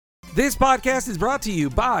This podcast is brought to you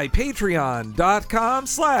by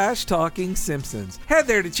patreon.com/Talking Simpsons. Head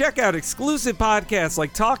there to check out exclusive podcasts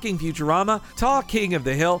like Talking Futurama, Talk King of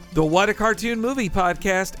the Hill, the What a Cartoon Movie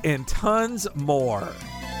podcast, and tons more.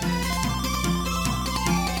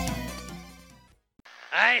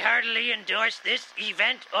 I heartily endorse this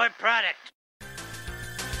event or product.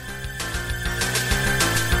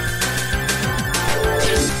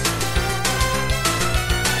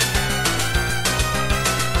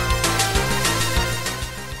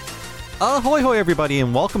 Ahoy hoy everybody,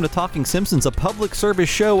 and welcome to Talking Simpsons, a public service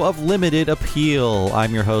show of limited appeal.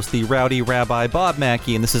 I'm your host, the Rowdy Rabbi Bob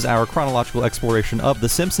Mackey, and this is our chronological exploration of The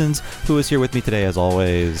Simpsons. Who is here with me today, as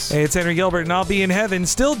always? Hey, it's Henry Gilbert, and I'll be in heaven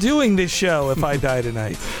still doing this show if I die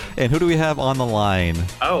tonight. And who do we have on the line?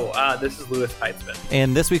 This is Louis Peitzman.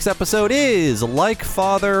 And this week's episode is Like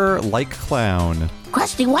Father, Like Clown.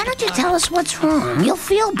 Krusty, why don't you tell us what's wrong? You'll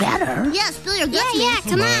feel better. Yeah, spill your guts. Yeah,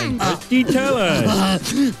 come on. Krusty, tell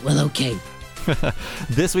us. Well, okay.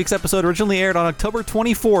 This week's episode originally aired on October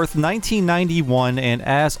 24th, 1991, and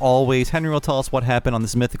as always, Henry will tell us what happened on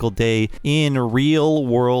this mythical day in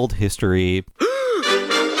real-world history.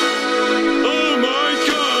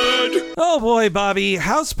 Oh boy, Bobby.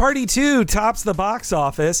 House Party 2 tops the box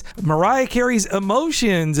office. Mariah Carey's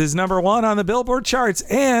Emotions is #1 on the Billboard charts,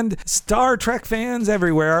 and Star Trek fans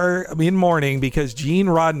everywhere are in mourning because Gene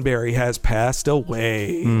Roddenberry has passed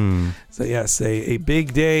away. So yes, a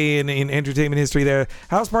big day in entertainment history there.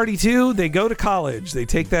 House Party 2, they go to college. They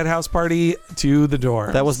take that house party to the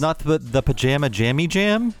dorm. That was not the Pajama Jammy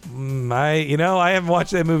Jam? I haven't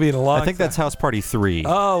watched that movie in a long time. I think that's House Party 3.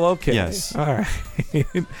 Oh, okay. Yes. All right.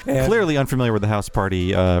 And, clearly unfamiliar with the House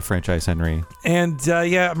Party franchise, Henry. And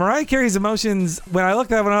Mariah Carey's Emotions, when I looked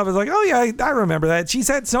that one up, I was like, oh yeah, I remember that. She's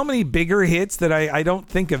had so many bigger hits that I don't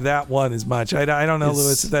think of that one as much. I don't know,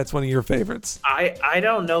 Louis, if that's one of your favorites. I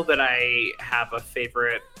don't know that I have a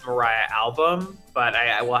favorite Mariah album, but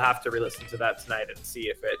I will have to re-listen to that tonight and see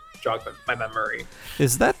if it jogged my memory.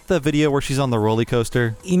 Is that the video where she's on the roller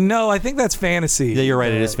coaster? No, I think that's Fantasy. Yeah, you're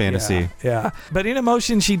right. It is Fantasy. Yeah. But in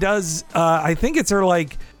Emotion, she does, I think it's her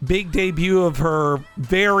big debut of her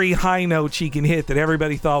very high note she can hit that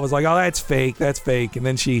everybody thought was like, oh, that's fake. And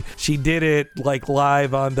then she did it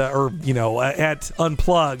live on at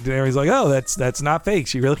Unplugged, and everybody's like, oh, that's not fake.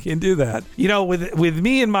 She really can do that. With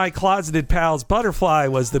me and my closeted pals, Butterfly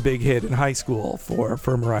was the big hit in high school for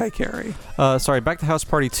Mariah Carey. Sorry, back to House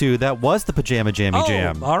Party 2. That was the Pajama Jammy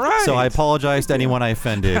Jam. All right. So I apologize to anyone I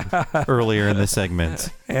offended earlier in this segment.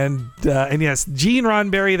 And yes, Gene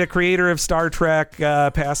Roddenberry, the creator of Star Trek,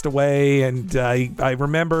 passed away. And I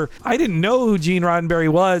remember, I didn't know who Gene Roddenberry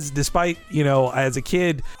was, despite, as a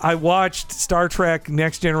kid, I watched Star Trek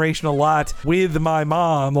Next Generation a lot with my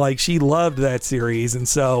mom. She loved that series. And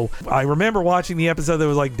so I remember watching the episode that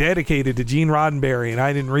was dedicated to Gene Roddenberry, and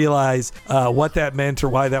I didn't realize what that meant or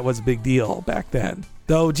why that was a big deal back then.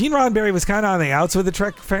 Though Gene Roddenberry was kind of on the outs with the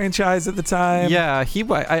Trek franchise at the time. Yeah, I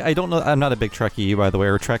don't know. I'm not a big Trekkie, by the way,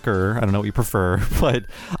 or Trekker. I don't know what you prefer. But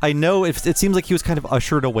I know it seems like he was kind of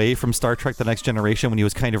ushered away from Star Trek The Next Generation when he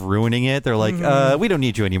was kind of ruining it. They're like, we don't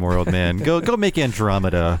need you anymore, old man. Go make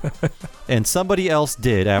Andromeda. And somebody else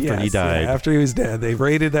did after he died. Yeah, after he was dead. They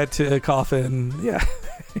raided that coffin. Yeah.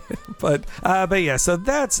 But yeah, so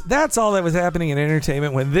that's all that was happening in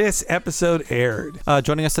entertainment when this episode aired.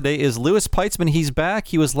 Joining us today is Louis Peitzman. He's back.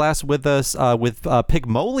 He was last with us with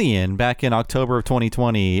Pygmalion back in October of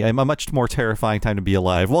 2020. A much more terrifying time to be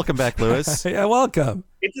alive. Welcome back, Louis. Yeah, welcome.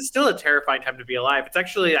 It's still a terrifying time to be alive. It's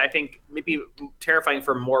actually, I think, maybe terrifying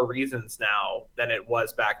for more reasons now than it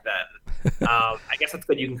was back then. I guess that's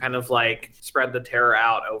good. You can kind of spread the terror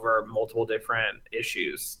out over multiple different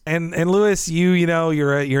issues. And Louis, you're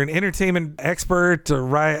an entertainment expert,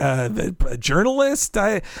 a journalist.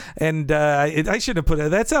 I should have put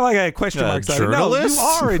it. That sounded like I had question marks. Journalist? No, you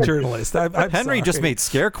are a journalist. I'm Henry sorry. just made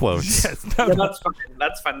scare quotes. Yes, Yeah, that's fine.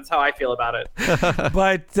 That's fine. That's how I feel about it.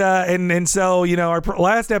 But and so our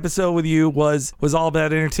last episode with you was all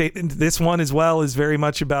about entertainment. This one as well is very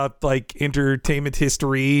much about entertainment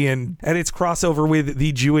history and its crossover with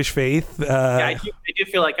the Jewish faith. I do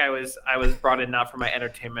feel like I was brought in not for my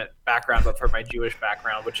entertainment background, but for my Jewish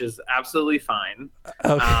background, which is absolutely fine.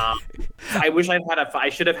 Okay. I wish I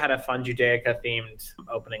should have had a fun Judaica themed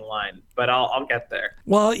opening line, but I'll get there.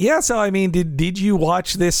 Well, yeah. So I mean, did you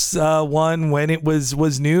watch this one when it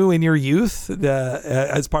was new in your youth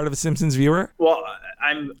as part of a Simpsons viewer? Well,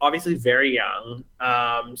 I'm obviously very young,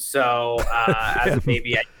 so as a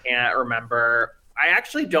baby, I can't remember. I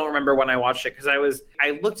actually don't remember when I watched it because I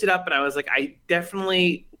looked it up and I was like, I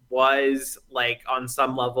definitely was like on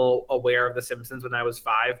some level aware of The Simpsons when I was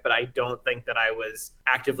 5, but I don't think that I was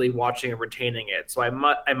actively watching and retaining it. So I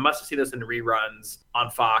must have seen this in reruns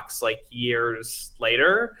on Fox like years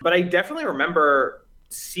later. But I definitely remember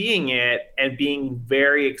seeing it and being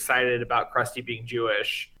very excited about Krusty being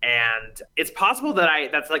Jewish. And it's possible that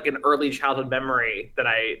that's like an early childhood memory that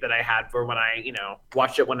I had for when I,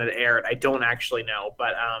 watched it when it aired. I don't actually know,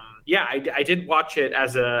 but yeah, I did watch it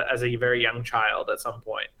as a very young child at some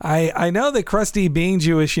point. I know that Krusty being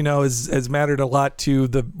Jewish, has mattered a lot to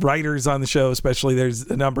the writers on the show, especially there's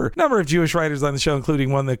a number of Jewish writers on the show,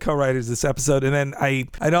 including one of the co-writers this episode. And then I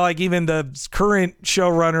know like even the current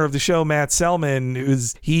showrunner of the show, Matt Selman,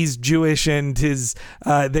 he's Jewish, and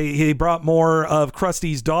he brought more of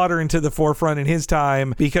Krusty's daughter into the forefront in his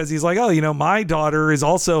time because he's like, my daughter is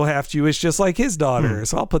also half Jewish just like his daughter,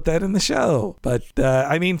 so I'll put that in the show. But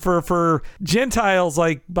I mean, for Gentiles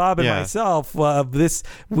like Bob and myself,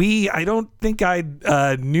 I don't think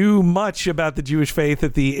I knew much about the Jewish faith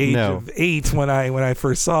at the age of 8 when I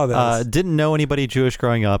first saw this. Didn't know anybody Jewish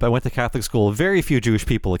growing up. I went to Catholic school, very few Jewish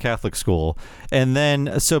people at Catholic school, and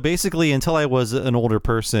then so basically until I was an older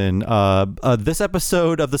person, this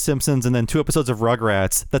episode of The Simpsons and then 2 episodes of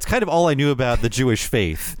Rugrats, that's kind of all I knew about the Jewish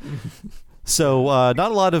faith. So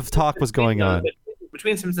not a lot of talk was going on.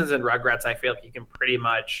 Between Simpsons and Rugrats, I feel like you can pretty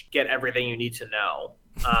much get everything you need to know.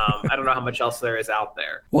 I don't know how much else there is out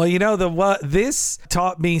there. Well, this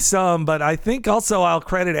taught me some, but I think also I'll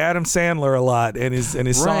credit Adam Sandler a lot, and his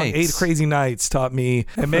song 8 Crazy Nights taught me,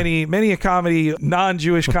 and many a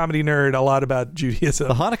non-Jewish comedy nerd, a lot about Judaism.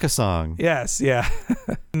 The Hanukkah song. Yes, yeah.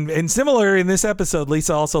 And similar in this episode,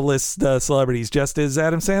 Lisa also lists celebrities just as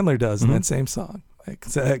Adam Sandler does in that same song.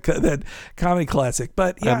 That comedy classic.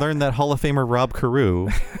 But yeah, I learned that Hall of Famer Rob Carew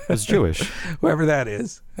is Jewish. Whoever that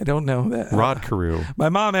is, I don't know that. Rod Carew. My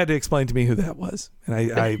mom had to explain to me who that was, and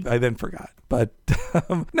I then forgot. But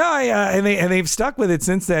and they've stuck with it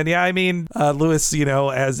since then. Yeah, I mean, Lewis,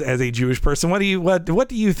 as a Jewish person, what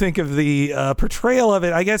do you think of the portrayal of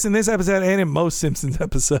it? I guess in this episode and in most Simpsons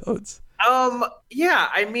episodes. Yeah,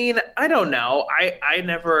 I mean, I don't know.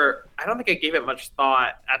 I don't think I gave it much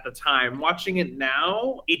thought at the time. Watching it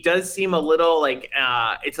now, it does seem a little like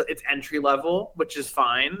it's entry level, which is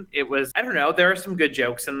fine. It was, I don't know, there are some good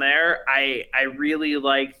jokes in there. I really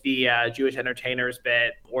like the Jewish entertainers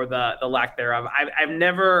bit, or the lack thereof. I've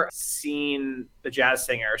never seen The Jazz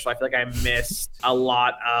Singer, so I feel like I missed a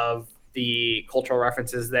lot of the cultural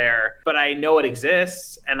references there, but I know it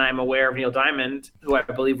exists, and I'm aware of Neil Diamond, who I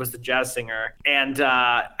believe was the jazz singer. And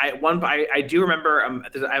I do remember,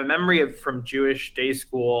 I have a memory from Jewish day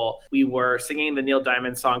school. We were singing the Neil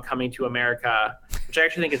Diamond song "Coming to America," which I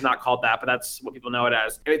actually think is not called that, but that's what people know it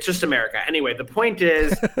as. It's just America. Anyway, the point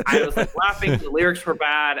is, I was like laughing. The lyrics were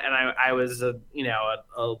bad, and I was a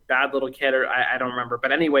bad little kid, or I don't remember.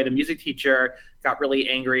 But anyway, the music teacher got really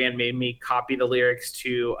angry and made me copy the lyrics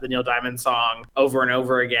to the Neil Diamond song over and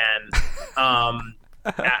over again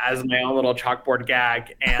as my own little chalkboard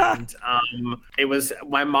gag. And it was,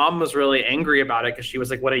 my mom was really angry about it because she was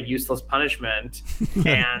like, what a useless punishment.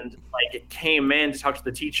 And like it came in to talk to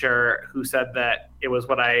the teacher, who said that it was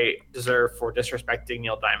what I deserved for disrespecting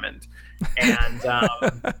Neil Diamond. And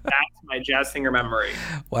that's my jazz singer memory.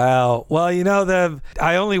 Wow. Well,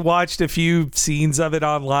 I only watched a few scenes of it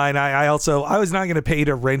online. I was not going to pay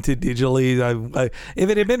to rent it digitally. If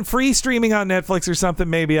it had been free streaming on Netflix or something,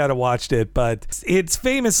 maybe I'd have watched it. But it's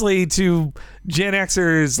famously to Gen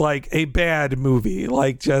Xers like a bad movie.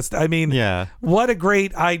 What a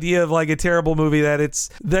great idea of like a terrible movie, that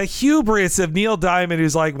it's the hubris of Neil Diamond,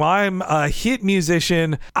 who's like, well, I'm a hit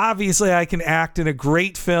musician. Obviously, I can act in a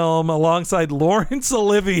great film alongside Laurence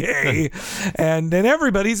Olivier, and then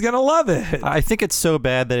everybody's going to love it. I think it's so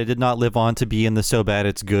bad that it did not live on to be in the so bad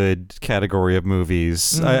it's good category of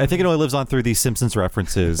movies. I think it only lives on through these Simpsons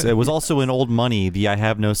references. It was also in Old Money, the I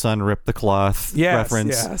have no son, rip the cloth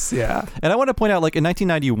reference. Yes, yeah. And I want to point out, like in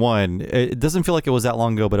 1991, it doesn't feel like it was that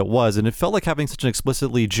long ago, but it was, and it felt like having such an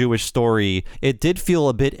explicitly Jewish story, it did feel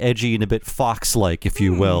a bit edgy and a bit Fox-like, if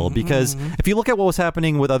you will, because if you look at what was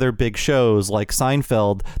happening with other big shows like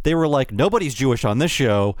Seinfeld, they were like, nobody's Jewish on this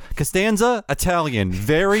show. Costanza, Italian,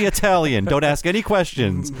 very Italian. Don't ask any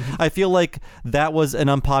questions. I feel like that was an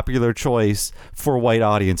unpopular choice for white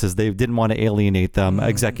audiences. They didn't want to alienate them,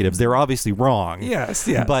 executives. They were obviously wrong. Yes.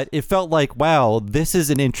 But it felt like, wow, this is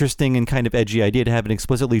an interesting and kind of edgy idea to have an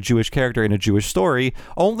explicitly Jewish character in a Jewish story.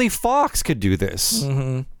 Only Fox could do this.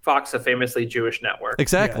 Fox, a famously Jewish network.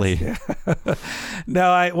 Exactly. Yes, yeah.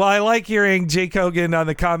 No, I like hearing Jake Hogan on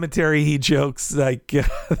the commentary. He jokes like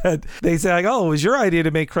that they say like, "Oh, it was your idea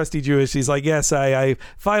to make Krusty Jewish?" He's like, "Yes, I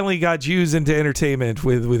finally got Jews into entertainment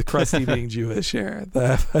with Krusty being Jewish." Here,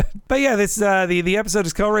 but yeah, this the episode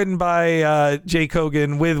is co-written by Jake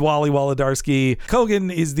Hogan with Wally Wolodarski. Hogan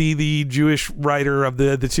is the Jewish writer of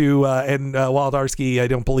the two, and Wolodarski I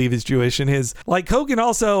don't believe is Jewish. And his like Hogan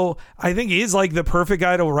also I think is like the perfect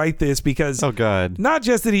guy to write this because oh god, not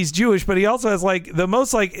just that he's Jewish, but he also has like the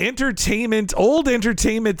most like old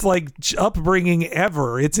entertainment like upbringing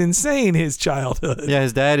ever. It's insane, his childhood. Yeah,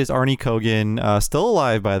 his dad is Arnie Kogan, still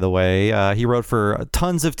alive by the way. He wrote for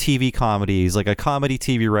tons of TV comedies, like a comedy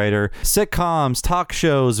TV writer, sitcoms, talk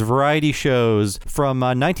shows, variety shows from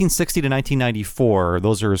 1960 to 1994.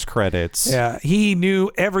 Those are his credits. Yeah, he knew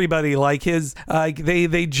everybody. Like his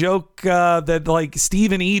they joke that like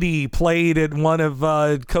Stephen Eady played at one of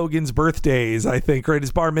Kogan's birthdays, I think, or at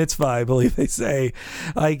his bar mitzvah, I believe they say,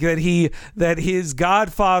 like that his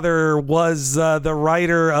godfather was the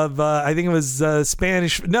writer of I think it was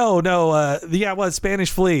Spanish. It was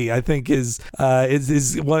Spanish Flea. I think is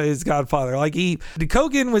what his godfather. Like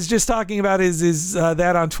Kogan was just talking about his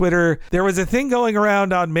that on Twitter. There was a thing going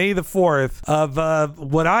around on May the 4th of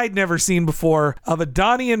what I'd never seen before of a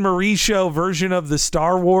Donnie and Marie show version of the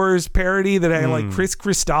Star Wars parody that had like Chris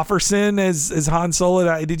Christopherson as Han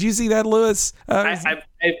Solo. Did you see that, Lewis?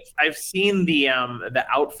 I've seen the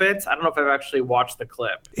outfits. I don't know if I've actually watched the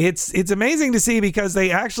clip. It's amazing to see because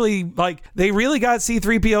they actually they really got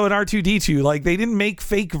C-3PO and R2-D2. Like they didn't make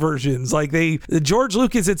fake versions. Like George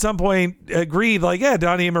Lucas at some point agreed like, yeah,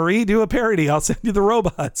 Donnie and Marie, do a parody. I'll send you the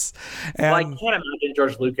robots. And I can't imagine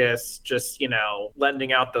George Lucas just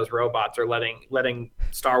lending out those robots or letting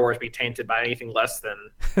Star Wars be tainted by anything less than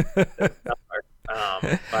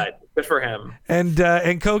but good for him. And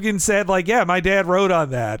Kogan said like, yeah, my dad wrote on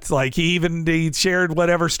that. Like he shared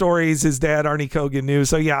whatever stories his dad Arnie Kogan knew.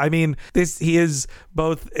 So yeah, I mean he is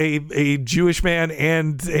both a Jewish man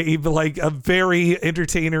and a very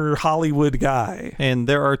entertainer Hollywood guy. And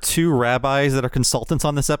there are two rabbis that are consultants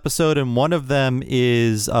on this episode, and one of them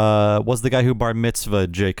was the guy who bar mitzvah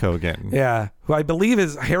Jake Hogan. Yeah, who I believe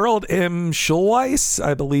is Harold M. Schulweiss.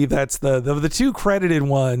 I believe that's the two credited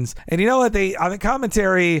ones. And you know what? On the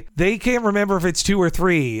commentary, they can't remember if it's 2 or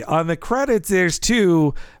 3. On the credits, there's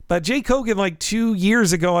 2. But Jake Hogan, 2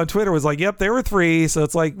 years ago on Twitter, was like, "Yep, there were 3." So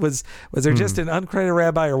it's like, was there just an uncredited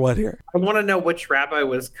rabbi or what here? I want to know which rabbi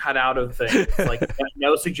was cut out of things.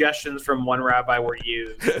 No suggestions from one rabbi were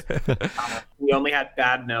used. We only had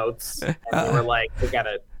bad notes, and we were like, "Forget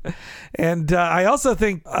it." And I also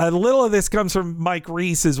think a little of this comes from Mike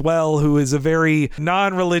Reiss as well, who is a very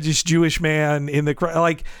non-religious Jewish man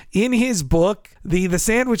in his book, the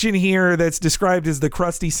sandwich in here that's described as the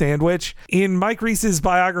Krusty sandwich. In Mike Reiss's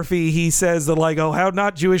biography, he says that oh, how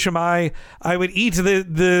not Jewish am I? I would eat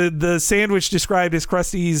the sandwich described as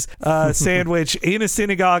Krusty's sandwich in a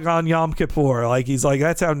synagogue on Yom Kippur. He's like,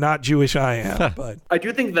 that's how not Jewish I am. But I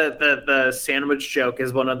do think that the sandwich joke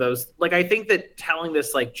is one of those. I think that telling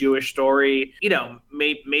this Jewish story,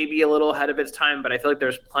 maybe a little ahead of its time, but I feel like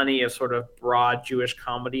there's plenty of sort of broad Jewish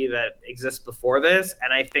comedy that exists before this,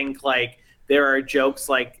 and I think there are jokes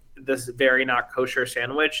like this very not kosher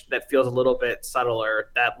sandwich that feels a little bit subtler,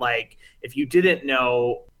 that if you didn't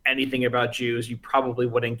know anything about Jews, you probably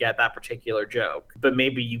wouldn't get that particular joke, but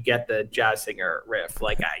maybe you get the jazz singer riff,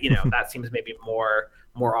 that seems maybe more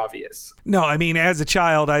obvious. No, I mean, as a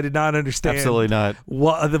child, I did not understand. Absolutely not.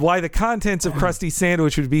 Why the contents of Krusty's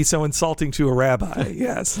sandwich would be so insulting to a rabbi.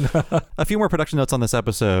 Yes. A few more production notes on this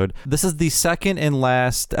episode. This is the second and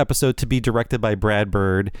last episode to be directed by Brad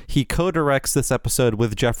Bird. He co-directs this episode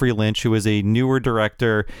with Jeffrey Lynch, who is a newer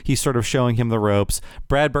director. He's sort of showing him the ropes.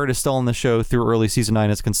 Brad Bird is still on the show through early season 9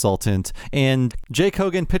 as consultant. And Jake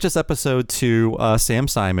Hogan pitched this episode to Sam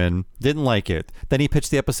Simon. Didn't like it. Then he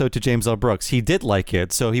pitched the episode to James L. Brooks. He did like it.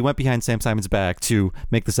 So he went behind Sam Simon's back to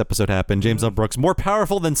make this episode happen. James L. Brooks, more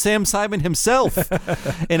powerful than Sam Simon himself.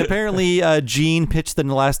 And apparently Gene pitched the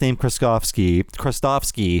last name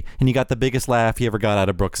Krustovsky, and he got the biggest laugh he ever got out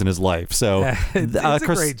of Brooks in his life. So it's a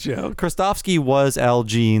great joke. Krustovsky was Al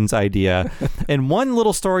Jean's idea. And one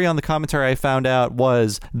little story on the commentary I found out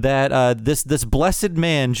was that this blessed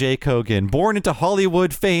man, Jake Hogan, born into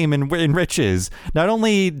Hollywood fame and riches, not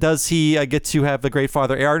only does he get to have the great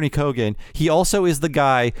father Arnie Kogan, he also is the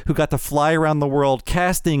guy who got to fly around the world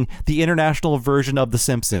casting the international version of The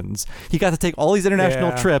Simpsons. He got to take all these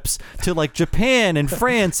international trips to like Japan and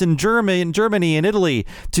France and Germany and Italy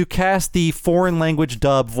to cast the foreign language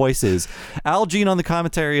dub voices. Al Jean on the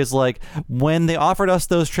commentary is like, when they offered us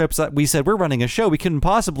those trips, we said, we're running a show. We couldn't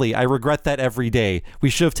possibly. I regret that every day. We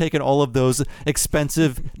should have taken all of those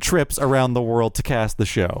expensive trips around the world to cast the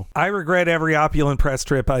show. I regret every opulent press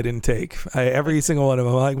trip I didn't take. Every single one of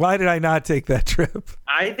them. I'm like, why did I not take that trip?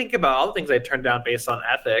 I think about all the things I turned down based on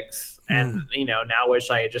ethics, and now wish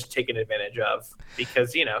I had just taken advantage of,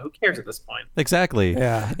 because who cares at this point? Exactly.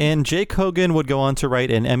 Yeah. And Jake Hogan would go on to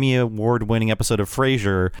write an Emmy Award-winning episode of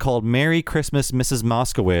Frasier called "Merry Christmas, Mrs.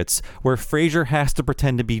 Moskowitz," where Frasier has to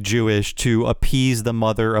pretend to be Jewish to appease the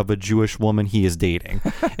mother of a Jewish woman he is dating,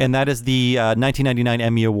 and that is the 1999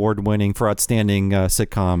 Emmy Award-winning for outstanding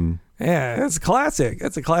sitcom. Yeah, that's a classic.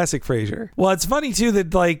 That's a classic Frasier. Well, it's funny too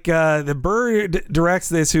that like the Bird directs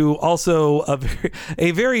this, who also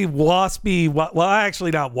a very waspy, well, actually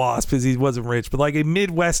not wasp because he wasn't rich, but like a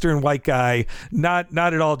Midwestern white guy, not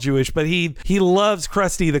at all Jewish, but he loves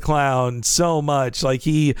Krusty the Clown so much. Like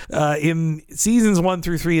he in seasons 1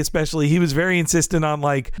 through 3 especially, he was very insistent on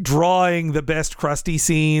like drawing the best Krusty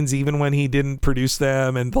scenes even when he didn't produce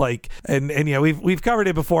them, and like and yeah, we've covered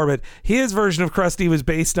it before, but his version of Krusty was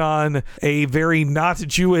based on a very not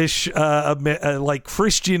Jewish, like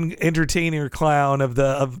Christian entertainer clown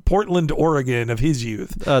of Portland, Oregon, of his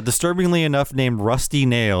youth. Disturbingly enough, named Rusty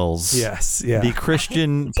Nails. Yes, yeah. The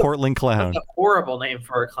Christian Portland clown. That's a horrible name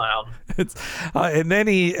for a clown. And then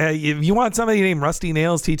if you want somebody named Rusty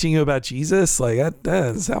Nails teaching you about Jesus, like that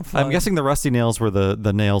doesn't sound fun. I'm guessing the Rusty Nails were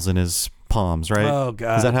the nails in his palms, right? Oh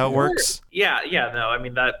God, is that how it works? Yeah, no, I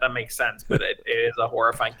mean that makes sense, but it is a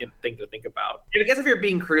horrifying thing to think about. I guess if you're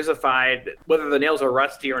being crucified, whether the nails are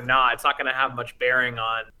rusty or not, it's not going to have much bearing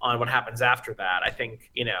on what happens after that. I think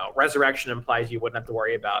resurrection implies you wouldn't have to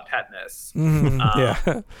worry about tetanus.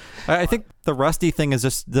 Yeah, I think the rusty thing is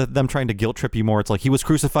just them trying to guilt trip you more. It's like he was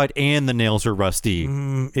crucified and the nails are rusty.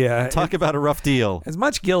 Yeah, talk about a rough deal. As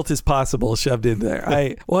much guilt as possible shoved in there.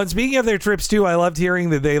 And speaking of their trips too, I loved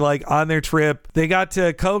hearing that they like on their trip they got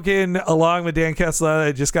to Koken along with Dan Kessler.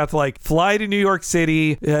 They just got to like fly to New York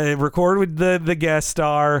City, record with the guest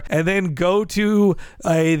star, and then go to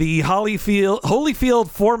the Holyfield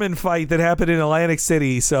Foreman fight that happened in Atlantic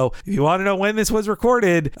City. So if you want to know when this was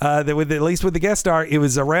recorded, at least with the guest star, it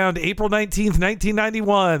was around April 19th,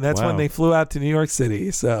 1991. That's when they flew out to New York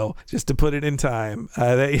City. So just to put it in time,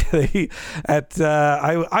 I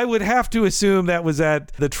would have to assume that was at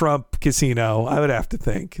the Trump Casino. I would have to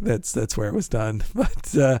think that's where it was done.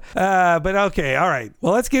 But okay, all right.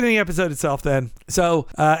 Well, let's get in the episode itself then. So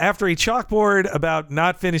after a chalkboard about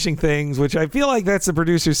not finishing things, which I feel like that's the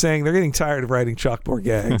producers saying they're getting tired of writing chalkboard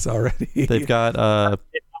gags already. They've got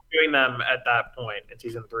doing them at that point in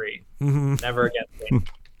season 3. Never again.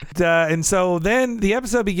 And so then the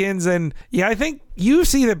episode begins, and I think you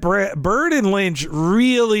see that Bird and Lynch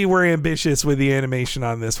really were ambitious with the animation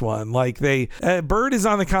on this one. Like Bird is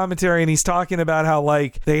on the commentary and he's talking about how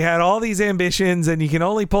like they had all these ambitions and you can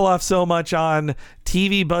only pull off so much on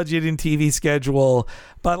TV budget and TV schedule.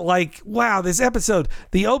 But like, wow, this episode,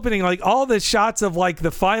 the opening, like all the shots of like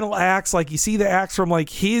the final acts, like you see the acts from like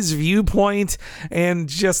his viewpoint and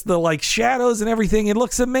just the like shadows and everything. It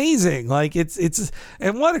looks amazing. Like it's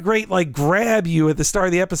and what a great like grab you at the start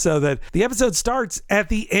of the episode, that the episode starts at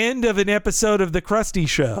the end of an episode of the Krusty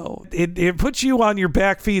Show. It puts you on your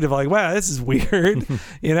back feet of like, wow, this is weird,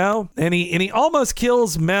 and he almost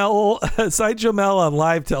kills Sideshow Mel on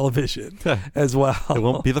live television as well. It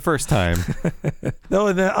won't be the first time. Though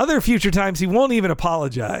in the other future times he won't even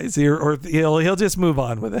apologize, or he'll just move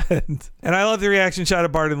on with it. And I love the reaction shot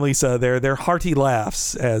of Bart and Lisa. Their hearty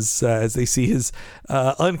laughs as they see his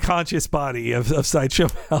unconscious body of Sideshow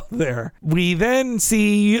Mel there. We then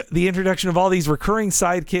see the introduction of all these recurring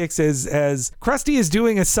sidekicks as Krusty is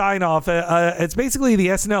doing a sign off. It's basically the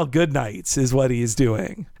SNL Goodnights is what he is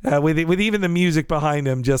doing, with even the music behind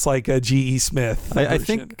him, just like a G.E. Smith. I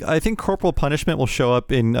think Corporal Punishment will show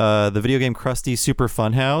up in the video game Krusty Super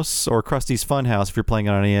Funhouse, or Krusty's Funhouse if you're playing it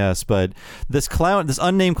on NES. But this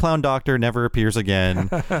unnamed clown doctor never appears again.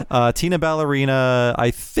 Tina Ballerina,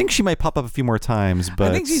 I think she might pop up a few more times,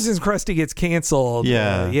 but I think since Krusty gets canceled.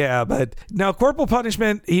 Yeah. But now Corporal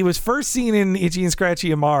Punishment, he was first seen in Itchy and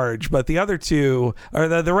Scratchy and Marge, but the other two, or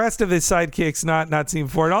the rest of his sidekicks, not seen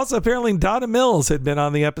before. And also, apparently, Donna Mills had been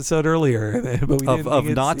on the episode earlier. But of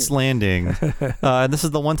Knots Landing. And this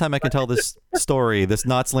is the one time I can tell this story, this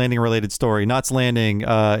Knots Landing related story. Knots Landing,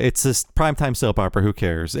 it's this primetime soap opera. Who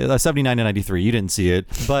cares? 79 to 93. You didn't see it.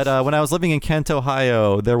 But when I was living in Kent,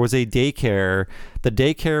 Ohio, there was a daycare. The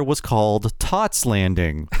daycare was called Tots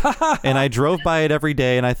Landing. And I drove by it every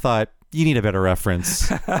day, and I thought, you need a better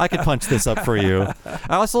reference. I could punch this up for you.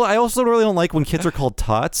 I also really don't like when kids are called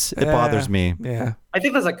tots. It bothers me. Yeah. I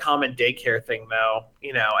think that's a common daycare thing, though,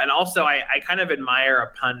 and also I kind of admire a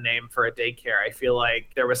pun name for a daycare. I feel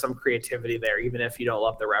like there was some creativity there, even if you don't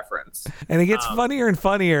love the reference. And it gets funnier and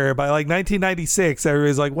funnier. By like 1996,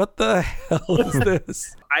 everybody's like, what the hell is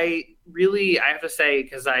this? I have to say,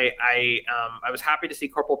 because I was happy to see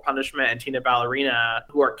Corporal Punishment and Tina Ballerina,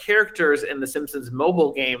 who are characters in the Simpsons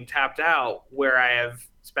mobile game Tapped Out, where I have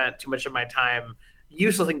spent too much of my time.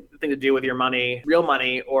 Useless thing to do with your money, real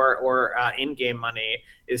money or in-game money,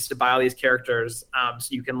 is to buy all these characters so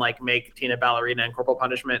you can like make Tina Ballerina and Corporal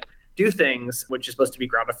Punishment do things, which is supposed to be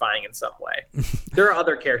gratifying in some way. There are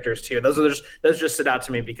other characters too. Those just stood out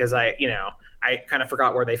to me because I kind of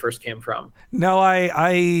forgot where they first came from. No,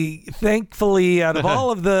 I thankfully out of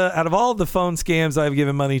all of the phone scams I've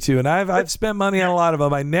given money to, and I've spent money on a lot of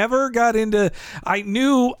them. I never got into. I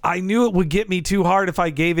knew it would get me too hard if I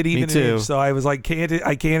gave it even an inch. So I was like,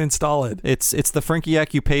 I can't install it. It's the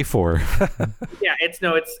Frankiac you pay for. Yeah, it's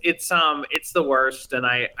the worst, and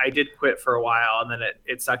I did quit for a while, and then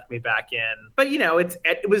it sucked me back in. But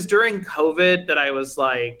it was during COVID that I was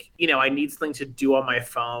like, I need something to do on my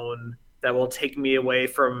phone that will take me away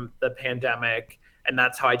from the pandemic. And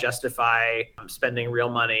that's how I justify spending real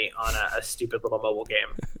money on a stupid little mobile game.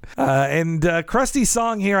 And Krusty's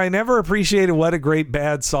song here, I never appreciated what a great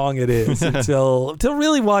bad song it is until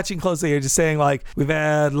really watching closely here, just saying like, we've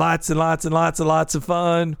had lots and lots and lots and lots of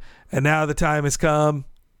fun, and now the time has come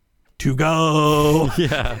to go.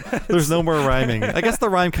 Yeah, there's no more rhyming. I guess the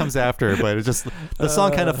rhyme comes after, but it just the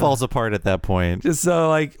song kind of falls apart at that point. Just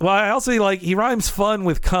so I also he rhymes fun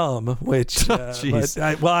with cum, which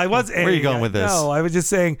I was. Where are you going with this? No, I was just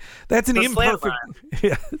saying that's an imperfect.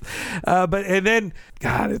 Yeah, but and then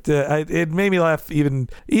God, it made me laugh even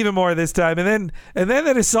more this time, and then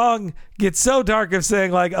that his song gets so dark of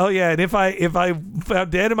saying like, oh yeah, and if I'm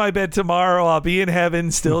dead in my bed tomorrow, I'll be in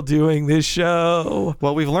heaven still doing this show.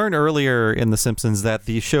 Well, we've learned earlier in The Simpsons that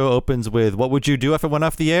the show opens with, what would you do if it went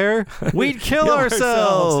off the air? We'd kill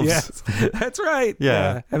ourselves. Yes, that's right.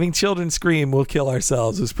 Yeah. Having children scream, we'll kill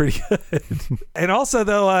ourselves was pretty good. And also,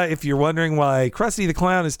 though, if you're wondering why Krusty the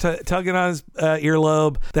Clown is tugging on his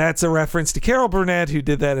earlobe, that's a reference to Carol Burnett, who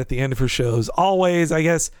did that at the end of her shows. Always, I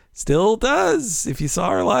guess, still does. If you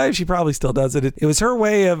saw her live, she probably still does it. It was her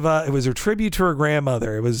way of, it was her tribute to her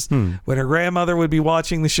grandmother. It was when her grandmother would be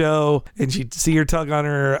watching the show and she'd see her tug on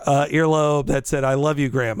her earlobe that said, I love you,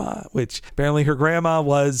 Grandma, which apparently her grandma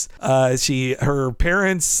was, her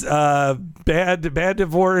parents, bad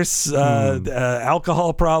divorce,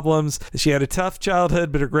 alcohol problems. She had a tough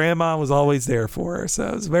childhood, but her grandma was always there for her. So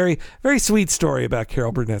it was a very, very sweet story about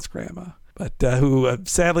Carol Burnett's grandma. But who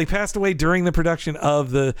sadly passed away during the production of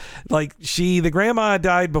the grandma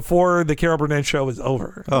died before the Carol Burnett show was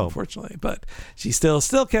over, unfortunately. But she still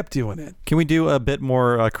kept doing it. Can we do a bit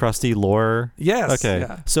more Krusty lore? Yes. Okay.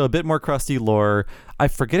 Yeah. So a bit more Krusty lore. I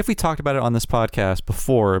forget if we talked about it on this podcast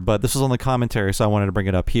before, but this was on the commentary, so I wanted to bring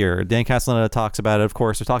it up here. Dan Castellaneta talks about it, of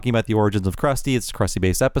course. They're talking about the origins of Krusty. It's a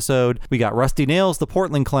Krusty-based episode. We got Rusty Nails, the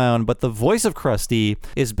Portland clown, but the voice of Krusty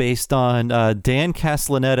is based on Dan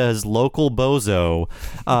Castellaneta's local bozo,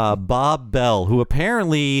 Bob Bell, who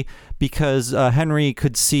apparently, because Henry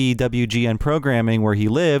could see WGN programming where he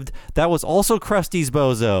lived, that was also Krusty's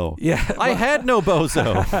bozo. Yeah. I had no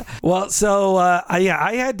bozo. Well, so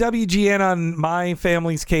I had WGN on my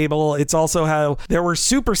family's cable. It's also how there were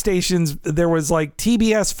super stations. There was like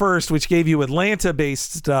TBS first, which gave you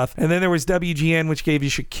Atlanta-based stuff, and then there was WGN, which gave you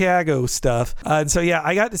Chicago stuff. And so yeah,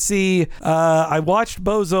 I got to see. I watched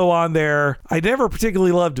Bozo on there. I never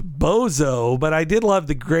particularly loved Bozo, but I did love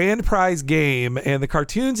the Grand Prize game and the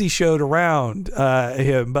cartoons he showed around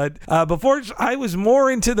him. But before, I was more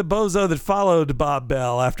into the Bozo that followed Bob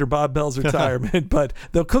Bell after Bob Bell's retirement. But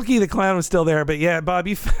the Cookie the Clown was still there. But yeah, Bob,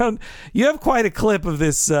 you have quite a clip of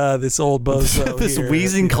this old Bozo. This here.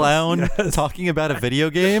 wheezing clown talking about a video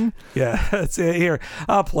game. Yeah, that's it. Here,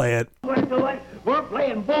 I'll play it. We're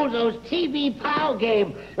playing Bozo's TV Pow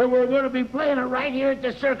game, and we're going to be playing it right here at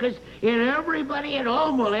the circus, and everybody at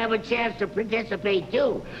home will have a chance to participate,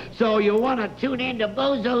 too. So you want to tune in to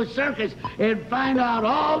Bozo's Circus and find out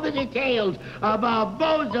all the details about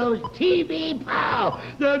Bozo's TV Pow,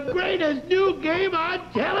 the greatest new game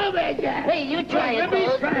on television. Hey, you try it, Let me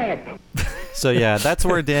try it. So yeah, that's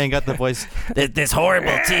where Dan got the voice. This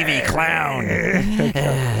horrible TV clown.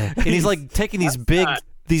 And he's like taking these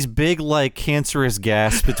big like cancerous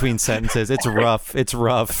gasps between sentences. It's rough. It's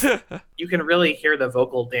rough. You can really hear the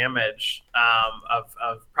vocal damage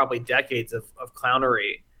of probably decades of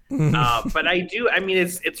clownery. But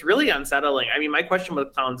it's really unsettling. I mean, my question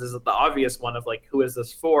with clowns is the obvious one of like, who is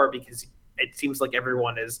this for? Because it seems like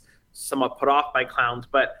everyone is somewhat put off by clowns.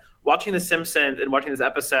 But watching The Simpsons and watching this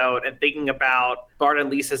episode and thinking about Bart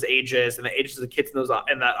and Lisa's ages and the ages of the kids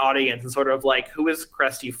in that audience and sort of like, who is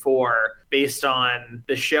Krusty for based on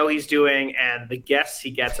the show he's doing and the guests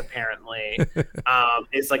he gets apparently,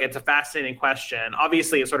 it's a fascinating question.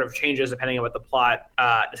 Obviously, it sort of changes depending on what the plot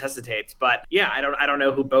necessitates. But yeah, I don't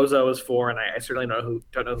know who Bozo is for, and I certainly don't know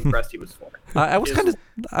who Krusty was for. I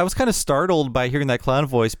was kind of startled by hearing that clown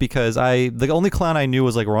voice because the only clown I knew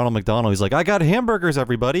was like Ronald McDonald. He's like, I got hamburgers,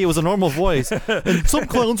 everybody. It was a normal voice. And some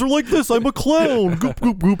clowns are like this. I'm a clown. Goop,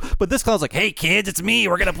 goop, goop. But this clown's like, hey kids, it's me.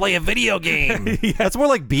 We're gonna play a video game. Yeah. That's more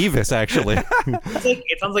like Beavis, actually.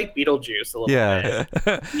 It sounds like Beetlejuice a little bit.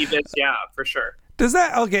 Beavis, yeah, for sure.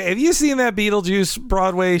 Have you seen that Beetlejuice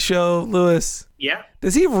Broadway show, Lewis? Yeah.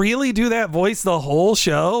 Does he really do that voice the whole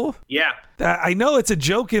show? Yeah. I know it's a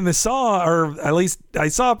joke in the song, or at least I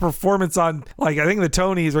saw a performance on, like, I think the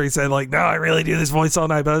Tonys where he said, like, no, I really do this voice all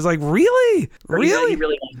night. But I was like, really? Really? He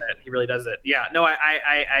really does it. He really does it. Yeah. No,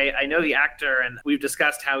 I know the actor, and we've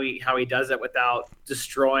discussed how he does it without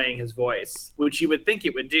destroying his voice, which you would think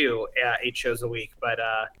it would do 8 shows a week, but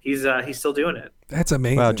he's still doing it. That's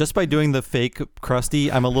amazing. Wow, just by doing the fake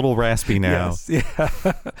Krusty, I'm a little raspy now. Yes, yeah.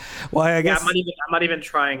 Well, I guess I'm not even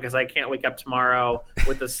trying because I can't wake up tomorrow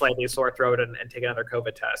with a slightly sore throat and take another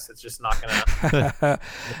COVID test. It's just not gonna.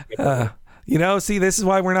 See, this is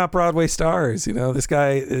why we're not Broadway stars. This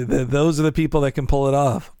guy, those are the people that can pull it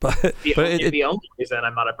off. But the only reason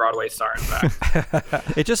I'm not a Broadway star, in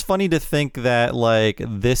fact. It's just funny to think that, like,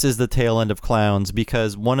 this is the tail end of clowns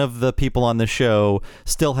because one of the people on the show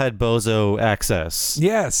still had Bozo access.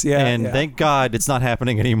 Yes, yeah. And thank God it's not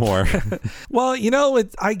happening anymore. Well,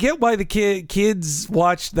 I get why the kids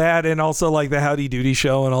watched that and also like the Howdy Doody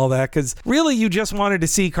show and all that, because really you just wanted to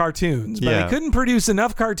see cartoons, but they couldn't produce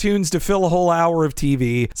enough cartoons to fill a whole hour of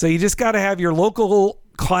TV. So you just got to have your local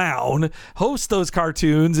clown host those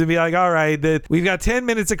cartoons and be like, all right, we've got 10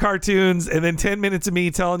 minutes of cartoons and then 10 minutes of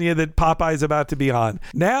me telling you that Popeye's about to be on.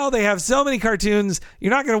 Now they have so many cartoons,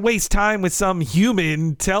 you're not going to waste time with some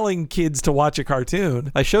human telling kids to watch a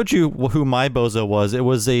cartoon. I showed you who my Bozo was. It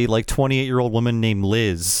was a 28-year-old woman named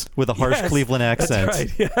Liz with a harsh Cleveland accent.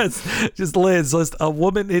 That's right. Yes, just Liz, a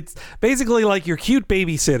woman. It's basically like your cute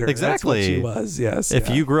babysitter. Exactly. That's what she was. Yes.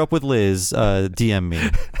 If you grew up with Liz, DM me.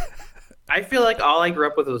 I feel like all I grew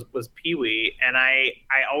up with was Pee-wee, and I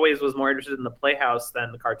always was more interested in the Playhouse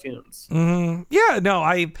than the cartoons. Mm-hmm. Yeah, no,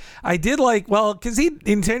 I did because he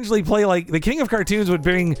intentionally play the king of cartoons would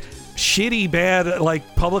bring shitty, bad,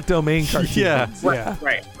 public domain cartoons. Yeah.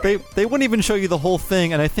 Right. They wouldn't even show you the whole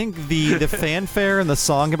thing, and I think the fanfare and the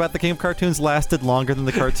song about the king of cartoons lasted longer than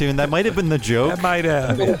the cartoon. That might have been the joke. That might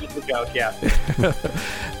have. The joke, yeah.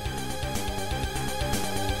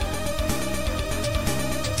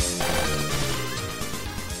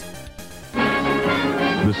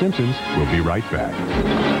 The Simpsons will be right back.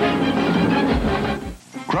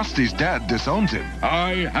 Krusty's dad disowns him.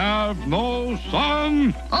 I have no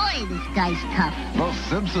son. Oi, this guy's tough. The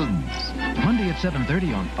Simpsons. Monday at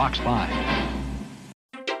 7:30 on Fox 5.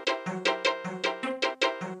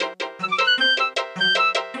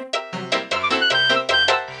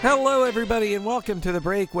 Hello, everybody, and welcome to The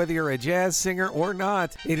Break, whether you're a jazz singer or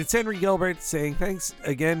not. It's Henry Gilbert saying thanks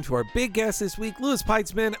again to our big guest this week, Lewis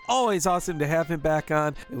Peitzman. Always awesome to have him back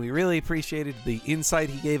on, and we really appreciated the insight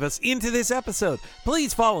he gave us into this episode.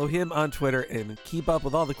 Please follow him on Twitter and keep up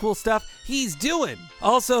with all the cool stuff he's doing.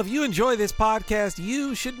 Also, if you enjoy this podcast,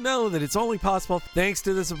 you should know that it's only possible thanks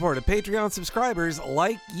to the support of Patreon subscribers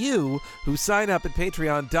like you who sign up at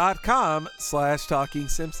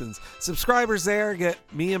patreon.com/TalkingSimpsons. Subscribers there get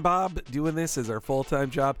me and Bob Bob doing this as our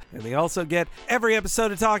full-time job. And they also get every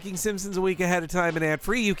episode of Talking Simpsons a week ahead of time and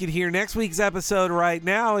ad-free. You can hear next week's episode right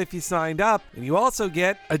now if you signed up. And you also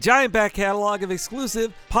get a giant back catalog of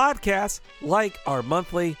exclusive podcasts like our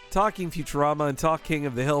monthly Talking Futurama and Talk King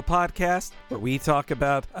of the Hill podcast, where we talk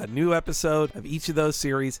about a new episode of each of those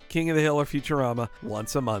series, King of the Hill or Futurama,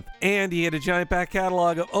 once a month. And you get a giant back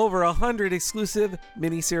catalog of over 100 exclusive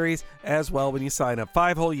miniseries as well when you sign up.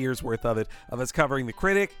 5 whole years worth of it, of us covering The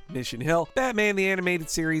Critic, Mission Hill, Batman the Animated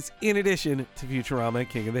Series, in addition to Futurama and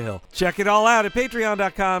King of the Hill. Check it all out at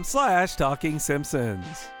patreon.com/Talking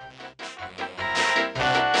Simpsons.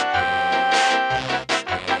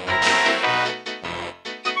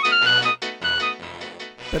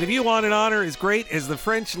 But if you want an honor as great as the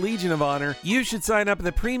French Legion of Honor, you should sign up at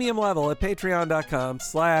the premium level at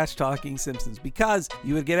patreon.com/Talking Simpsons, because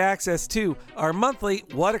you would get access to our monthly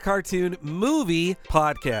What a Cartoon movie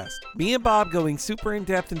podcast. Me and Bob going super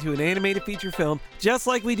in-depth into an animated feature film, just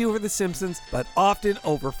like we do for The Simpsons, but often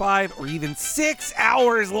over 5 or even 6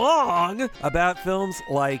 hours long, about films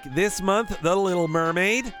like this month, The Little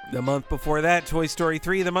Mermaid. The month before that, Toy Story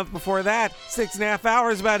 3. The month before that, 6.5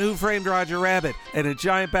 hours about Who Framed Roger Rabbit. And a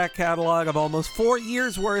giant back catalog of almost 4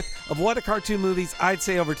 years worth of What a Cartoon movies. I'd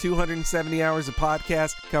say over 270 hours of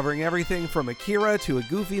podcast covering everything from Akira to a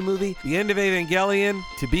Goofy movie, the end of Evangelion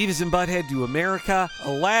to Beavis and Butthead to America,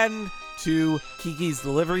 Aladdin to Kiki's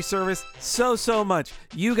Delivery Service. So much.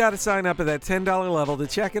 You got to sign up at that $10 level to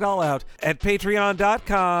check it all out at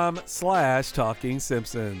patreon.com/Talking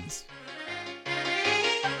Simpsons.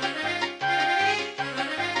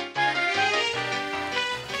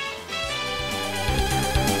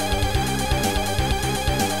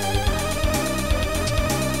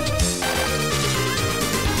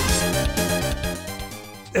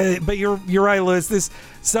 But you're right, Liz. This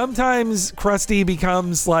sometimes Krusty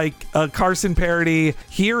becomes like a Carson parody.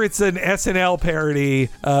 Here it's an SNL parody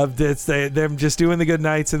of them just doing the good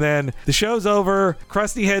nights, and then the show's over.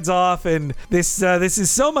 Krusty heads off, and this is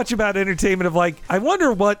so much about entertainment. Of like, I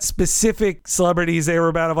wonder what specific celebrities they were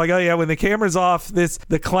about. Of like, oh yeah, when the camera's off,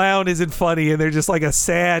 the clown isn't funny, and they're just like a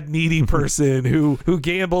sad, needy person who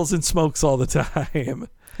gambles and smokes all the time.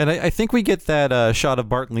 And I think we get that shot of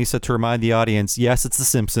Bart and Lisa to remind the audience, yes, it's The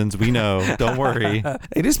Simpsons. We know. Don't worry.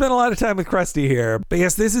 They just spent a lot of time with Krusty here. But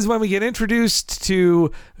yes, this is when we get introduced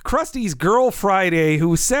to Krusty's Girl Friday,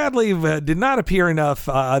 who sadly did not appear enough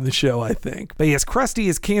on the show, I think. But yes, Krusty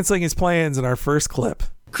is canceling his plans in our first clip.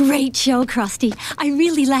 Great show, Krusty. I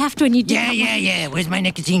really laughed when you did that. Yeah. Where's my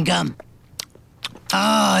nicotine gum?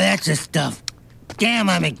 Oh, that's the stuff. Damn,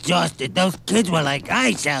 I'm exhausted. Those kids were like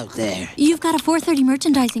ice out there. You've got a 4:30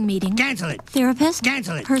 merchandising meeting. Cancel it. Therapist?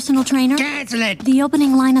 Cancel it. Personal trainer? Cancel it. The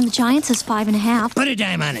opening line on the Giants is 5.5. Put a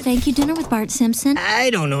dime on it. Thank you dinner with Bart Simpson.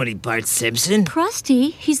 I don't know any Bart Simpson.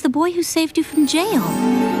 Krusty, he's the boy who saved you from jail.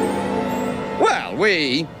 Well,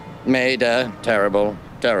 we made a terrible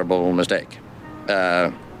mistake.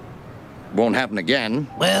 Won't happen again.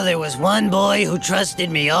 Well, there was one boy who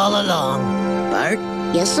trusted me all along. Bart?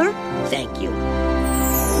 Yes, sir? Thank you.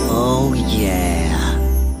 Oh, yeah.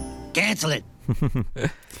 Cancel it.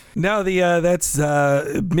 No, that's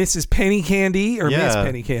Mrs. Penny Candy, or Miss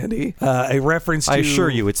Penny Candy. A reference to... I assure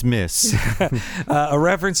you it's Miss. A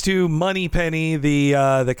reference to Money Penny,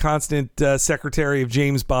 the constant secretary of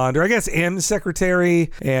James Bond, or I guess M's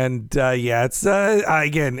secretary. And it's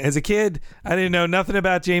again, as a kid, I didn't know nothing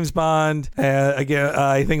about James Bond. Again,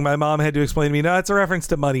 I think my mom had to explain to me, no, it's a reference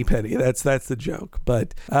to Money Penny. That's the joke.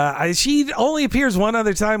 But she only appears one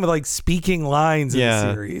other time with like speaking lines in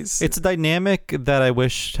the series. It's a dynamic that I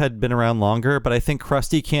wish had been around longer, but I think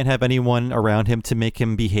Krusty can't have anyone around him to make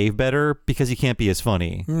him behave better because he can't be as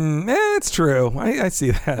funny. It's true. I see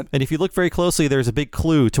that. And if you look very closely, there's a big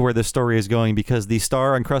clue to where this story is going, because the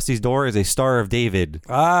star on Krusty's door is a Star of David.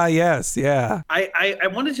 Ah, yes, yeah. I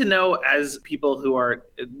wanted to know, as people who are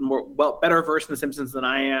better versed in The Simpsons than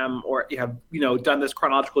I am, or have done this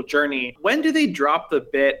chronological journey, when do they drop the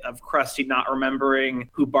bit of Krusty not remembering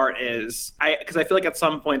who Bart is? Because I feel like at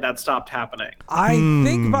some point that stopped happening. I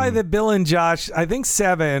think by the Bill and Josh, I think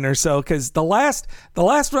 7 or so, because the last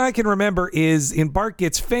one I can remember is in Bart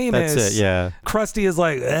Gets Famous. That's it, yeah. Krusty is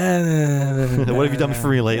like, what have you done for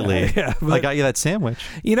me lately? Yeah, I got you that sandwich.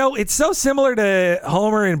 It's so similar to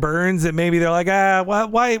Homer and Burns that maybe they're like,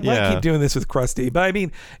 why keep doing this with Krusty? But I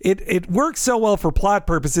mean, it works so well for plot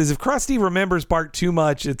purposes. If Krusty remembers Bart too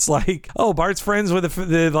much, it's like, oh, Bart's friends with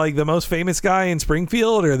the most famous guy in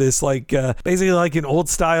Springfield, or this basically like an old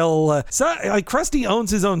style. So Krusty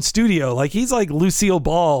owns his own studio. Like he's like Lucille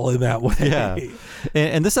Ball in that way. Yeah.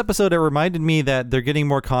 And this episode, it reminded me that they're getting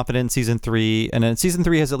more confident in season 3. And then season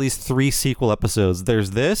 3 has at least 3 sequel episodes.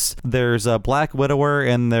 There's this, there's Black Widower,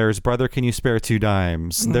 and there's Brother, Can You Spare 2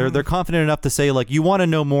 Dimes? They're confident enough to say, like, you want to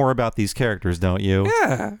know more about these characters, don't you?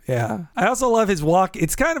 Yeah. I also love his walk.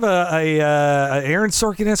 It's kind of a Aaron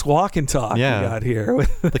Sorkin-esque walk and talk we got here.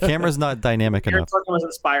 The camera's not dynamic Aaron enough. Sorkin was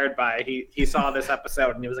inspired by he saw this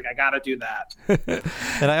episode and he was like, I gotta do that.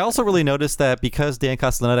 And I also really noticed that because Dan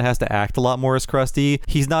Castellaneta has to act a lot more as Krusty,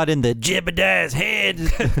 he's not in the Jebediah's head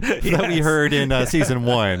that we heard in season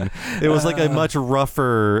 1. It was like a much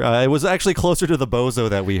rougher. It was actually closer to the bozo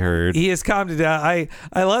that we heard. He has calmed it down.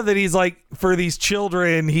 I love that he's like, for these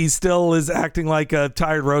children, he still is acting like a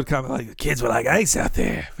tired road comic. Like the kids were like ice out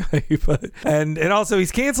there, and also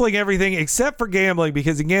he's canceling everything except for gambling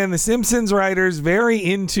because again, the Simpsons writers very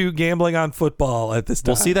into gambling on football at this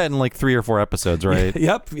time. We'll see that in like 3 or 4 episodes, right?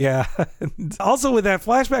 Yep. Yeah. Also, with that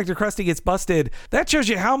flashback to Krusty gets busted, that shows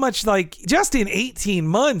you how much, like, just in 18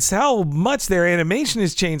 months, how much their animation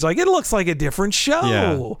has changed. Like, it looks like a different show.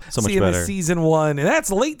 Yeah, so much seeing better. the season 1, and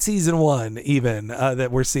that's late season 1 even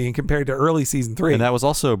that we're seeing compared to early season 3. And that was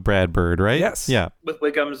also Brad Bird, right? Yes. Yeah. With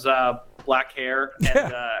Wiggum's black hair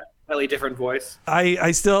and slightly different voice.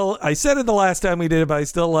 I said it the last time we did it, but I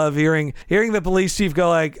still love hearing the police chief go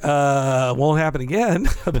like, won't happen again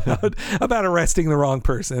about arresting the wrong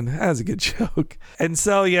person. That was a good joke. And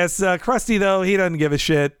so, yes, Krusty, though, he doesn't give a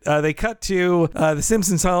shit. They cut to the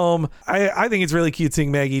Simpsons home. I think it's really cute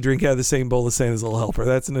seeing Maggie drink out of the same bowl as Santa's little helper.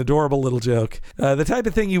 That's an adorable little joke. The type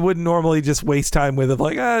of thing you wouldn't normally just waste time with, of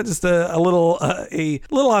like, just a little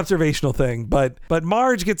observational thing. But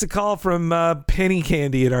Marge gets a call from Penny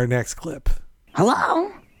Candy at our next clip.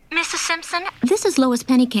 Hello? Mrs. Simpson, this is Lois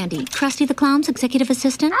Pennycandy, Krusty the Clown's executive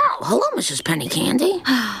assistant. Oh, hello, Mrs. Pennycandy.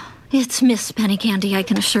 It's Miss Pennycandy, I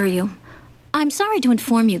can assure you. I'm sorry to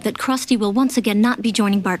inform you that Krusty will once again not be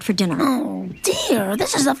joining Bart for dinner. Oh, dear.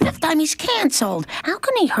 This is the 5th time he's canceled. How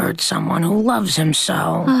can he hurt someone who loves him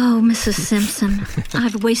so? Oh, Mrs. Simpson,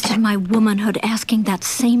 I've wasted my womanhood asking that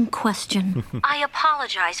same question. I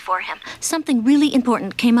apologize for him. Something really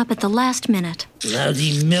important came up at the last minute.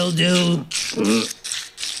 Lousy mildew.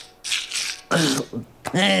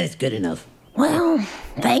 That's good enough. Well,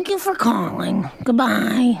 thank you for calling.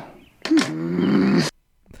 Goodbye.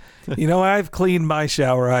 You know, I've cleaned my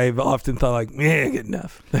shower. I've often thought like, good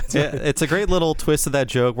enough. It's a great little twist of that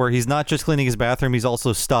joke where he's not just cleaning his bathroom, he's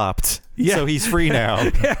also stopped. Yeah. So he's free now.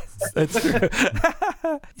 Yes, that's true.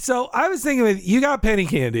 So I was thinking, you got Penny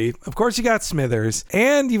Candy, of course you got Smithers,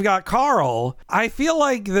 and you've got Carl. I feel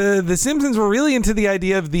like the Simpsons were really into the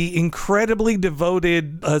idea of the incredibly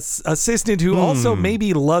devoted assistant who also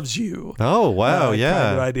maybe loves you. Oh wow, yeah.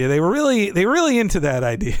 Kind of idea. They were really into that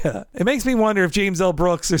idea. It makes me wonder if James L.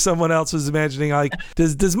 Brooks or someone else was imagining like,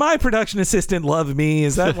 does my production assistant love me?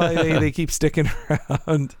 Is that why they keep sticking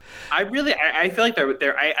around? I feel like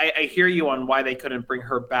I hear you on why they couldn't bring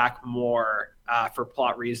her back more for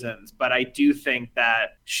plot reasons, but I do think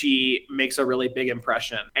that she makes a really big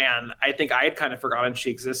impression, and I think I had kind of forgotten she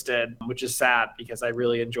existed, which is sad because I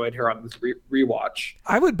really enjoyed her on this rewatch.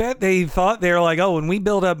 I would bet they thought they were like, oh, when we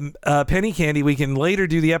build up Penny Candy, we can later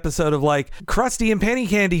do the episode of like Krusty and Penny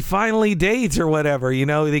Candy finally dates or whatever, you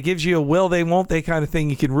know, it gives you a will they won't they kind of thing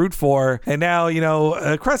you can root for. And now, you know,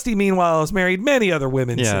 Krusty meanwhile has married many other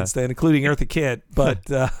women since then, including Eartha Kitt, but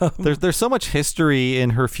there's so much history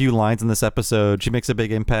in her few lines in this episode. She makes a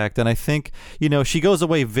big impact, and I think, you know, she goes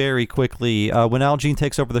away very quickly. When Al Jean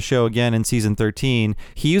takes over the show again in season 13,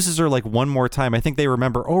 he uses her like one more time. I think they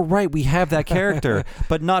remember, oh right, we have that character,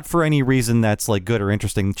 but not for any reason that's like good or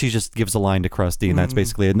interesting. She just gives a line to Krusty, and that's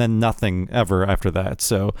basically it, and then nothing ever after that.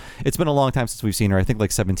 So it's been a long time since we've seen her. I think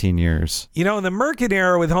like 17 years. You know, in the Merkin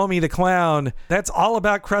era with Homie the Clown, that's all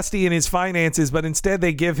about Krusty and his finances, but instead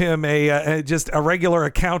they give him just a regular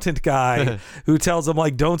accountant guy who tells him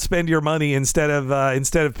like, don't spend your money instead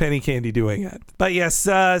of Penny Candy doing it. But yes,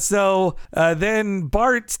 so then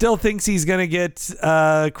Bart still thinks he's gonna get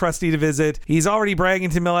Krusty to visit. He's already bragging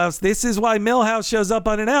to Milhouse. This is why Milhouse shows up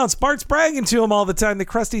unannounced. Bart's bragging to him all the time that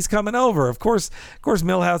Krusty's coming over. Of course,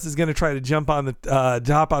 Milhouse is gonna try to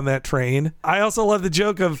hop on that train. I also love the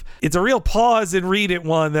joke of, it's a real pause and read it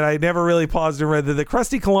one that I never really paused and read, that the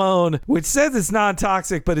Krusty cologne, which says it's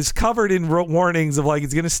non-toxic but is covered in warnings of like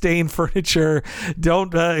it's gonna stain furniture,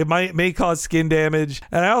 it may cause cause skin damage.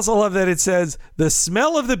 And I also love that it says the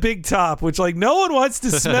smell of the big top, which like no one wants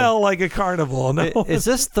to smell like a carnival. No. Is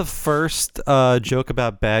this the first joke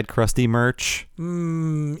about bad Krusty merch?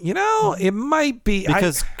 It might be.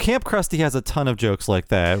 Because Camp Krusty has a ton of jokes like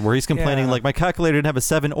that, where he's complaining like, my calculator didn't have a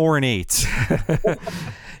 7 or an 8.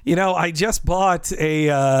 I just bought a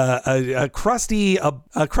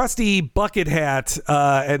Krusty bucket hat,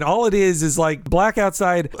 and all it is like black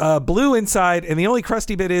outside, blue inside, and the only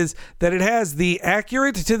Krusty bit is that it has the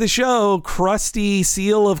accurate to the show Krusty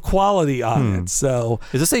seal of quality on it. So,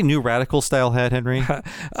 is this a new radical style hat, Henry?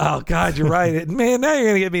 Oh God, you're right, man. Now you're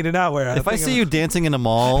gonna get me to not wear it. If I see you dancing in a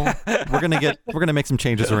mall, we're gonna make some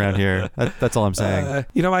changes around here. That's all I'm saying.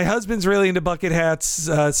 My husband's really into bucket hats,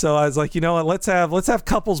 so I was like, you know what? Let's have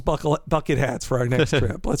couples bucket hats for our next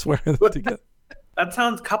trip. Let's wear them together. That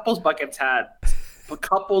sounds couples bucket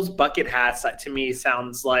hats to me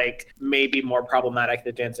sounds like maybe more problematic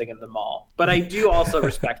than dancing in the mall. But I do also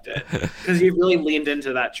respect it because you really leaned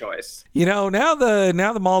into that choice. Now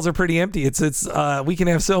the malls are pretty empty. It's we can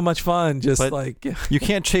have so much fun. You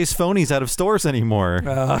can't chase phonies out of stores anymore.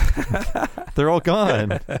 They're all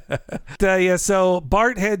gone. So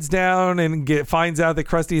Bart heads down and finds out that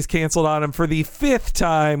Krusty is canceled on him for the 5th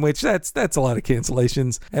time, which that's a lot of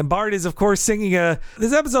cancellations. And Bart is of course singing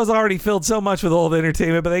this episode's already filled so much with old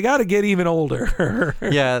entertainment, but they got to get even older.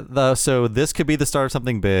 So this could be the start of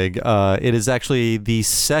something big. It is actually the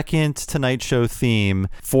second Tonight Show theme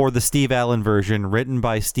for the Steve Allen version, written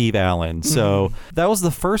by Steve Allen. So that was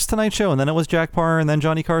the first Tonight Show, and then it was Jack Paar, and then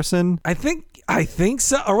Johnny Carson. I think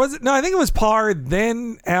so. Or was it? No, I think it was Paar,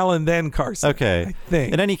 then Allen, then Carson. Okay. I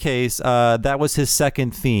think. In any case, that was his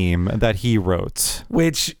second theme that he wrote.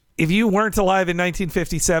 Which, if you weren't alive in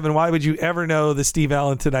 1957, why would you ever know the Steve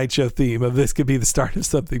Allen Tonight Show theme of this could be the start of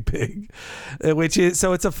something big?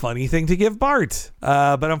 So it's a funny thing to give Bart.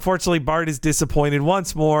 But unfortunately, Bart is disappointed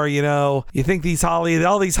once more. You think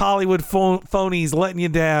all these Hollywood phonies letting you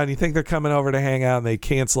down. You think they're coming over to hang out, and they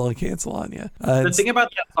cancel on you. The thing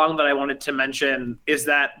about that song that I wanted to mention is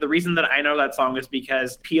that the reason that I know that song is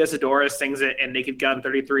because Pia Zadora sings it in Naked Gun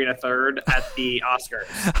 33 1/3 at the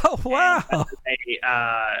Oscars. Oh, wow. And that's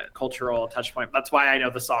a cultural touch point. That's why I know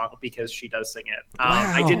the song, because she does sing it.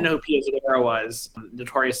 Wow. I didn't know who Pia Zadora was,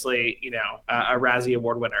 notoriously, a Razzie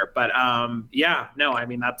Award winner. But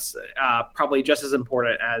that's probably just as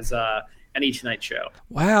important as any Tonight Show.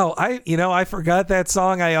 Wow, I forgot that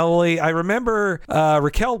song. I remember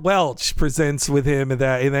Raquel Welch presents with him in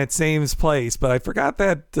that same place, but I forgot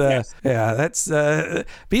that. Yes. Yeah, that's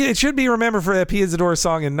it should be remembered for that Pia Zadora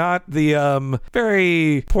song and not the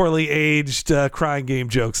very poorly aged crying game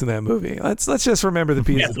jokes in that movie. Let's just remember the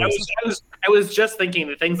Pia Zadora song. I was just thinking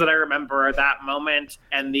the things that I remember are that moment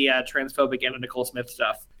and the transphobic Anna Nicole Smith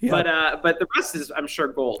stuff. Yeah. But the rest is, I'm sure,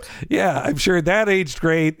 gold. Yeah, I'm sure that aged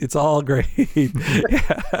great. It's all great.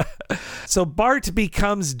 Yeah. So Bart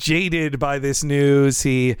becomes jaded by this news.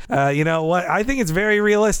 He, I think it's very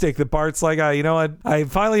realistic that Bart's like,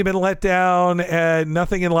 I've finally been let down and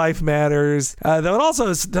nothing in life matters. Though it also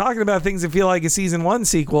is talking about things that feel like a season 1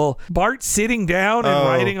 sequel. Bart sitting down and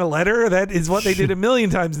writing a letter. That is what they did a million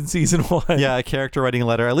times in season 1. Yeah, a character writing a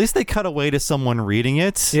letter. At least they cut away to someone reading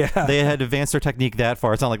it. Yeah. They had advanced their technique that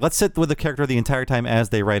far. It's not like, let's sit with the character the entire time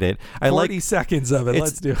as they write it. 40 seconds of it.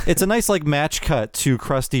 Let's do it. It's a nice match cut to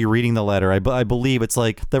Krusty reading the letter. I believe it's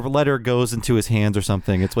like the letter goes into his hands or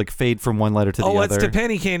something. It's like fade from one letter to the other. Oh, it's to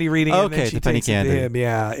Penny Candy reading it. Okay, and then she to Penny takes Candy. It to him.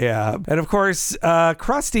 Yeah. And of course,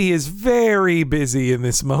 Krusty is very busy in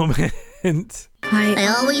this moment.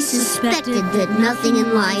 I always suspected that nothing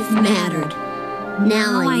in life mattered.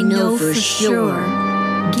 Now I know for sure.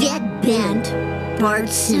 Get bent, Bart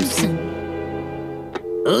Simpson.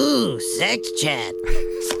 Ooh, sex chat.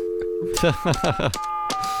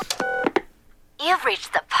 You've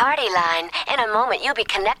reached the party line. In a moment, you'll be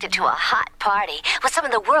connected to a hot party with some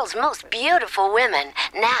of the world's most beautiful women.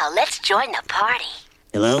 Now, let's join the party.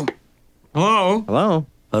 Hello? Hello?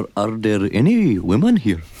 Are there any women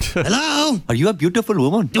here? Hello? Are you a beautiful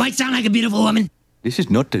woman? Do I sound like a beautiful woman? This is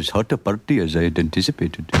not as hot a party as I had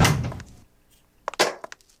anticipated.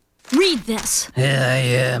 Read this.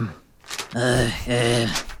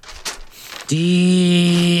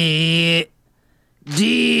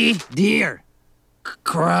 Dear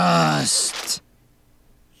Crust.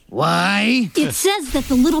 Why? It says that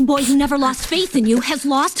the little boy who never lost faith in you has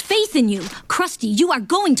lost faith in you. Krusty, you are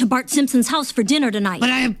going to Bart Simpson's house for dinner tonight. But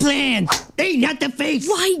I have plans. Hey, not the face.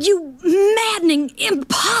 Why, you maddening,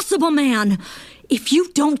 impossible man. If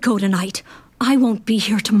you don't go tonight, I won't be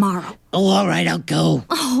here tomorrow. Oh, all right, I'll go.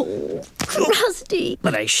 Oh, Krusty.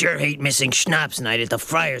 But I sure hate missing Schnapps night at the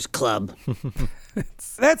Friars Club.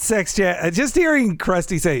 That's sex chat. Just hearing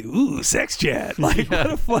Krusty say, ooh, sex chat. Like,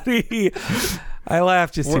 what a funny... I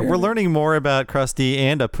laughed just We're learning more about Krusty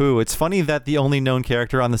and Apu. It's funny that the only known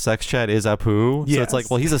character on the sex chat is Apu. Yes. So it's like,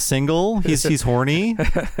 well, he's a single. He's horny.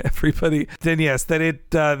 Everybody. Then yes, that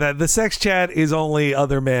the sex chat is only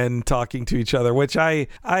other men talking to each other, which I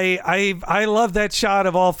love that shot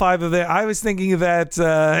of all five of them. I was thinking of that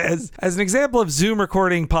as an example of Zoom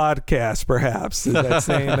recording podcast, perhaps.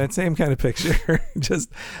 that same kind of picture.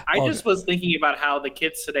 I was thinking about how the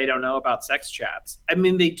kids today don't know about sex chats. I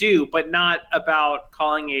mean, they do, but not about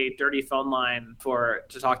calling a dirty phone line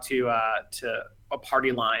to talk to a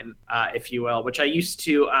party line, if you will, which I used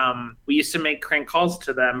to. We used to make crank calls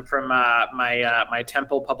to them from my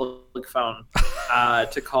Temple public phone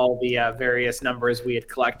to call the various numbers we had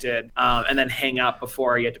collected, and then hang up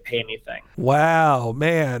before you had to pay anything. Wow,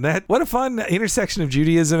 man, what a fun intersection of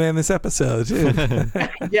Judaism in this episode.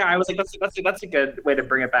 Yeah, I was like, that's a good way to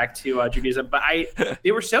bring it back to Judaism. But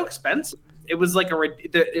they were so expensive. It was like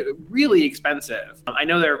really expensive. I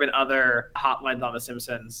know there have been other hotlines on The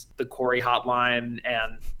Simpsons, the Corey hotline,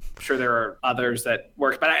 and I'm sure there are others that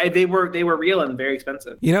work, but they were real and very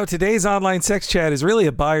expensive. You know, today's online sex chat is really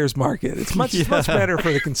a buyer's market. It's much better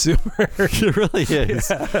for the consumer. It really is.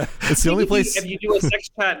 Yeah. It's the only place. If you do a sex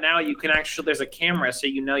chat now, you can actually, there's a camera, so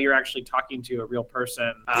you know you're actually talking to a real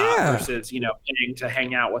person versus paying to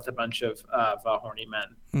hang out with a bunch of horny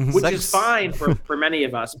men. Mm-hmm. Which is fine for many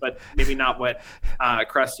of us, but maybe not what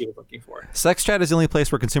Krusty was looking for. Sex chat is the only place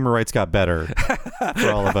where consumer rights got better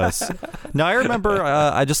for all of us. Now, I remember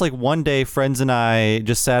I just like one day, friends and I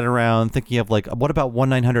just sat around thinking of like, what about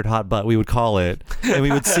 1-900-HOT-BUTT, we would call it, and we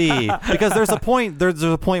would see, because there's a point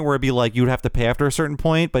where it'd be like you would have to pay after a certain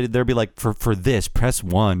point, but there'd be like, for this, press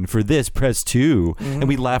 1, for this, press 2, and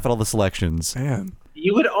we'd laugh at all the selections. Man.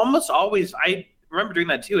 You would almost always... I remember doing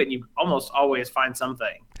that too, and you almost always find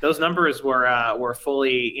something. Those numbers were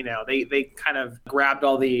fully, they kind of grabbed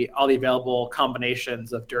all the available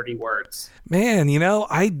combinations of dirty words. Man, me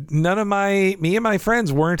and my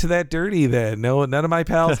friends weren't that dirty then. No, none of my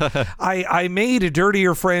pals. I made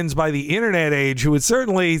dirtier friends by the internet age who would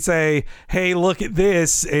certainly say, "Hey, look at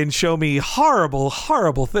this," and show me horrible,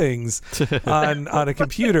 horrible things on a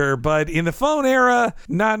computer. But in the phone era,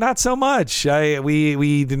 not so much.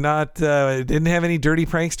 We didn't have any dirty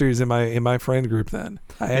pranksters in my friend group then.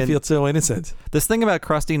 I feel so innocent. This thing about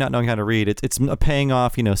Krusty not knowing how to read, it's paying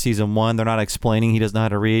off, season 1. They're not explaining he doesn't know how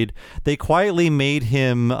to read. They quietly made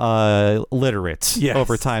him literate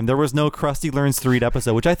over time. There was no Krusty Learns to Read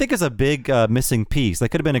episode, which I think is a big missing piece. That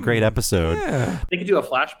could have been a great episode. Yeah. They could do a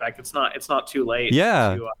flashback. It's not too late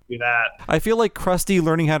to do that. I feel like Krusty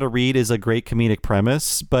learning how to read is a great comedic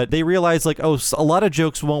premise, but they realize like, a lot of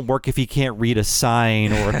jokes won't work if he can't read a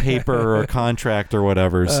sign or a paper or a contract or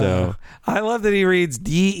whatever. So I love that he reads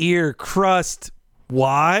D-ear crust.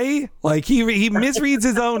 Why? Like he misreads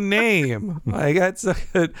his own name. Like that's so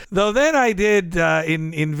good. Though then I did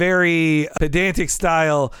in very pedantic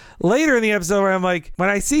style later in the episode where I'm like, when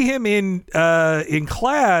I see him in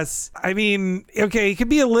class, I mean, okay, he could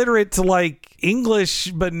be illiterate to like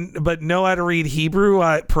English, but know how to read Hebrew,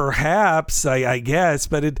 perhaps, I guess.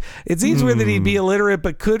 But it seems weird that he'd be illiterate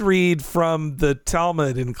but could read from the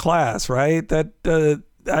Talmud in class, right? That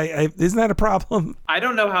isn't that a problem? I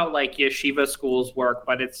don't know how like yeshiva schools work,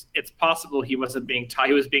 but it's possible he wasn't being taught.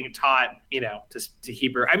 He was being taught, to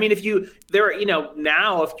Hebrew. I mean,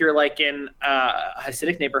 now if you're like in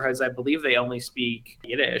Hasidic neighborhoods, I believe they only speak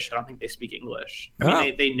Yiddish. I don't think they speak English. I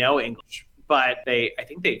mean, they know English, but I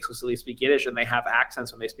think they exclusively speak Yiddish, and they have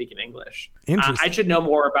accents when they speak in English. I should know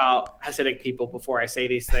more about Hasidic people before I say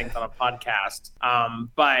these things on a podcast.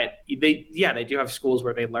 But they do have schools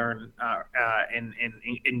where they learn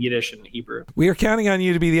in Yiddish and Hebrew. We are counting on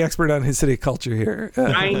you to be the expert on Hasidic culture here.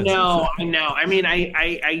 I know. I mean,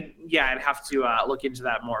 I'd have to look into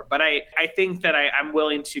that more. But I think that I'm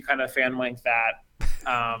willing to kind of fan wink that.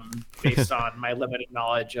 Based on my limited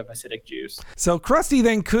knowledge of Hasidic Jews. So Krusty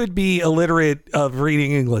then could be illiterate of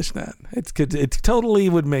reading English then. It totally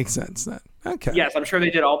would make sense then. Okay. Yes, I'm sure they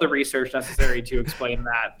did all the research necessary to explain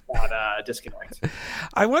that disconnect.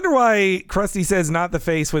 I wonder why Krusty says not the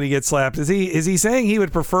face when he gets slapped. Is he saying he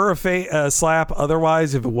would prefer a slap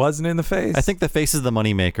otherwise if it wasn't in the face? I think the face is the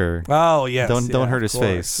moneymaker. Oh yes. Don't hurt his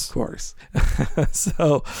face. Of course.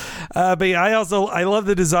 So, but yeah, I love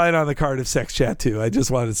the design on the card of Sex Chat too. I just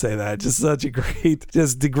wanted to say that. Just such a great,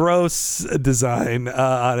 just gross design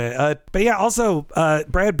on it. But yeah, also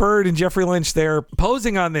Brad Bird and Jeffrey Lynch, they're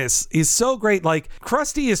posing on this is so so great. Like,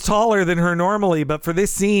 Krusty is taller than her normally, but for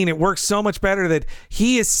this scene, it works so much better that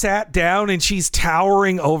he is sat down and she's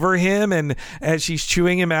towering over him, and as she's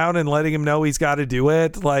chewing him out and letting him know he's got to do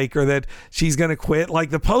it, like, or that she's going to quit. Like,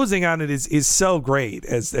 the posing on it is so great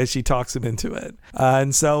as she talks him into it.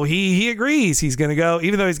 And so he agrees he's going to go,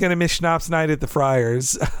 even though he's going to miss Schnapps night at the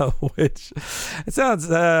Friars, which it sounds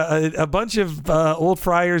a bunch of old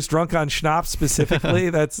friars drunk on schnapps specifically.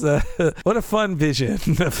 That's what a fun vision.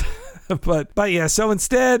 But yeah, so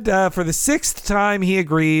instead, for the 6th time, he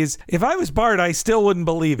agrees. If I was Bart, I still wouldn't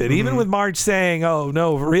believe it. Even with Marge saying, oh,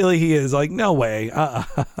 no, really he is. Like, no way.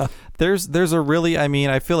 There's a really, I mean,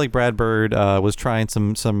 I feel like Brad Bird was trying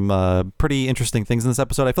some pretty interesting things in this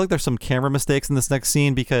episode. I feel like there's some camera mistakes in this next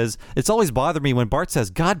scene, because it's always bothered me when Bart says,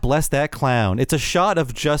 God bless that clown. It's a shot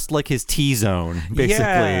of just like his T-zone,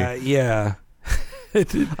 basically. Yeah.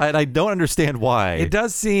 I don't understand why. It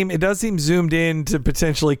does seem zoomed in to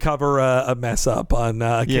potentially cover a mess up on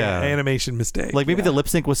animation mistake. Like maybe the lip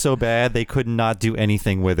sync was so bad they could not do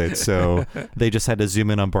anything with it, so they just had to zoom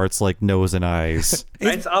in on Bart's like nose and eyes.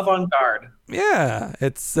 It's avant-garde. Yeah,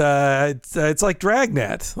 it's like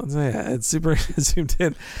Dragnet. It's super zoomed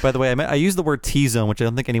in. By the way, I used the word T-zone, which I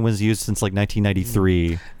don't think anyone's used since like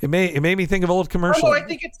 1993. It made me think of old commercials. Oh, I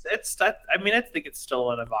think I think it's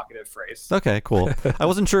still an evocative phrase. Okay, cool. I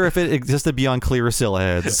wasn't sure if it existed beyond Clearasil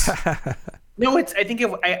heads. No, I think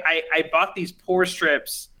I bought these pore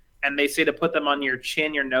strips, and they say to put them on your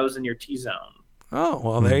chin, your nose, and your T-zone. Oh,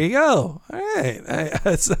 well, there you go. All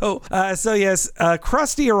right. So yes,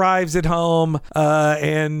 Krusty arrives at home,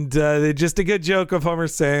 and just a good joke of Homer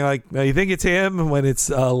saying, like, you think it's him, when it's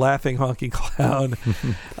laughing honking clown.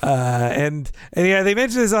 And yeah, they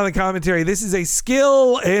mentioned this on the commentary. This is a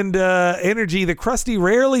skill and energy that Krusty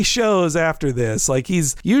rarely shows after this. Like,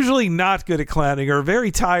 he's usually not good at clowning, or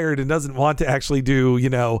very tired and doesn't want to actually do,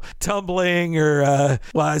 tumbling, or,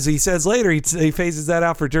 well, as he says later, he phases that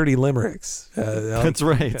out for dirty limericks. That's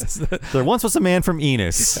right. Yes. There once was a man from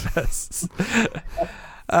Enos. Yes.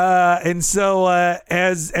 And so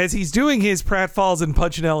as he's doing his pratfalls and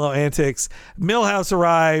Punchinello antics, Milhouse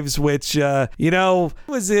arrives, which,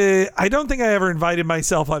 was I don't think I ever invited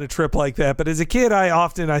myself on a trip like that. But as a kid,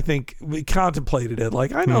 I think, contemplated it.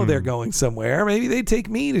 Like, I know they're going somewhere. Maybe they'd take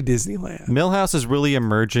me to Disneyland. Milhouse is really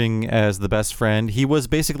emerging as the best friend. He was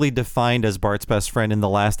basically defined as Bart's best friend in the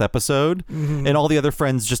last episode, and all the other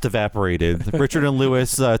friends just evaporated. Richard and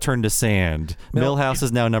Lewis turned to sand. Milhouse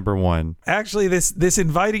is now number 1. Actually, this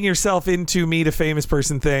inviting yourself into meet a famous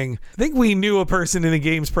person thing, I think we knew a person in the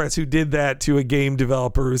games press who did that to a game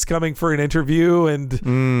developer who was coming for an interview, and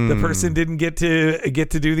the person didn't get to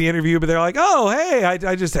do the interview, but they're like, oh, hey,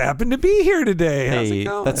 I just happened to be here today. How's it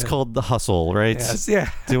going? That's called the hustle, right? Yes,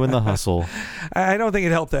 yeah. Doing the hustle. I don't think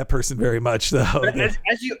it helped that person very much, though. But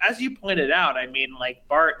as you pointed out, I mean, like,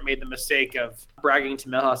 Bart made the mistake of bragging to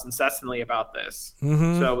Milhouse incessantly about this.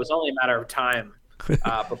 So it was only a matter of time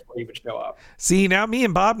before he would show up. See, now me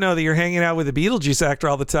and Bob know that you're hanging out with a Beetlejuice actor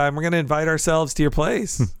all the time. We're going to invite ourselves to your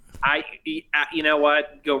place. You know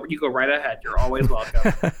what? You go right ahead. You're always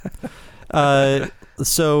welcome.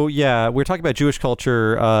 So yeah, we're talking about Jewish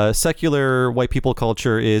culture. Secular white people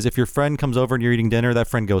culture is if your friend comes over and you're eating dinner, that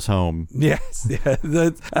friend goes home. Yes, yeah.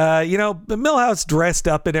 The Milhouse dressed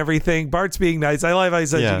up and everything. Bart's being nice. I like how he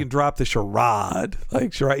says you can drop the charade.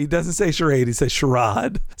 Like charade, he doesn't say charade, he says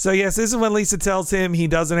charade. So yes, this is when Lisa tells him he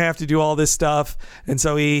doesn't have to do all this stuff, and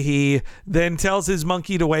so he then tells his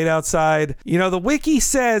monkey to wait outside. The wiki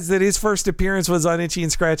says that his first appearance was on Itchy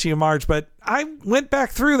and Scratchy and Marge, but I went back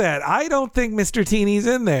through that. I don't think Mr. Teeny's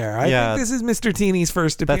in there. I think this is Mr. Teeny's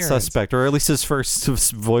first appearance. That's suspect, or at least his first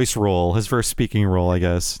voice role, his first speaking role, I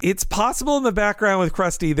guess. It's possible in the background with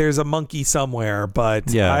Krusty there's a monkey somewhere,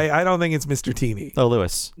 but I don't think it's Mr. Teeny. Oh,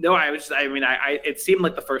 Lewis. No, it seemed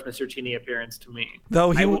like the first Mr. Teeny appearance to me.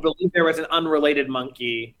 Though I would believe there was an unrelated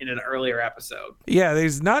monkey in an earlier episode. Yeah,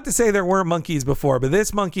 there's not to say there weren't monkeys before, but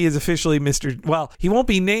this monkey is officially he won't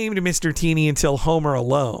be named Mr. Teeny until Homer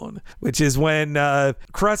Alone, which is when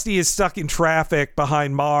Krusty is stuck in traffic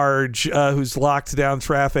behind Marge, who's locked down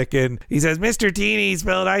traffic, and he says, Mr. Teeny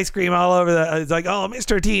spilled ice cream all over it's like, oh,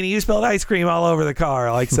 Mr. Teeny, you spilled ice cream all over the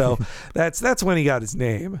car. Like, so that's when he got his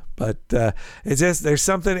name. But it's just, there's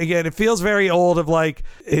something, again, it feels very old of like,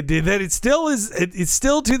 it's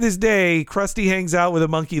still to this day, Krusty hangs out with a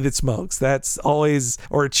monkey that smokes. That's always,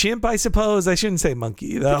 or a chimp, I suppose. I shouldn't say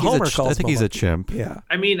monkey. I think he's a chimp. Yeah.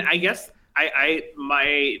 I mean, I guess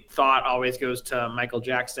my thought always goes to Michael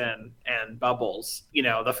Jackson and Bubbles,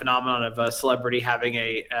 the phenomenon of a celebrity having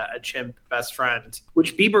a chimp best friend,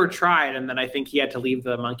 which Bieber tried, and then I think he had to leave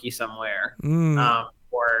the monkey somewhere.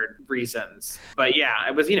 for reasons. But yeah,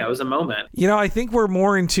 it was a moment. I think we're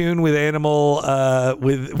more in tune with animal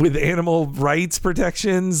with animal rights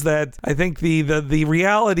protections. That I think the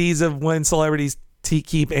realities of when celebrities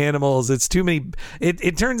keep animals, it's too many.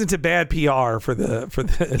 It turns into bad PR for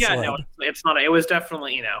the. Yeah, no, it's not. It was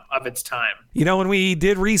definitely of its time. When we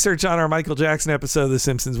did research on our Michael Jackson episode of The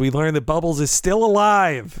Simpsons, we learned that Bubbles is still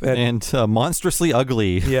alive and monstrously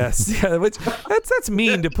ugly. Yes, yeah, which that's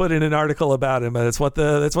mean to put in an article about him, but that's what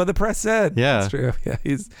the press said. Yeah, that's true. Yeah,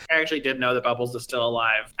 I actually did know that Bubbles is still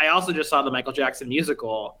alive. I also just saw the Michael Jackson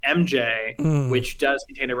musical MJ, which does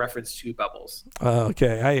contain a reference to Bubbles.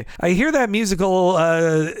 Okay, I hear that musical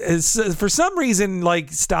is for some reason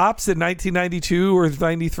stops in 1992 or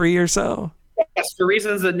 93 or so. Yes, for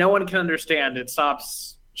reasons that no one can understand. It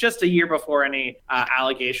stops just a year before any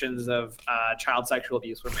allegations of child sexual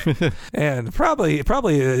abuse were made. And probably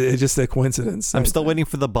just a coincidence. I'm still waiting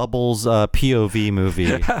for the Bubbles POV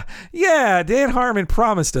movie. Yeah, Dan Harmon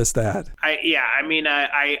promised us that.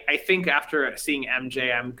 I think after seeing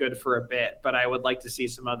MJ, I'm good for a bit, but I would like to see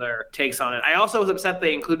some other takes on it. I also was upset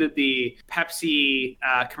they included the Pepsi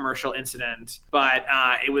commercial incident, but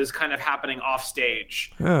it was kind of happening off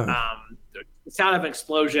stage. Oh. The sound of an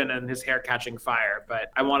explosion and his hair catching fire,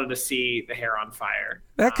 but I wanted to see the hair on fire.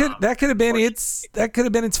 That could have been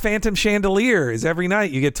its phantom chandelier. Is every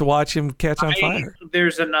night you get to watch him catch on fire.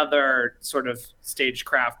 There's another sort of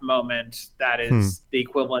stagecraft moment that is the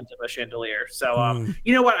equivalent of a chandelier. So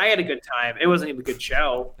you know what? I had a good time. It wasn't even a good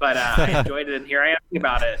show, but I enjoyed it, and here I am thinking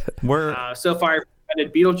about it. So far, I've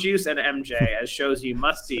recommended Beetlejuice and MJ as shows you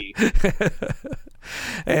must see.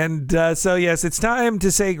 And so yes, it's time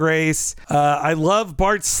to say grace. I love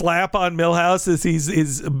Bart's slap on Milhouse as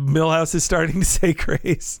Milhouse is starting to say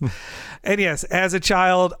grace. And yes, as a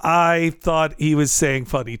child, I thought he was saying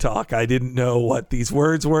funny talk. I didn't know what these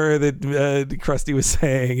words were that Krusty was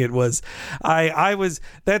saying. It was,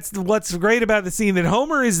 that's what's great about the scene, that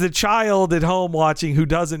Homer is the child at home watching who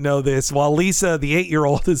doesn't know this, while Lisa, the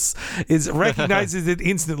 8-year-old, is recognizes it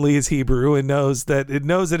instantly as Hebrew and knows that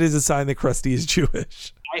it is a sign that Krusty is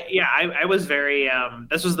Jewish. I was very,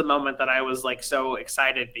 this was the moment that I was so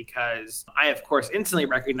excited, because I, of course, instantly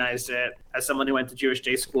recognized it as someone who went to Jewish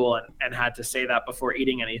day school and had to say that before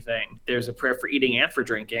eating anything. There's a prayer for eating and for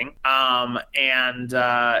drinking. I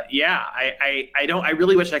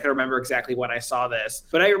really wish I could remember exactly when I saw this,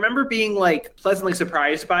 but I remember being pleasantly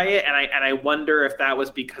surprised by it. And I wonder if that was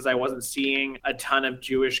because I wasn't seeing a ton of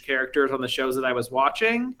Jewish characters on the shows that I was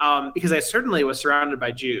watching, because I certainly was surrounded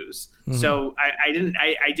by Jews. Mm-hmm. So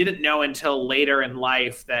I didn't know until later in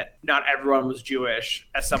life that not everyone was Jewish,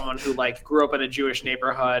 as someone who grew up in a Jewish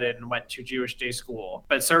neighborhood and went to Jewish day school.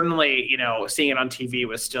 But certainly, seeing it on TV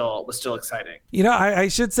was still exciting. I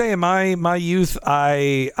should say in my youth,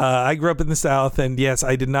 I grew up in the South, and yes,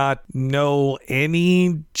 I did not know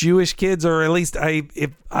any Jewish kids, or at least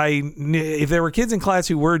if there were kids in class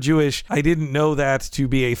who were Jewish, I didn't know that to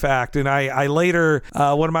be a fact. And I later,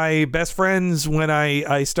 one of my best friends when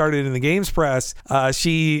I started in the games press,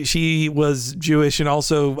 she was Jewish and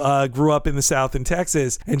also grew up in the South in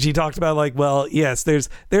Texas, and she talked about yes,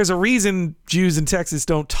 there's a reason Jews in Texas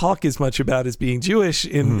don't talk as much about as being Jewish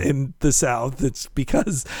in the South. It's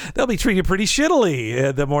because they'll be treated pretty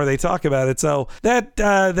shittily the more they talk about it. So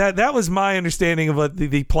that was my understanding of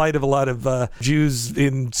the plight of a lot of Jews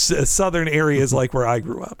in southern areas like where I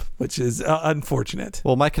grew up, which is unfortunate.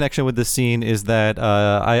 Well, my connection with this scene is that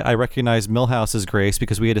I recognize Milhouse's grace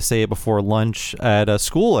because we had to say it before lunch at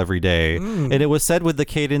school every day, and it was said with the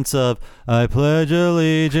cadence of "I pledge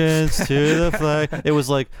allegiance to the flag." It was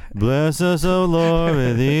like, "Bless us, O Lord,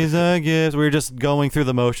 with these our gifts." We were just going through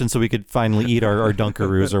the motions so we could finally eat our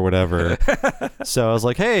Dunkaroos or whatever. So I was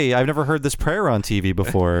like, "Hey, I've never heard this prayer on TV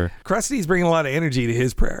before." Krusty's bringing a lot of energy to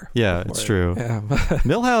his prayer. Yeah, it's true. Yeah.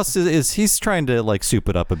 Milhouse he's trying to soup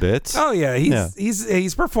it up a bit. Oh yeah,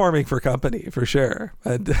 he's performing for company for sure.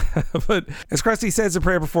 But as Krusty says a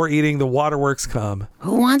prayer before eating, the waterworks come.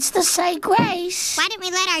 Who wants to say grace? Why don't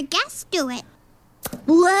we let our guests do it?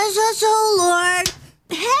 Bless us, O Lord.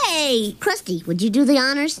 Hey, Krusty, would you do the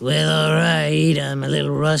honors? Well, all right. I'm a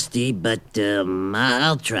little rusty, but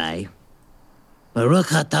I'll try. Baruch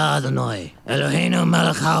atah Adonai, Eloheinu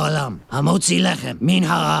melech haolam, hamotzi lechem min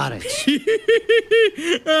haaretz.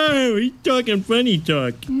 Oh, he's talking funny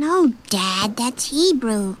talk. No, Dad, that's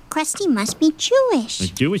Hebrew. Krusty must be Jewish. A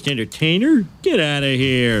Jewish entertainer? Get out of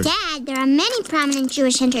here. Dad, there are many prominent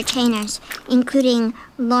Jewish entertainers, including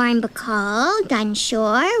Lauren Bacall, Dinah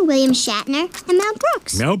Shore, William Shatner, and Mel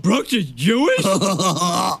Brooks. Mel Brooks is Jewish?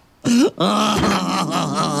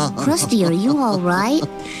 Krusty, are you all right?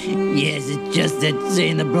 Yes, it's just that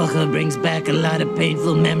saying the bracha brings back a lot of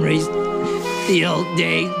painful memories. The old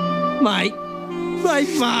days. My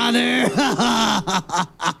father.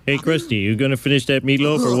 Hey, Krusty, you gonna finish that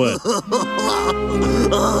meatloaf or what?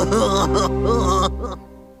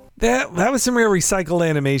 That was some real recycled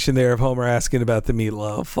animation there of Homer asking about the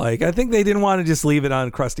meatloaf. Like, I think they didn't want to just leave it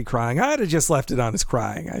on Krusty crying. I'd have just left it on his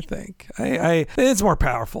crying, I think. It's more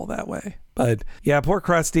powerful that way. But yeah, poor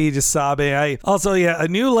Krusty just sobbing. A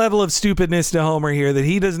new level of stupidness to Homer here, that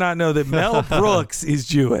he does not know that Mel Brooks is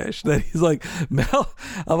Jewish. That he's like, Mel,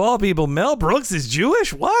 of all people, Mel Brooks is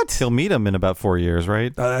Jewish? What? He'll meet him in about 4 years,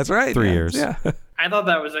 right? That's right. 3 years. Yeah. I thought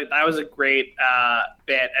that was a great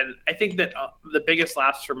bit, and I think that the biggest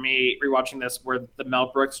laughs for me rewatching this were the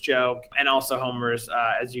Mel Brooks joke, and also Homer's,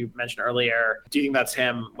 as you mentioned earlier. Do you think that's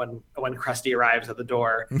him when Krusty arrives at the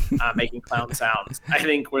door, making clown sounds? I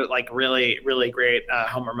think were like really, really great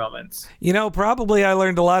Homer moments. You know, probably I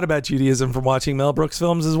learned a lot about Judaism from watching Mel Brooks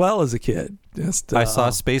films as well as a kid. I saw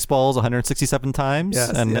Spaceballs 167 times,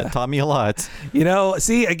 and it taught me a lot. You know,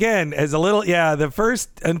 see, again, as a little, the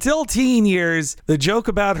first, until teen years, the joke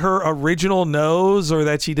about her original nose, or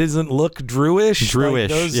that she doesn't look Drewish, like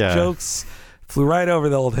those jokes flew right over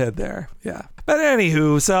the old head there. Yeah. But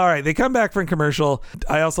anywho, so all right, they come back from commercial.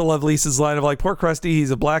 I also love Lisa's line of like, poor Krusty,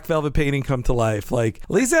 he's a black velvet painting come to life. Like,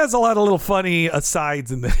 Lisa has a lot of little funny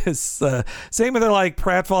asides in this. Same with her like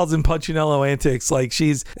pratfalls and Punchinello antics. Like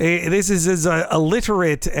this is as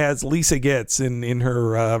illiterate as Lisa gets in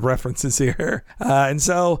her references here. And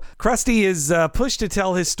so Krusty is pushed to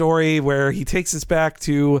tell his story, where he takes us back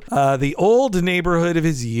to the old neighborhood of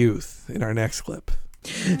his youth in our next clip.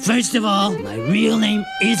 First of all, my real name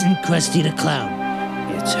isn't Krusty the Clown.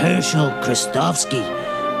 It's Herschel Kristofsky.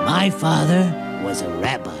 My father was a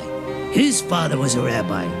rabbi. His father was a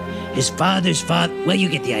rabbi. His father's father... Well, you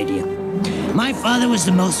get the idea. My father was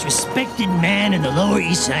the most respected man in the Lower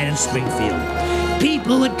East Side of Springfield.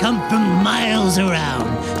 People would come from miles around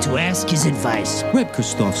to ask his advice. Reb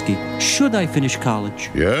Kristofsky, should I finish college?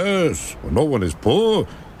 Yes, no one is poor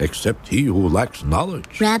except he who lacks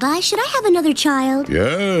knowledge. Rabbi, should I have another child?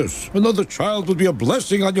 Yes, another child would be a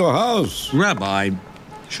blessing on your house. Rabbi,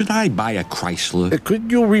 should I buy a Chrysler?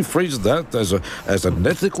 Could you rephrase that as an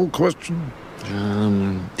ethical question?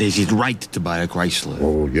 Is it right to buy a Chrysler?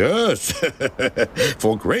 Oh, yes.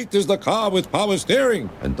 For great is the car with power steering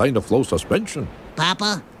and Dynaflow suspension.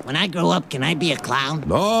 Papa, when I grow up, can I be a clown?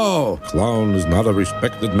 No, clown is not a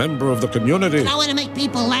respected member of the community. I want to make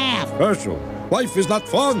people laugh. Herschel, life is not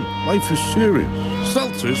fun. Life is serious.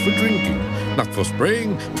 Seltzer is for drinking, not for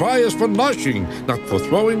spraying. Fryers for noshing, not for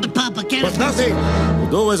throwing. Papa, get But nothing.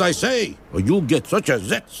 Do as I say, or you'll get such a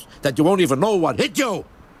zits that you won't even know what hit you.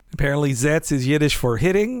 Apparently, Zetz is Yiddish for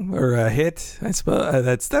hitting or a hit. I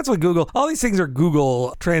suppose that's what Google. All these things are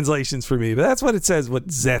Google translations for me, but that's what it says. What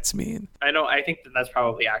Zetz mean? I think that's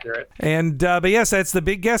probably accurate. And but yes, that's the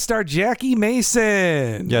big guest star, Jackie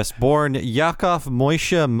Mason. Yes, born Yakov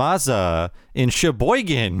Moshe Maza in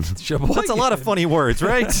Sheboygan. That's a lot of funny words,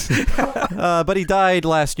 right? But he died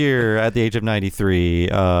last year at the age of 93.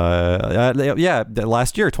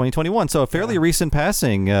 Last year, 2021. So a fairly recent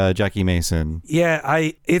passing, Jackie Mason. Yeah,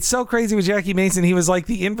 it's so crazy with Jackie Mason. He was like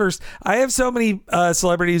the inverse. I have so many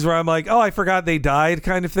celebrities where I'm like, oh, I forgot they died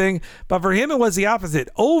kind of thing. But for him, it was the opposite.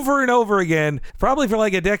 Over and over again, probably for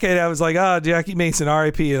like a decade, I was like, Jackie Mason,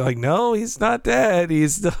 R.I.P. Like, no, he's not dead.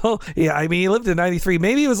 He's still, he lived to 93.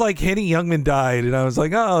 Maybe it was like Henny Youngman died. And I was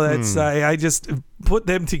like, oh, that's, I just put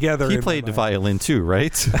them together. He played violin too,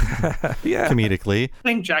 right? Yeah. Comedically. I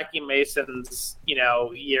think Jackie Mason's,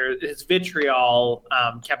 his vitriol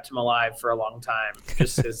kept him alive for a long time.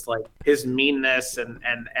 Just his meanness and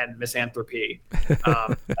misanthropy.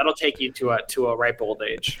 That'll take you to a ripe old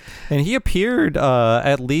age. And he appeared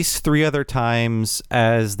at least 3 other times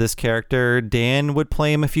as this character. Dan would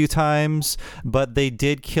play him a few times, but they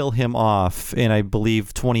did kill him off in, I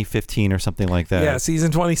believe, 2015 or something like that. Yeah,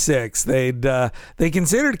 season 26. They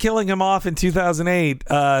considered killing him off in 2008.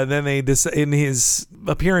 Then they in his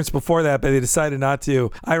appearance before that, but they decided not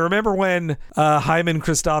to. I remember when Hyman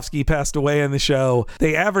Kristofsky passed away on the show,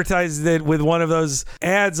 they advertised it with one of those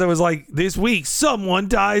ads that was like, this week someone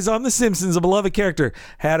dies on The Simpsons, a beloved character.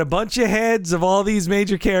 Had a bunch of heads of all these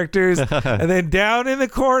major characters, and then down in the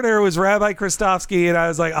corner was Rabbi Kristofsky, and I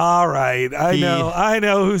was like, all right, I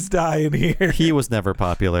know who's dying here. He was never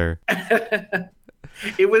popular.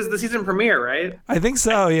 It was the season premiere, right? I think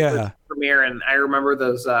so, yeah. Premiere, and I remember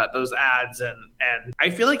those ads, and I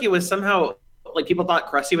feel like it was somehow like people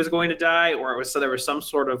thought Krusty was going to die, or it was so there was some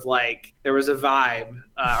sort of like there was a vibe,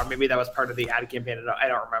 or maybe that was part of the ad campaign. I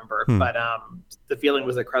don't remember, but the feeling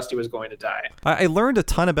was that Krusty was going to die. I learned a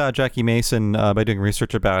ton about Jackie Mason by doing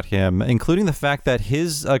research about him, including the fact that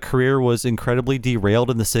his career was incredibly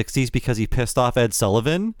derailed in the 60s because he pissed off Ed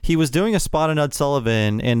Sullivan. He was doing a spot on Ed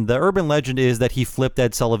Sullivan, and the urban legend is that he flipped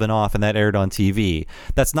Ed Sullivan off, and that aired on TV.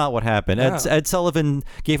 That's not what happened. Yeah. Ed Sullivan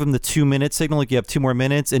gave him the 2-minute signal, like you have 2 more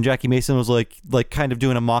minutes, and Jackie Mason was like kind of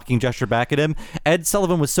doing a mocking gesture back at him. Ed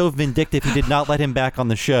Sullivan was so vindictive he did not let him back on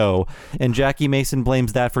the show, and Jackie Mason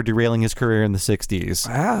blames that for derailing his career in the 60s.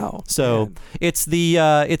 Wow. So man. it's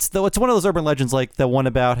one of those urban legends, like the one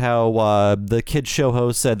about how the kids show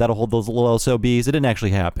host said that'll hold those little SOBs. It didn't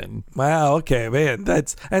actually happen. Wow. Okay, man.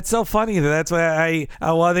 That's so funny. That's why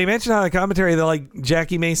well, they mentioned on the commentary that like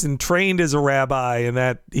Jackie Mason trained as a rabbi, and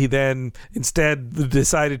that he then instead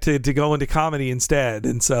decided to go into comedy instead.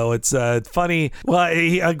 And so it's funny. Well,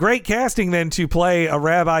 a great casting then to play a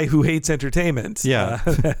rabbi who hates entertainment. Yeah.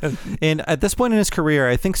 And at this point in his career,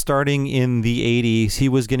 I think starting in the 80s, he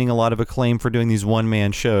was getting a lot of acclaim for doing these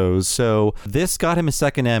one-man shows. So this got him a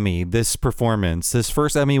second Emmy, this performance. His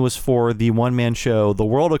first Emmy was for the one-man show, The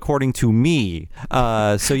World According to Me.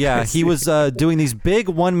 So yeah, he was doing these big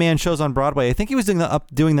one-man shows on Broadway. I think he was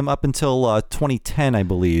doing them up until 2010, I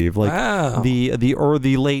believe. Like wow. the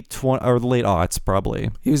late aughts, probably.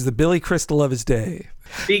 He was the Billy Crystal of his day.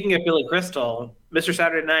 Speaking of Billy Crystal, Mr.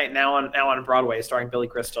 Saturday Night now on Broadway, starring Billy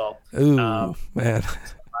Crystal. Ooh, man.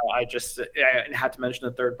 I had to mention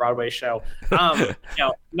the third Broadway show.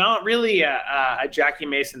 Not really a Jackie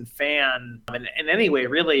Mason fan in any way,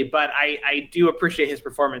 really, but I do appreciate his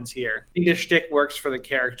performance here. I think his shtick works for the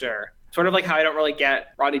character. Sort of like how I don't really get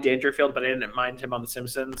Rodney Dangerfield, but I didn't mind him on The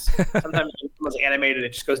Simpsons. Sometimes when it was animated,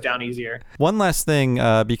 it just goes down easier. One last thing,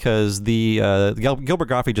 because Gilbert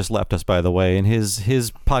Gottfried just left us, by the way, and his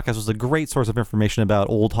podcast was a great source of information about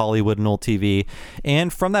old Hollywood and old TV.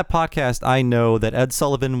 And from that podcast, I know that Ed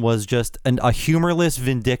Sullivan was just a humorless,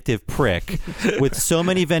 vindictive prick with so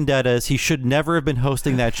many vendettas. He should never have been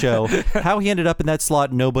hosting that show. How he ended up in that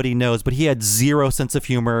slot, nobody knows, but he had zero sense of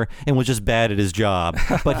humor and was just bad at his job.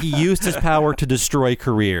 But he used his power to destroy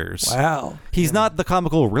careers. Wow. He's not the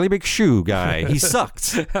comical, really big shoe guy. He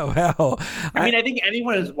sucked. Wow. I think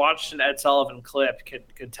anyone who's watched an Ed Sullivan clip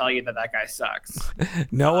could tell you that guy sucks.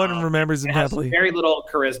 No one remembers him happily. Very little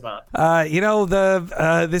charisma.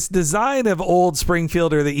 This design of old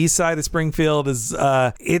Springfield, or the east side of Springfield, is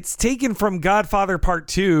it's taken from Godfather Part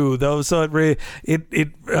 2, though, so it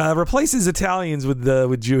replaces Italians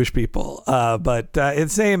with Jewish people. But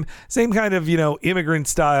it's same kind of immigrant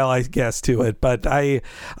style, I guess, to it. But I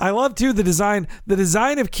love too the design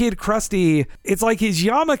of Kid Krusty. It's like his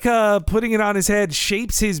yarmulke, putting it on his head,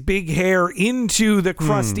 shapes his big hair into the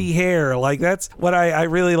Krusty hair. Like that's what I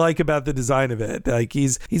really like about the design of it. Like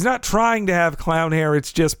he's not trying to have clown hair.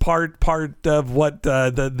 It's just part of what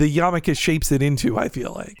the yarmulke shapes it into, I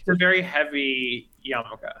feel like. It's a very heavy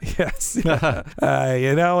yarmulke. Yes.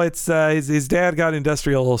 It's his dad got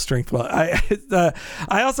industrial strength. Well,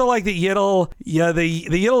 I also like that Yiddle. Yeah, the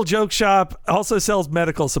Yiddle joke shop also sells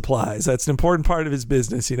medical supplies. That's an important part of his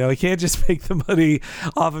business. He can't just make the money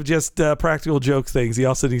off of just practical joke things. He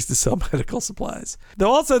also needs to sell medical supplies.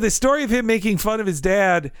 Though also the story of him making fun of his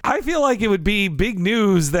dad, I feel like it would be big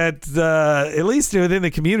news that at least within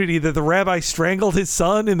the community, that the rabbi strangled his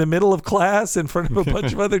son in the middle of class in front of a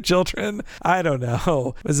bunch of other children. I don't know.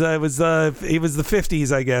 It was the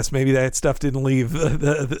 50s, I guess. Maybe that stuff didn't leave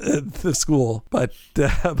the school. But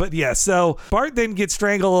yeah. So Bart then gets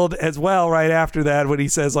strangled as well right after that, when he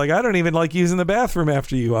says like, "I don't even like using the bathroom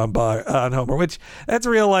after you" on Homer, which that's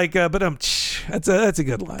real like. But that's a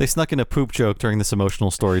good line. They snuck in a poop joke during this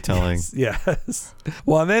emotional storytelling. Yes.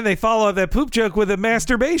 Well, and then they follow up that poop joke with a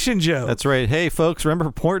masturbation joke. That's right. Hey, folks,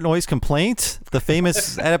 remember Portnoy's Complaint, the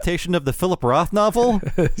famous adaptation of the Philip Roth novel?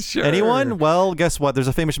 Sure. Anyone? Well, guess what? There's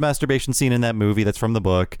a famous masturbation scene in that movie that's from the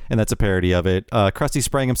book, and that's a parody of it. Krusty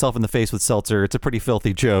spraying himself in the face with seltzer. It's a pretty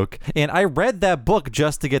filthy joke. And I read that book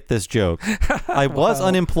just to get this joke. I was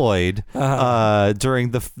unemployed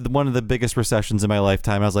during one of the biggest recessions in my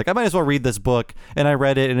lifetime. I was like, I might as well read this book, and I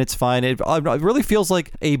read it, and it's fine. It really feels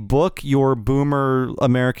like a book your boomer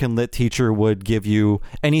American lit teacher would give you.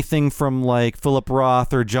 Anything from like Philip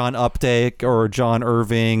Roth or John Updike or John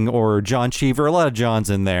Irving or John Cheever. A lot of Johns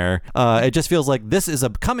in there. It just feels like this is a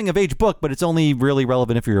coming of age book, but it's only really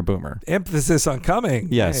relevant if you're a boomer. Emphasis on coming.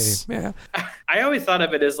 Yes. Hey, yeah. I always thought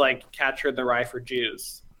of it as like Catcher in the Rye for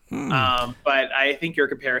Jews. But I think your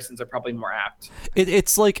comparisons are probably more apt.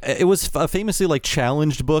 It's like it was a famously like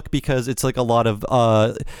challenged book because it's like a lot of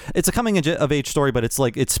it's a coming of age story, but it's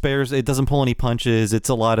like it doesn't pull any punches. It's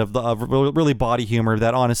a lot of really body humor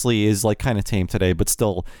that honestly is like kind of tame today, but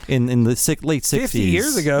still in the late 60s. 50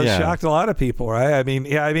 years ago, shocked a lot of people, right? I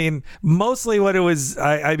mean, mostly what it was.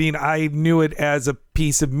 I knew it as a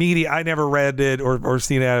piece of media. I never read it or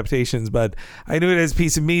seen adaptations, but I knew it as a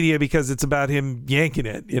piece of media because it's about him yanking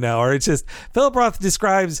it, or it's just Philip Roth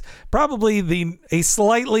describes probably a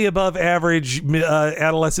slightly above average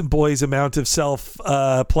adolescent boy's amount of self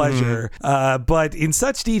pleasure, but in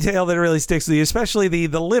such detail that it really sticks with you, especially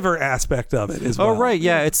the liver aspect of it as well. Oh, right.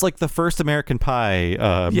 Yeah. It's like the first American Pie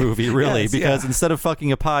movie, really, because instead of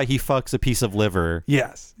fucking a pie, he fucks a piece of liver.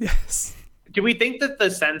 Yes. Do we think that the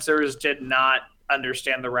censors did not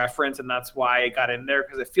understand the reference and that's why it got in there?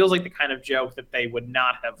 Because it feels like the kind of joke that they would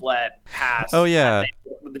not have let pass. Oh, yeah.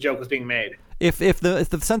 When the joke was being made. If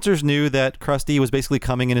the censors knew that Krusty was basically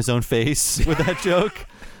coming in his own face with that joke,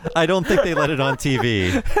 I don't think they let it on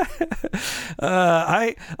TV.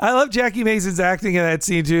 I love Jackie Mason's acting in that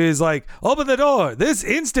scene too. He's like, open the door this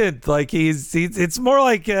instant. Like it's more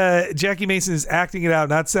like Jackie Mason is acting it out,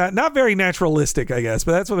 not very naturalistic, I guess,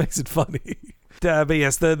 but that's what makes it funny. But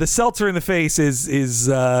yes, the seltzer in the face is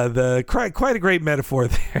quite a great metaphor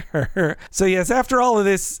there. So yes, after all of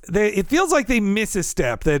this, it feels like they miss a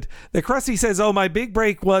step. That Krusty says, "Oh, my big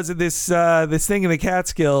break was at this thing in the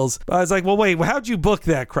Catskills." But I was like, "Well, wait, how'd you book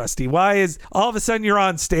that, Krusty? Why is all of a sudden you're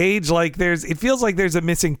on stage? Like it feels like there's a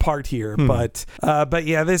missing part here." But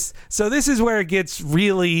yeah, this is where it gets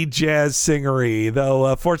really jazz singery.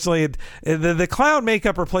 Though fortunately, the clown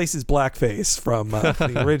makeup replaces blackface from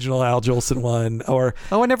the original Al Jolson one.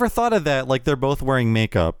 I never thought of that. Like they're both wearing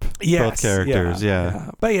makeup. Yes, both characters.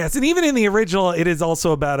 Yeah. But yes, and even in the original, it is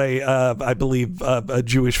also about I believe a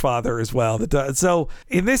Jewish father as well. So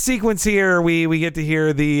in this sequence here, we get to hear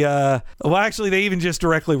actually they even just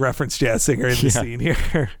directly reference jazz singer in the scene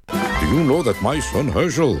here. Do you know that my son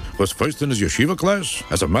Herschel was first in his yeshiva class?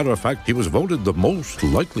 As a matter of fact, he was voted the most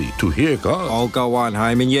likely to hear God. Oh, go on,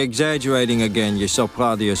 Hyman. You're exaggerating again. You're so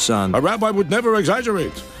proud of your son. A rabbi would never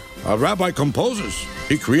exaggerate. A rabbi composes.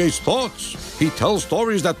 He creates thoughts. He tells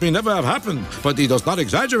stories that may never have happened, but he does not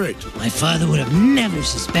exaggerate. My father would have never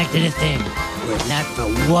suspected a thing were it not for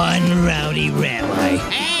one rowdy rabbi.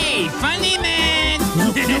 Hey, funny man!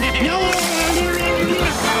 No.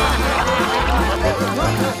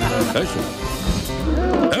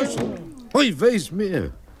 Herschel, oy vey's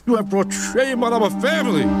mir. You have brought shame on our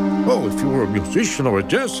family. Oh, if you were a musician or a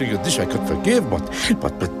jazz singer, this I could forgive, but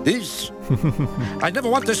this... I never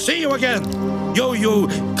want to see you again. You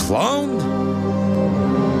clown.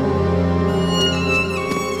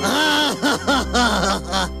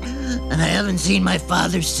 And I haven't seen my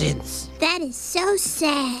father since. That is so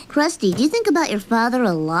sad. Krusty, do you think about your father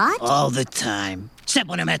a lot? All the time. Except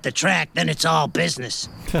when I'm at the track, then it's all business.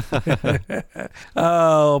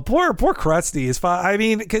 Oh, poor Krusty. His father. I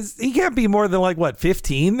mean, because he can't be more than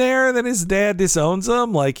 15 there. Then his dad disowns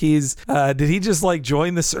him. Like did he just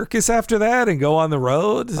join the circus after that and go on the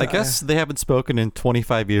road? I guess they haven't spoken in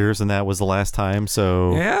 25 years, and that was the last time.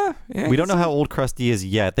 So yeah we don't know how old Krusty is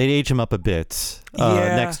yet. They'd age him up a bit.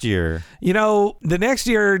 Next year. The next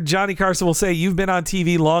year, Johnny Carson will say, "You've been on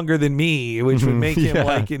TV longer than me," which would make him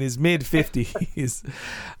in his mid 50s.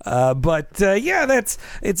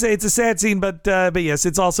 It's a sad scene, but yes,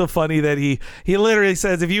 it's also funny that he literally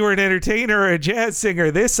says, "If you were an entertainer or a jazz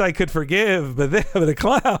singer, this I could forgive, but a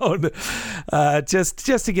clown,"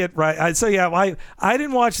 just to get right. I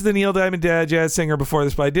didn't watch the Neil Diamond Jazz Singer before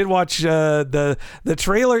this, but I did watch the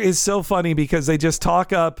trailer. Is so funny because they just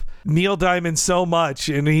talk up Neil Diamond so much,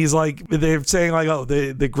 and he's they're saying oh,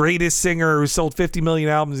 the greatest singer who sold 50 million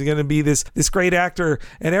albums is going to be this great actor,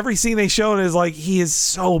 and every scene they show is he is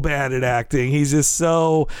so bad at acting. He's just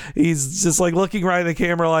looking right at the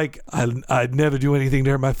camera I'd never do anything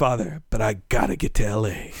to hurt my father, but I gotta get to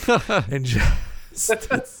LA. And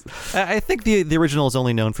I think the original is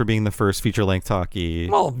only known for being the first feature-length talkie.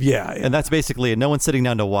 Well, yeah. And that's basically it. No one's sitting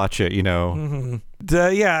down to watch it, Mm-hmm.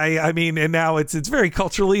 I mean, and now it's very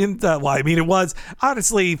culturally, it was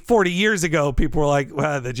honestly 40 years ago. People were like,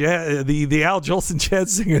 "Wow, the Al Jolson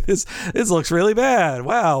jazz singer. This looks really bad.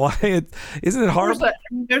 Wow, isn't it horrible?"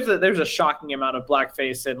 There's a shocking amount of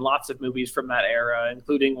blackface in lots of movies from that era,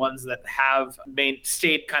 including ones that have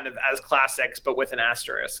stayed kind of as classics, but with an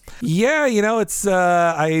asterisk. Yeah, it's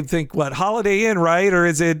I think Holiday Inn, right? Or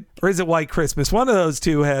is it or is it White Christmas? One of those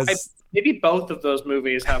two has. Maybe both of those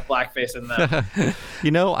movies have blackface in them.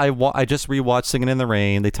 You know, I just rewatched Singing in the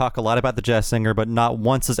Rain. They talk a lot about the jazz singer, but not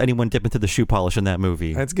once does anyone dip into the shoe polish in that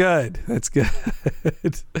movie. That's good.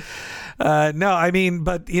 No, I mean,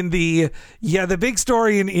 but in the big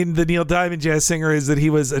story in the Neil Diamond Jazz Singer is that he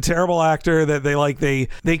was a terrible actor, that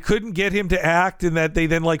they couldn't get him to act, and that they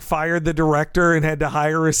then fired the director and had to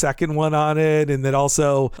hire a second one on it, and that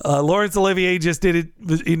also Laurence Olivier just did it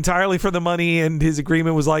entirely for the money, and his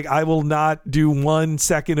agreement was I will not do 1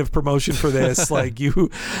 second of promotion for this. I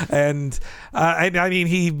mean,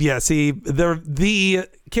 the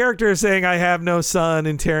character saying "I have no son"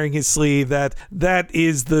 and tearing his sleeve, that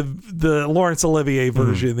is the Laurence Olivier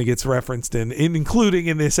version that gets referenced including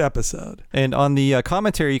in this episode. And on the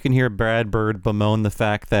commentary, you can hear Brad Bird bemoan the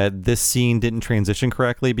fact that this scene didn't transition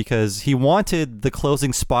correctly, because he wanted the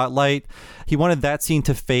closing spotlight. He wanted that scene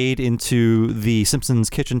to fade into the Simpsons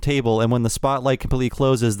kitchen table, and when the spotlight completely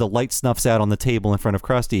closes, the light snuffs out on the table in front of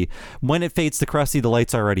Krusty. When it fades to Krusty, the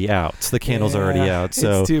light's already out. The candle's already out.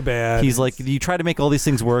 So it's too bad. He's you try to make all these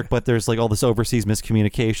things work, but there's all this overseas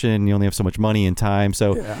miscommunication, and you only have so much money and time.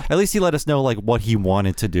 So at least he let us know what he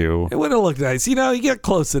wanted to do. It would have looked nice. You get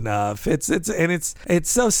close enough. It's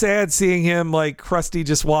so sad seeing him Krusty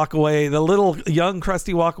just walk away, the little young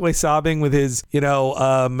Krusty walk away sobbing with his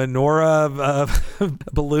menorah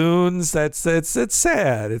balloons. It's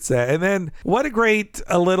sad. It's sad. And then what a great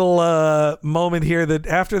little moment here that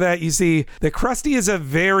after that you see that Krusty is a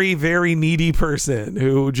very, very needy person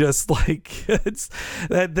who just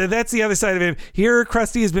that's the other side of him. Here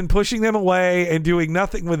Krusty has been pushing them away and doing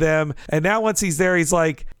nothing with them, and now once he's there, he's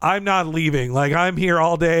I'm not leaving. I'm here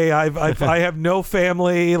all day. I have no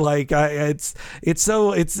family. It's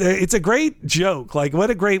a great joke. What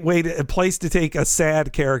a great place to take a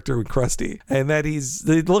sad character with Krusty, and that he's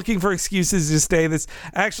looking for excuses to stay. This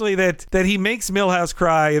actually that he makes Milhouse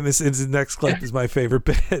cry in this next clip is my favorite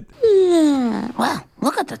bit. Yeah. Well,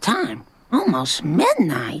 look at the time. Almost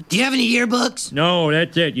midnight. Do you have any yearbooks? No,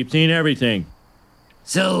 that's it. You've seen everything.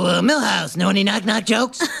 So, Milhouse, know any knock-knock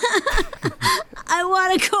jokes? I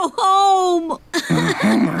want to go home.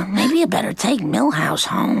 Homer, maybe you better take Milhouse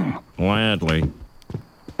home. Gladly.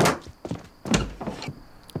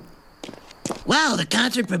 Wow, the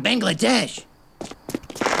concert for Bangladesh.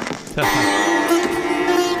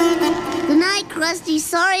 Good night, Krusty.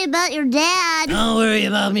 Sorry about your dad. Don't worry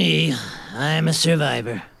about me. I'm a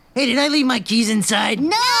survivor. Hey, did I leave my keys inside?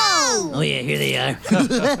 No! Oh, yeah, here they are.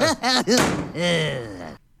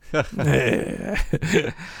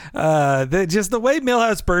 Just the way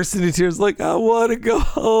Milhouse bursts into tears, I want to go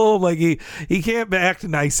home. He can't act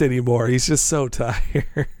nice anymore. He's just so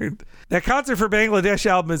tired. That Concert for Bangladesh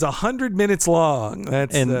album is 100 minutes long.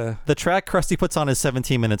 The track Krusty puts on is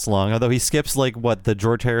 17 minutes long, although he skips the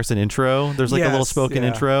George Harrison intro. There's a little spoken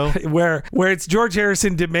intro where it's George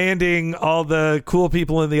Harrison demanding all the cool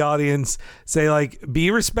people in the audience say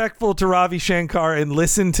be respectful to Ravi Shankar and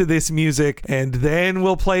listen to this music, and then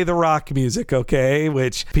we'll play the rock music, okay?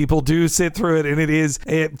 Which people do sit through it, and it is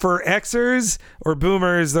for Xers or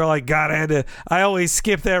boomers. They're God, I always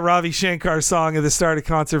skip that Ravi Shankar song at the start of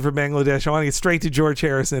Concert for Bangladesh. I want to get straight to George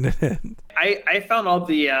Harrison. I found all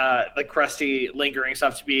the Krusty lingering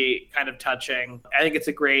stuff to be kind of touching. I think it's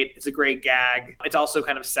a great gag. It's also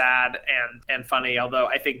kind of sad and funny. Although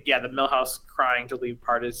I think the Milhouse crying to leave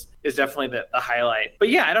part is definitely the highlight. But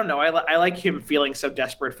I don't know. I like him feeling so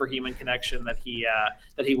desperate for human connection that he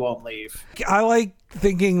won't leave. I like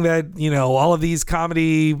thinking that all of these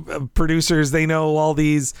comedy producers, they know all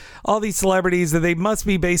these celebrities, that they must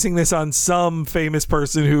be basing this on some famous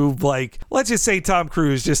person who let's just say Tom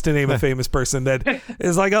Cruise, just to name a famous person that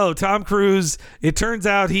is oh, Tom Cruise, it turns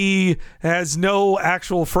out he has no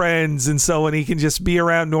actual friends, and so when he can just be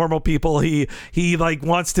around normal people, he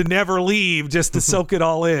wants to never leave just to soak it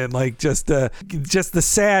all in, just the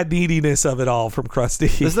sad neediness of it all from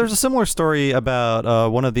Krusty. There's a similar story about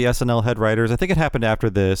one of the SNL head writers. I think it happened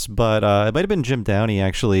after this, but it might have been Jim Downey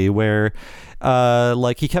actually, where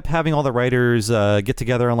he kept having all the writers get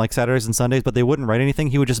together on Saturdays and Sundays, but they wouldn't write anything.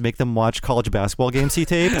 He would just make them watch college basketball games he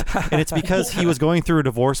taped, and it's because he was going through a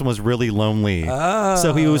divorce and was really lonely.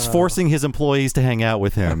 So he was forcing his employees to hang out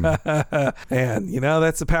with him. And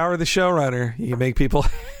that's the power of the showrunner. You make people.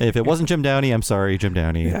 If it wasn't Jim Downey, I'm sorry, Jim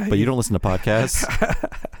Downey, but you don't listen to podcasts.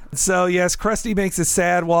 So yes, Krusty makes a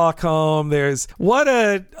sad walk home. There's what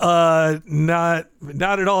a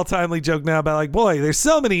not at all timely joke now about boy, there's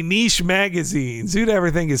so many niche magazines. Who'd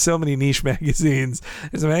ever think of so many niche magazines?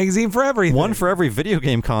 There's a magazine for everything. One for every video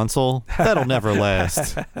game console. That'll never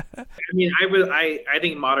last. I mean, I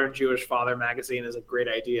think Modern Jewish Father magazine is a great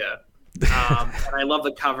idea. And I love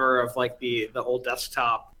the cover of like the old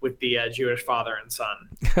desktop with the Jewish father and son.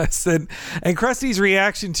 Yes, and Krusty's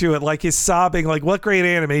reaction to it, like his sobbing, like what great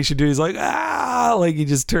animation too. He's like, like he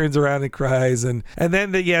just turns around and cries, and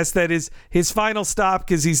then that is his final stop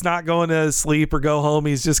because he's not going to sleep or go home.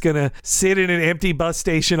 He's just gonna sit in an empty bus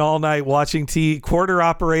station all night watching quarter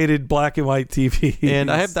operated black and white TV. And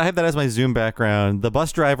I have that as my Zoom background. The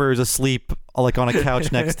bus driver is asleep like on a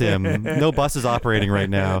couch next to him. No bus is operating right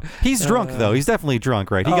now. He's drunk though. He's definitely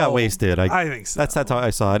drunk, right? He got wasted. I think so. That's how I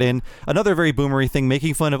saw it. And another very boomery thing,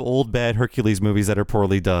 making fun of old bad Hercules movies that are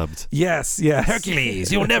poorly dubbed. Yes.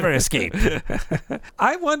 Hercules, you'll never escape.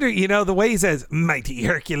 I wonder, the way he says "mighty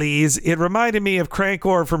Hercules," it reminded me of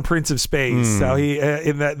Crankor from Prince of Space. So he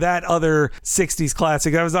in that other '60s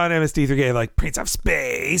classic that was on MSD3K, like Prince of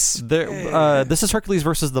Space. This is Hercules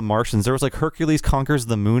versus the Martians. There was like Hercules conquers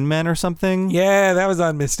the Moon Men or something. Yeah, that was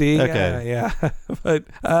on Misty. Okay. Yeah. But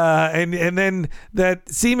and then that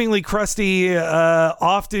seemingly Krusty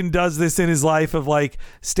often does this in his life of like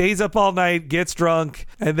stays up all night, gets drunk,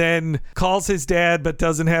 and then calls his dad but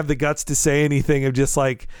doesn't have the guts to say anything, of just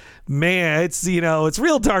like, man, it's it's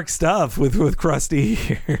real dark stuff with Krusty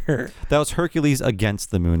here. That was Hercules against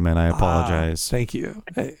the Moon Men. I apologize. Thank you.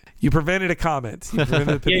 You prevented a comment.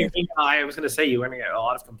 I was going to say you were going to get a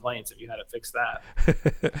lot of complaints if you had to fix that.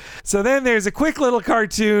 So then there's a quick little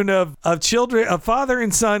cartoon of children, a father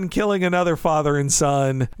and son killing another father and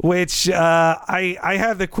son, which I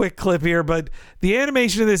have the quick clip here, but the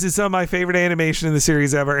animation of this is some of my favorite animation in the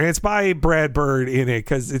series ever, and it's by Brad Bird in it,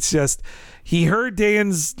 because it's just, he heard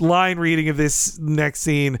Dan's line reading of this next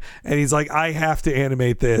scene, and he's like, I have to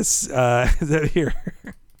animate this. Here.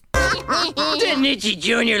 Didn't Itchy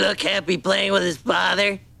Jr. look happy playing with his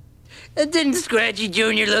father? Didn't Scratchy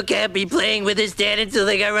Jr. look happy playing with his dad until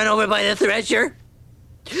they got run over by the Thresher?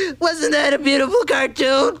 Wasn't that a beautiful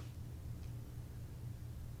cartoon?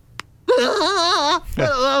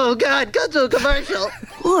 Oh, God, go to a commercial.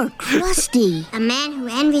 Poor Krusty. A man who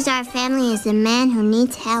envies our family is a man who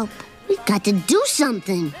needs help. We've got to do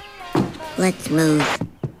something. Let's move.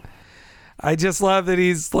 I just love that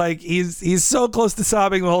he's like, he's so close to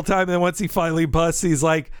sobbing the whole time, and then once he finally busts, he's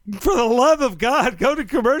like, for the love of God, go to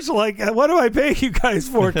commercial. Like, what am I paying you guys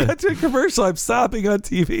for? Go to a commercial. I'm sobbing on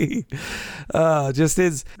TV. Just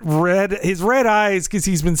his red eyes, because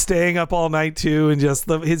he's been staying up all night too, and just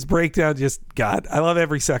his breakdown. Just, God, I love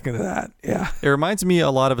every second of that. Yeah. It reminds me a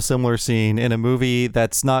lot of a similar scene in a movie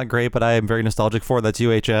that's not great, but I am very nostalgic for. That's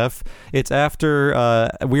UHF. It's after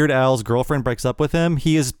Weird Al's girlfriend breaks up with him.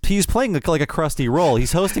 He's playing like a Krusty role.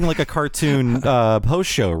 He's hosting like a cartoon host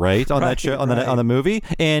show, right? On that show, on the movie.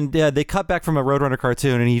 And they cut back from a Roadrunner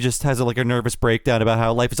cartoon, and he just has like a nervous breakdown about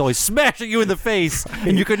how life is always smashing you in the face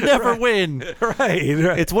and you could never win. Right.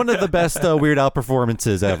 It's one of the best Weird Al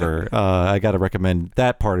performances ever. I got to recommend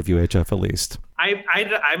that part of UHF at least.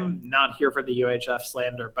 I'm not here for the UHF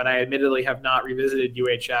slander, but I admittedly have not revisited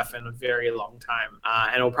UHF in a very long time,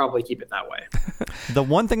 and will probably keep it that way. The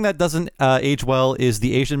one thing that doesn't age well is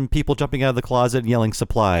the Asian people jumping out of the closet and yelling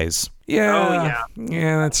supplies. Yeah. Oh,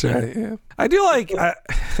 yeah, that's right. Yeah. I do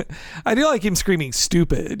like him screaming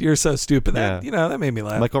 "stupid." You're so stupid. That that made me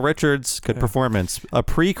laugh. Michael Richards, good performance. A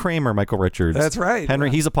pre-Kramer Michael Richards. That's right. Henry,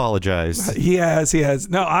 he's apologized. He has.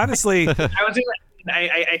 No, honestly,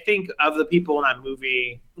 I think of the people in that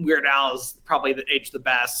movie, Weird Al is probably aged the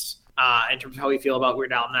best in terms of how we feel about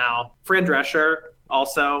Weird Al now. Fran Drescher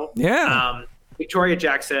also. Yeah. Victoria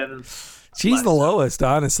Jackson. She's the lowest,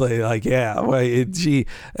 honestly. Like,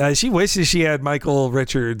 she wishes she had Michael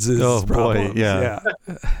Richards' problems. Boy, yeah.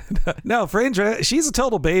 No, Fran Drescher, she's a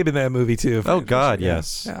total babe in that movie too. Oh God,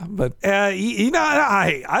 yes. Yeah, but I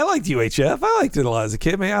liked UHF. I liked it a lot as a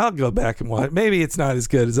kid. Maybe I'll go back and watch. Maybe it's not as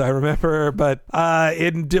good as I remember, but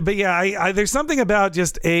there's something about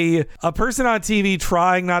just a person on TV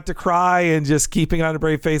trying not to cry and just keeping on a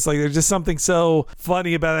brave face. Like, there's just something so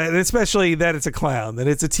funny about it, and especially that it's a clown, that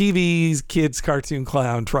it's a TV kids cartoon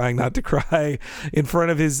clown trying not to cry in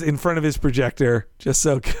front of his projector. Just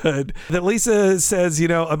so good. That Lisa says,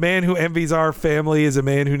 a man who envies our family is a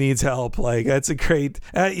man who needs help. Like, that's a great.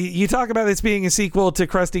 You talk about this being a sequel to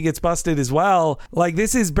Krusty Gets Busted as well. Like,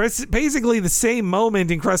 this is basically the same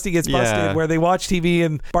moment in Krusty Gets Busted where they watch TV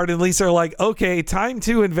and Bart and Lisa are like, okay, time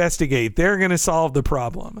to investigate. They're going to solve the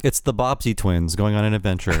problem. It's the Bobbsey twins going on an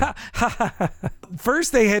adventure.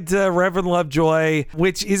 First, they head to Reverend Lovejoy,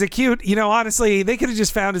 which is a cute. honestly, they could have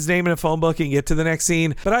just found his name in a phone book and get to the next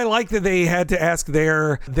scene. But I like that they had to ask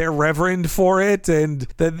their reverend for it, and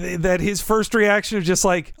that his first reaction was just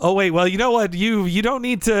like, oh wait, well, you know what, you don't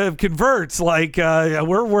need to convert. Like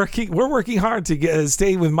we're working hard to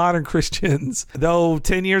stay with modern Christians. Though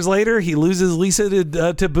 10 years later, he loses Lisa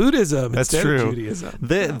to Buddhism instead of Judaism.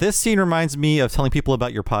 This scene reminds me of telling people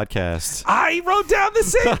about your podcast. I wrote down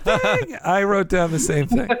the same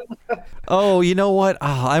thing. Oh, you know what?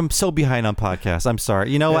 Oh, I'm so behind on podcasts. I'm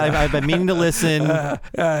sorry. I've been meaning to listen.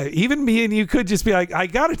 Even me and you could just be like, I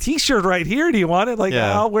got a T-shirt right here. Do you want it? Like,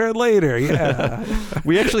 I'll wear it later. Yeah.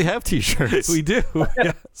 We actually have T-shirts. We do.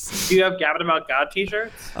 Yes. Do you have Gavin About God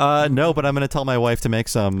T-shirts? No, but I'm going to tell my wife to make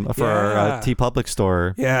some for our TeePublic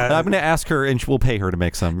store. Yeah. I'm going to ask her, and we'll pay her to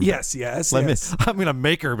make some. Yes. I'm going to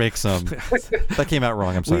make her make some. That came out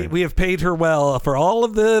wrong. I'm sorry. We have paid her well for all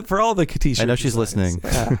the T-shirts. I know she's listening.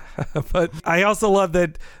 Yeah. But I also love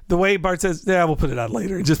that the way Bart says, we'll put it on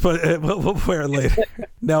later. Just we'll wear it later.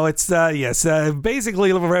 No, it's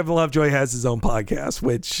basically Rev Lovejoy has his own podcast,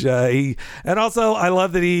 which I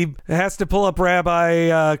love that he has to pull up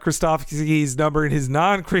Rabbi Kristofsky's number in his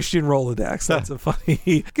non-Christian Rolodex. That's a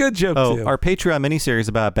funny, good joke too. Our Patreon miniseries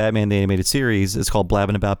about Batman the Animated Series is called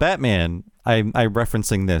Blabbing About Batman. I'm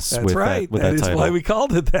referencing this. That's with right. That That is title. why we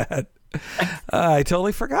called it that. I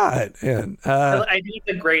totally forgot. And I think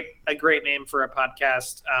it's a great name for a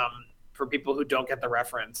podcast for people who don't get the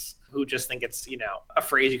reference, who just think it's a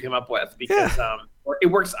phrase you came up with, because it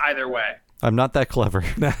works either way. I'm not that clever.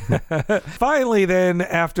 Finally, then,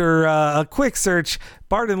 after a quick search,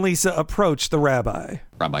 Bart and Lisa approach the rabbi.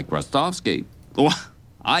 Rabbi Kristofsky.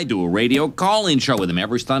 I do a radio call-in show with him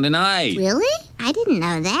every Sunday night. Really? I didn't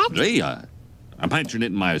know that. Gee, I mention it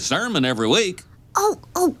in my sermon every week. Oh,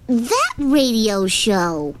 that radio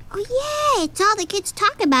show. Oh, yeah, it's all the kids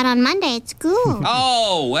talk about on Monday at school.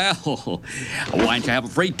 Oh, well, why don't you have a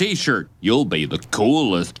free T-shirt? You'll be the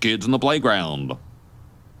coolest kids in the playground.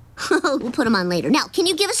 We'll put them on later. Now, can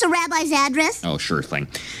you give us a rabbi's address? Oh, sure thing.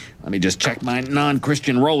 Let me just check my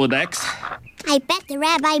non-Christian Rolodex. I bet the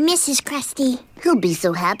rabbi misses Krusty. He'll be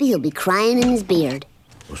so happy he'll be crying in his beard.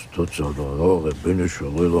 Oh,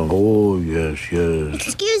 yes.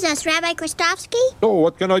 Excuse us, Rabbi Kristofsky? Oh,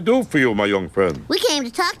 what can I do for you, my young friend? We came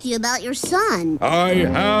to talk to you about your son. I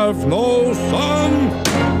have no son!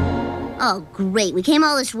 Oh, great. We came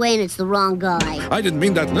all this way and it's the wrong guy. I didn't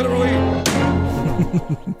mean that literally.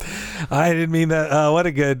 I didn't mean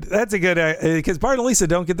that. That's a good, because Bart and Lisa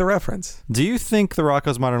don't get the reference. Do you think the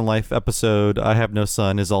Rocko's Modern Life episode, I Have No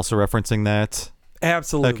Son, is also referencing that?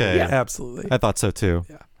 Absolutely. Okay. Yeah. Absolutely. I thought so too.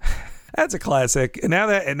 Yeah. That's a classic. And now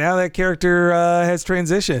that character has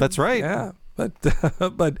transitioned. That's right. Yeah.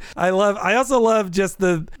 But I also love just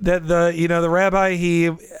the rabbi,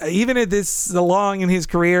 he, even at this long in his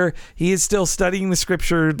career, he is still studying the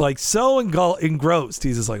scripture like so engrossed.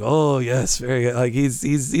 He's just like, oh yes, very, like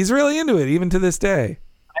he's really into it even to this day.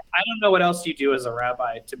 I don't know what else you do as a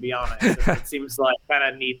rabbi, to be honest. It seems like kind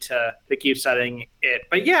of neat to keep studying it.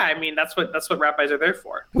 But yeah, I mean, that's what rabbis are there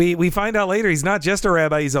for. We find out later he's not just a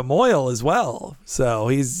rabbi, he's a moil as well. So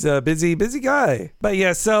he's a busy guy. But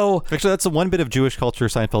yeah, so... Actually, that's the one bit of Jewish culture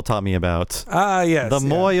Seinfeld taught me about. Yes. The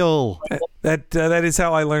moil. That is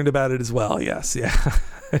how I learned about it as well, yes, yeah.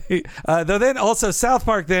 Though then also South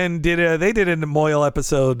Park then did a Moyle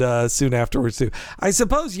episode soon afterwards too. I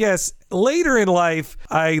suppose, yes, later in life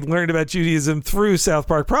I learned about Judaism through South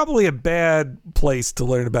Park. Probably a bad place to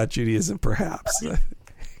learn about Judaism, perhaps.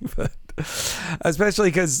 But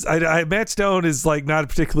especially because Matt Stone is like not a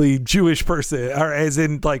particularly Jewish person, or as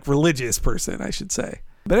in like religious person, I should say.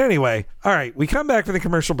 But anyway, all right, we come back for the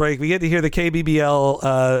commercial break. We get to hear the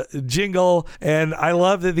KBBL jingle, and I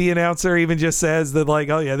love that the announcer even just says that, like,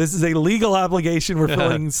 oh yeah, this is a legal obligation. We're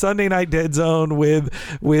filling Sunday Night Dead Zone with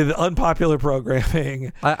unpopular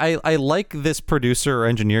programming. I like this producer or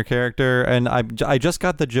engineer character, and I just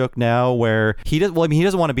got the joke now where he doesn't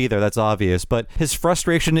want to be there. That's obvious, but his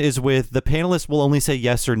frustration is with the panelists will only say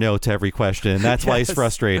yes or no to every question. That's why he's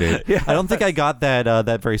frustrated. Yes. I don't think I got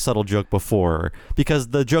that very subtle joke before, because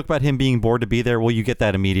the joke about him being bored to be there, well, you get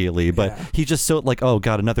that immediately, but he's just so like, oh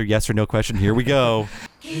god, another yes or no question, here we go.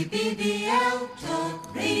 KBBL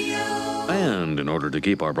Talk Radio. And in order to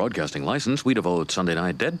keep our broadcasting license, we devote Sunday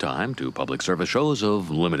Night Dead Time to public service shows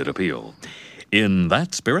of limited appeal. In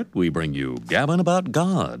that spirit, we bring you Gabbin' About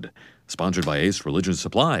God, sponsored by Ace Religion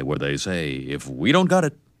Supply, where they say, if we don't got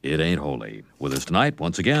it, it ain't holy. With us tonight,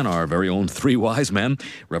 once again, our very own three wise men,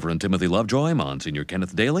 Reverend Timothy Lovejoy, Monsignor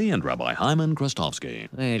Kenneth Daly, and Rabbi Hyman Krastovsky.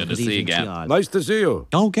 Good to see you again. Nice to see you.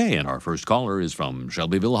 Okay, and our first caller is from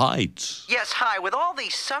Shelbyville Heights. Yes, hi. With all the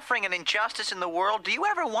suffering and injustice in the world, do you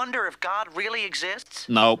ever wonder if God really exists?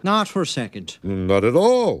 No. Not for a second. Not at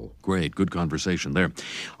all. Great, good conversation there.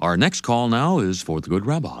 Our next call now is for the good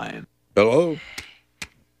rabbi. Hello?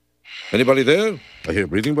 Anybody there? I hear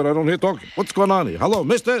breathing, but I don't hear talking. What's going on here? Hello,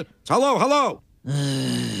 mister? Hello?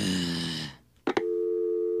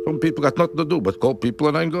 Some people got nothing to do but call people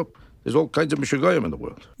and hang up. There's all kinds of Meshuggahim in the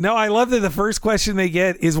world. No, I love that the first question they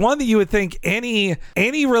get is one that you would think any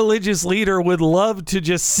religious leader would love to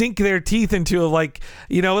just sink their teeth into. Like,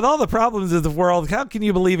 with all the problems of the world, how can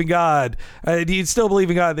you believe in God? Do you still believe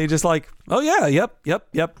in God? They just like, oh yeah, yep.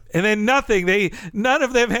 And then nothing. None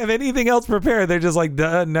of them have anything else prepared. They're just like,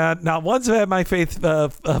 not once have had my faith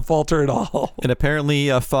falter at all. And apparently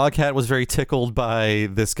Foghat was very tickled by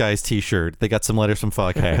this guy's t-shirt. They got some letters from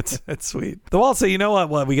Foghat. That's sweet. They'll all say, you know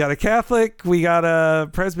what? We got a Catholic, we got a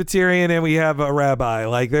Presbyterian, and we have a rabbi.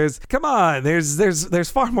 Like, there's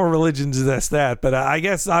far more religions than that. But I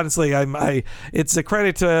guess honestly, it's a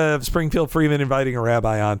credit to Springfield Freeman inviting a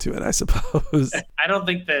rabbi onto it, I suppose. I don't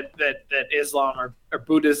think that Islam or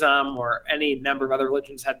Buddhism or any number of other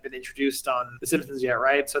religions had been introduced on The Simpsons yet,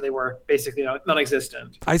 right? So they were basically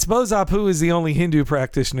non-existent. I suppose Apu is the only Hindu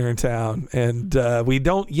practitioner in town, and we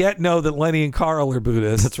don't yet know that Lenny and Carl are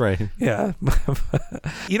Buddhists. That's right. Yeah.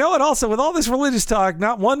 You know what? Also, with all this religious talk,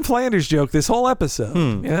 not one Flanders joke this whole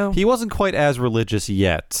episode. He wasn't quite as religious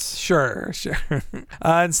yet. Sure.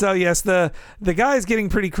 And so, yes, the guy's getting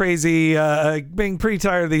pretty crazy, being pretty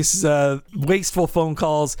tired of these wasteful phone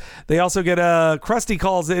calls. They also get Krusty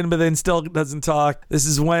calls in, but then still doesn't talk. This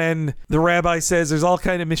is when the rabbi says there's all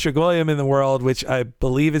kind of Meshuggahim in the world, which I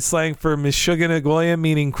believe is slang for Meshuggah Goyim,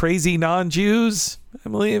 meaning crazy non-Jews, I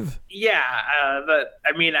believe. Yeah,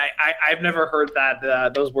 I've never heard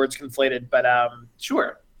that those words conflated, but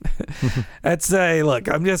sure. That's look.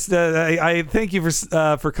 I'm just. I thank you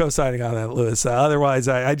for co-signing on that, Lewis. Otherwise,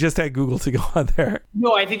 I just had Google to go on there.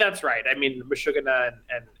 No, I think that's right. I mean, Meshuggah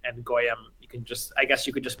and Goyim. I guess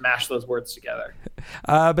you could just mash those words together.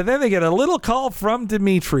 But then they get a little call from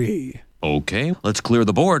Dimitri. Okay, let's clear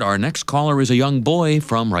the board. Our next caller is a young boy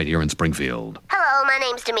from right here in Springfield. Hello, my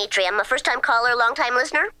name's Dimitri. I'm a first-time caller, long-time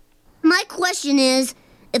listener. My question is,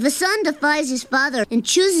 if a son defies his father and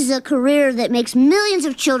chooses a career that makes millions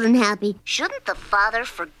of children happy, shouldn't the father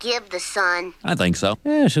forgive the son? I think so.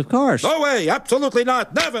 Yes, of course. No way, absolutely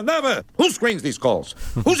not. Never. Who screens these calls?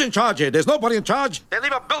 Who's in charge here? There's nobody in charge. They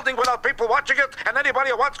leave a building without people watching it, and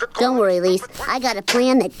anybody who wants could call. Don't worry, Lise. I got a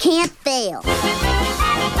plan that can't fail.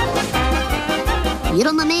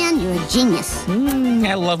 Yiddle, my man, you're a genius.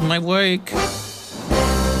 I love my work.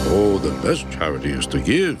 Oh, the best charity is to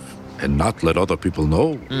give and not let other people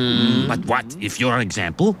know. But what if your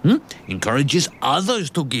example encourages others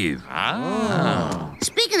to give?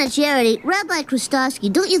 Speaking of charity, Rabbi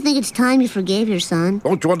Krastovsky, don't you think it's time you forgave your son?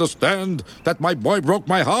 Don't you understand that my boy broke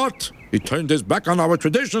my heart? He turned his back on our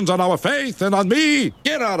traditions, on our faith, and on me.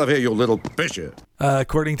 Get out of here, you little pisher.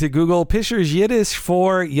 According to Google, pisher is Yiddish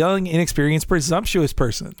for young, inexperienced, presumptuous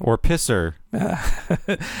person. Or pisser.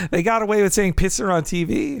 They got away with saying pisser on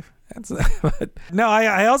TV. No,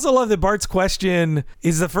 I also love that Bart's question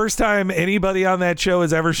is the first time anybody on that show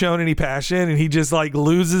has ever shown any passion, and he just like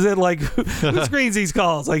loses it. Like, who screens these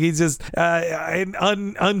calls? Like, he's just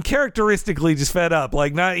uncharacteristically just fed up.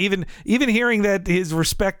 Like, not even hearing that his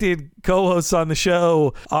respected co-hosts on the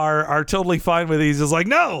show are totally fine with it. He's just like,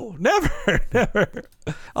 no, never.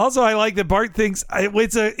 Also, I like that Bart thinks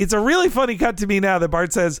it's a really funny cut to me now that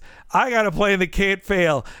Bart says, I got a plan that can't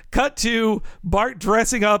fail. Cut to Bart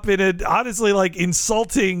dressing up in an honestly like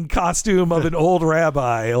insulting costume of an old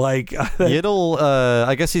rabbi. Like, Yiddle,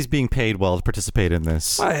 I guess he's being paid well to participate in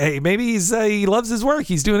this. Hey, maybe he loves his work.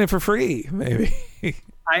 He's doing it for free. Maybe.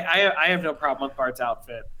 I have no problem with Bart's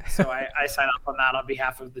outfit, so I sign up on that on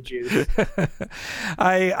behalf of the Jews.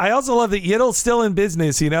 I also love that Yiddle's still in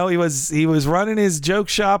business. You know, he was running his joke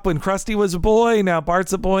shop when Krusty was a boy. Now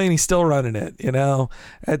Bart's a boy, and he's still running it. You know,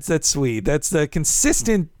 that's sweet. That's the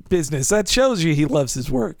consistent business. That shows you he loves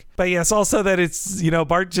his work. But yes, also that it's, you know,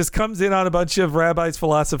 Bart just comes in on a bunch of rabbis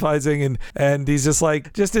philosophizing and he's just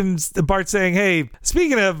like, just in Bart saying, hey,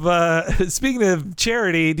 speaking of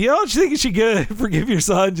charity, do you think you should forgive your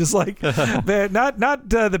son? Just like, not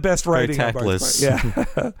the best writing. Very tactless. On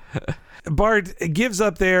Bart's part. Yeah. Bart gives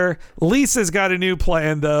up there. Lisa's got a new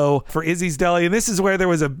plan, though, for Izzy's Deli, and this is where there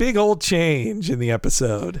was a big old change in the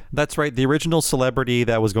episode. That's right. The original celebrity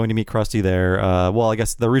that was going to meet Krusty there, I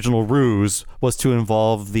guess the original ruse was to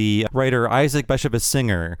involve the writer Isaac Bashevis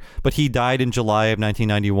Singer, but he died in July of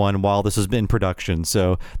 1991 while this was in production,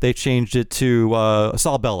 so they changed it to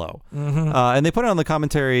Saul Bellow. And they put it on the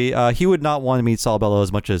commentary, he would not want to meet Saul Bellow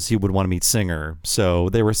as much as he would want to meet Singer, so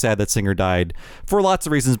they were sad that Singer died for lots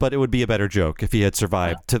of reasons, but it would be a better joke if he had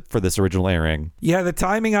survived for this original airing. Yeah, the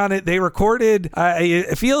timing on it, they recorded, I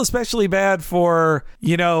feel especially bad for,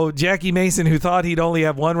 Jackie Mason, who thought he'd only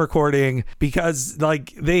have one recording, because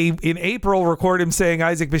they in April record him saying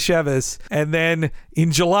Isaac Bashevis, and then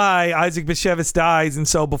in July Isaac Bashevis dies, and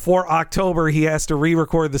so before October he has to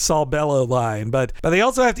re-record the Saul Bellow line, but they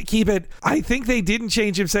also have to keep it. I think they didn't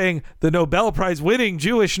change him saying the Nobel Prize winning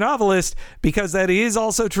Jewish novelist, because that is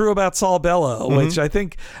also true about Saul Bellow, which I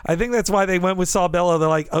think that's why they went with Saul Bellow. They're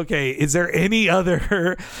like, okay, is there any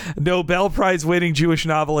other Nobel Prize winning Jewish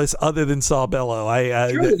novelist other than Saul Bellow?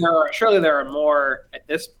 Surely there are more at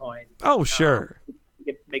this point. Oh, sure. You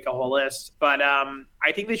could make a whole list, but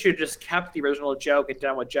I think they should have just kept the original joke and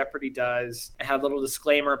done what Jeopardy does and had a little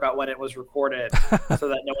disclaimer about when it was recorded, so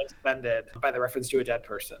that no one's offended by the reference to a dead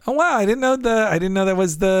person. Oh wow, I didn't know that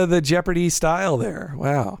was the Jeopardy style there.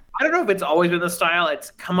 Wow. I don't know if it's always been the style.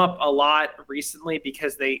 It's come up a lot recently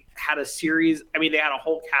because they had a series. I mean, they had a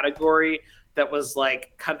whole category that was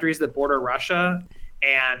like countries that border Russia,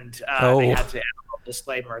 and they had to add a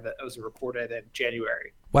disclaimer that it was recorded in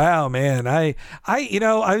January. Wow, man. I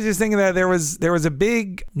was just thinking that there was a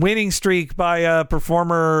big winning streak by a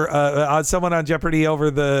performer, someone on Jeopardy over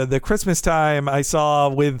the Christmas time. I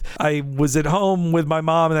was at home with my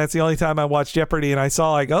mom, and that's the only time I watched Jeopardy, and I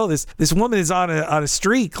saw this woman is on a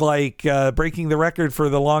streak, breaking the record for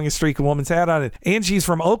the longest streak a woman's had on it. And she's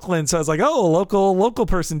from Oakland, so I was like, oh, local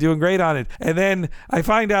person doing great on it. And then I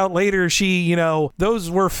find out later those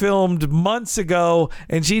were filmed months ago,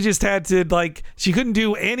 and she just had to she couldn't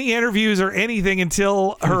do any interviews or anything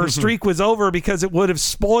until her streak was over, because it would have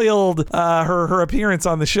spoiled her appearance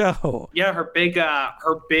on the show. Yeah, her big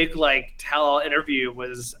tell-all interview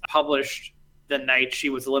was published the night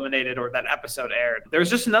she was eliminated or that episode aired. There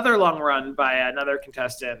was just another long run by another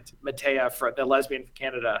contestant, Matea, for the lesbian from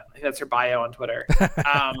Canada. I think that's her bio on Twitter.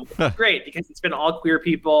 Great, because it's been all queer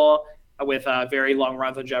people with very long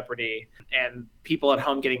runs on Jeopardy, and people at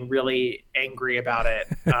home getting really angry about it,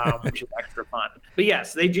 which is extra fun. But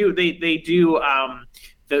yes, they do. They do.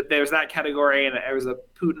 There's that category, and there was a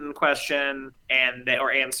Putin question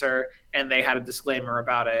or answer, and they had a disclaimer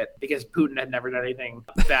about it because Putin had never done anything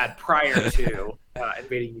bad prior to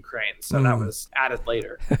invading Ukraine, so that was added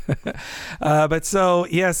later. But so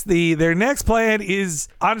yes, their next plan is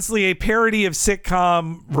honestly a parody of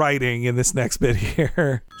sitcom writing in this next bit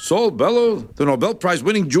here. Saul Bellow, the Nobel Prize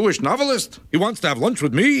winning Jewish novelist, he wants to have lunch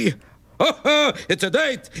with me. It's a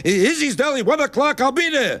date. Izzy's Deli, 1 o'clock. I'll be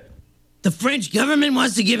there. The French government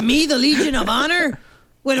wants to give me the Legion of Honor?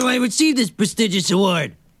 When do I receive this prestigious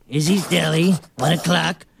award? Izzy's Deli, 1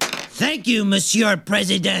 o'clock. Thank you, Monsieur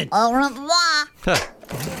President. Au revoir.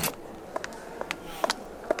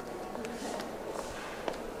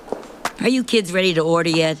 Are you kids ready to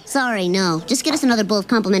order yet? Sorry, no. Just get us another bowl of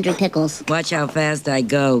complimentary pickles. Watch how fast I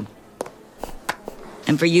go.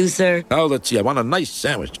 And for you, sir? Oh, let's see. I want a nice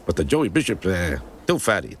sandwich, but the Joey Bishop, too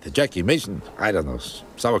fatty. The Jackie Mason, I don't know.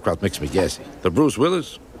 Sauerkraut makes me gassy. The Bruce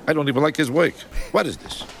Willis, I don't even like his wig. What is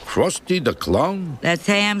this? Krusty the Clown? That's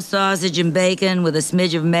ham, sausage, and bacon with a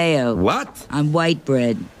smidge of mayo. What? On white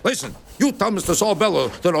bread. Listen, you tell Mr. Saul Bellow,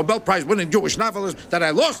 the Nobel Prize winning Jewish novelist, that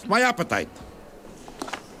I lost my appetite.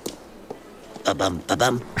 Could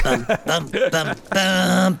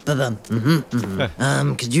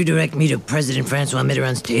you direct me to President Francois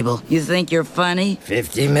Mitterrand's table? You think you're funny?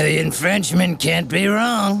 50 million Frenchmen can't be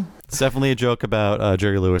wrong. It's definitely a joke about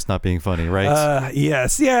Jerry Lewis not being funny, right?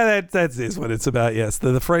 Yes. Yeah, that is what it's about, yes.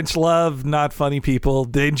 The French love not funny people.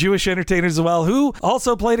 And Jewish entertainers as well, who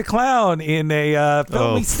also played a clown in a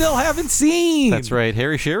film we still haven't seen. That's right.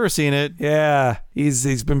 Harry Shearer's seen it. Yeah.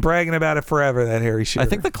 He's been bragging about it forever, that Harry Shearer. I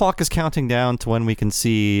think the clock is counting down to when we can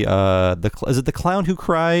see is it the clown who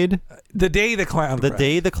cried? The day the clown cried. The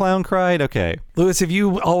day the clown cried? Okay. Lewis, have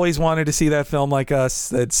you always wanted to see that film like us,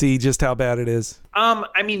 that see just how bad it is?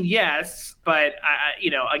 I mean, yes, but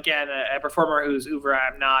again, a performer whose oeuvre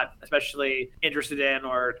I'm not especially interested in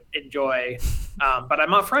or enjoy, but I'm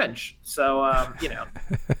not French, so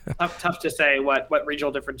tough to say what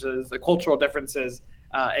regional differences, the cultural differences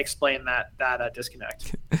explain that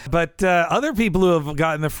disconnect. But other people who have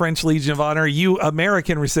gotten the French Legion of Honor, you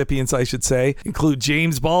American recipients, I should say, include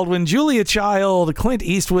James Baldwin, Julia Child, Clint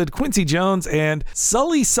Eastwood, Quincy Jones, and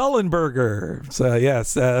Sully Sullenberger. So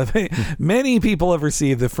yes, many people have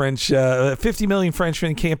received the French. 50 million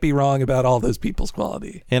Frenchmen can't be wrong about all those people's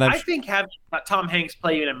quality. And I think having Tom Hanks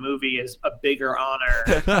play you in a movie is a bigger honor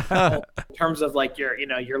in terms of like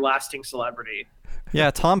your lasting celebrity. Yeah,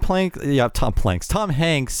 Tom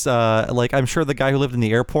Hanks. Like, I'm sure the guy who lived in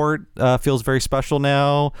the airport feels very special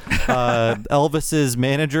now. Elvis's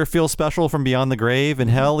manager feels special from beyond the grave. In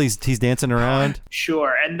hell, he's dancing around.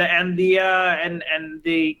 Sure, and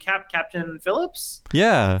the Captain Phillips.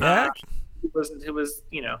 Yeah. It was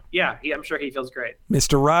I'm sure he feels great.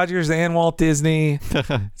 Mr. Rogers and Walt Disney.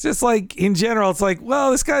 It's just like, in general, it's like, well,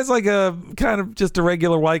 this guy's like a kind of just a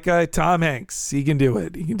regular white guy. Tom Hanks, he can do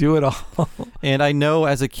it. He can do it all. And I know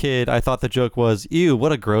as a kid, I thought the joke was, ew,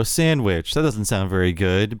 what a gross sandwich. That doesn't sound very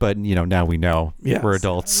good. But, now we know. Yes. We're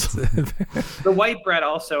adults. The white bread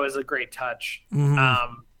also is a great touch.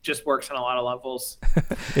 Mm-hmm. Just works on a lot of levels.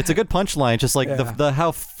 It's a good punchline. Just like the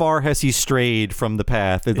how far has he strayed from the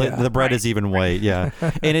path? The bread is even white. Yeah.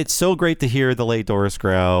 And it's so great to hear the late Doris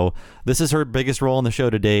Grau. This is her biggest role in the show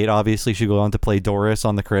to date. Obviously, she go on to play Doris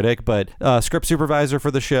on The Critic, but script supervisor for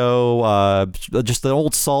the show. Just the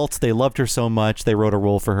old salt. They loved her so much. They wrote a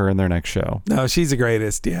role for her in their next show. No, she's the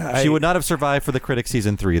greatest. Yeah. She would not have survived for The Critic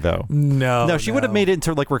season 3, though. No, she would have made it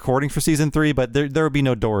into like recording for season 3, but there would be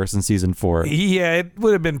no Doris in season 4. Yeah, it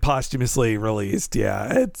would have been posthumously released.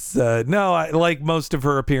 Yeah, it's like most of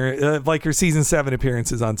her appearance, like her season 7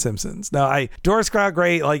 appearances on Simpsons. No, Doris Grau,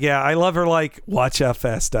 great. Like, yeah, I love her. Like, watch how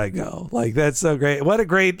fast I go. Like, that's so great. What a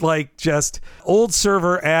great, like, just old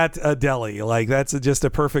server at a deli. Like, that's just a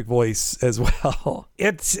perfect voice as well.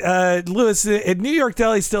 It's Lewis at New York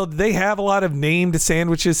Deli. Still, do they have a lot of named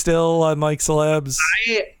sandwiches still on like celebs?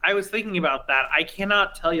 I was thinking about that. I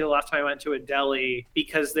cannot tell you the last time I went to a deli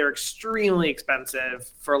because they're extremely expensive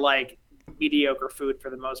for like mediocre food for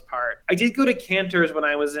the most part. I did go to Cantor's when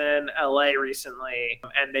I was in LA recently,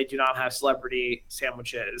 and they do not have celebrity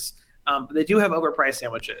sandwiches. But they do have overpriced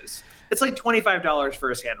sandwiches. It's like $25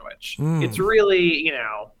 for a sandwich. It's really,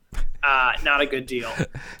 not a good deal.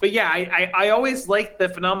 But yeah, I always liked the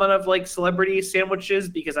phenomenon of like celebrity sandwiches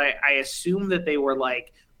because I assume that they were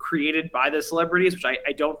like created by the celebrities, which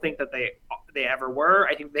I don't think that they ever were.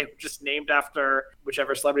 I think they were just named after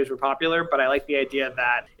whichever celebrities were popular. But I like the idea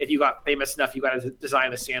that if you got famous enough, you got to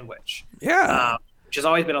design a sandwich. Yeah. Which has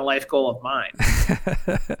always been a life goal of mine.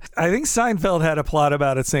 I think Seinfeld had a plot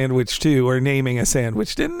about a sandwich too, or naming a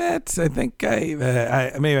sandwich, didn't it? I think maybe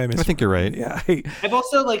I missed. I think you're right. Yeah. I've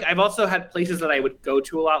also had places that I would go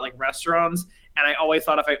to a lot, like restaurants, and I always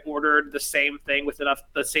thought if I ordered the same thing with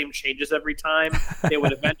the same changes every time, they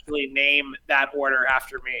would eventually name that order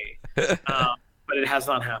after me. But it has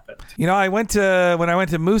not happened. When I went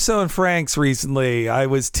to Musso and Frank's recently, I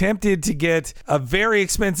was tempted to get a very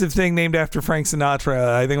expensive thing named after Frank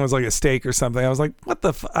Sinatra. I think it was like a steak or something. I was like, what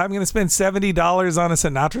the I'm going to spend $70 on a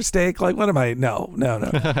Sinatra steak? Like, what am I? No.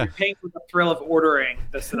 You're paying for the thrill of ordering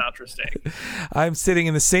the Sinatra steak. I'm sitting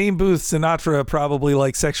in the same booth Sinatra probably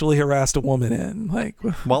like sexually harassed a woman in, like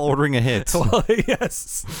while ordering a hit. Well,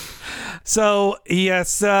 yes. So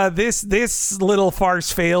yes, this little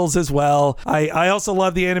farce fails as well. I also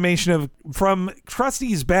love the animation from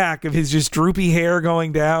Krusty's back of his just droopy hair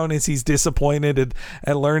going down as he's disappointed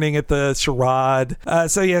at learning at the charade.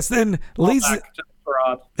 So yes, then Lisa.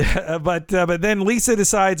 But then Lisa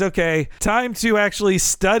decides, okay, time to actually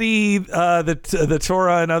study the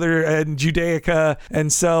Torah and Judaica,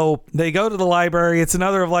 and so they go to the library. It's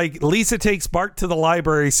another of like Lisa takes Bart to the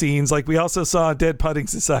library scenes, like we also saw in Dead Pudding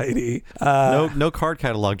Society. No card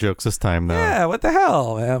catalog jokes this time though. Yeah, what the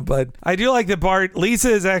hell, man? But I do like that Lisa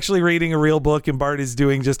is actually reading a real book, and Bart is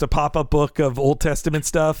doing just a pop-up book of Old Testament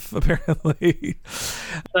stuff, apparently.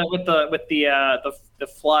 With the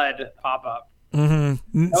flood pop-up.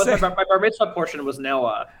 Mm-hmm. My bar mitzvah portion was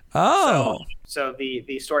Noah. Oh. So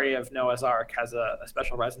the story of Noah's Ark has a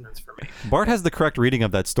special resonance for me. Bart has the correct reading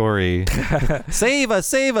of that story. Save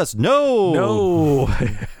us. No.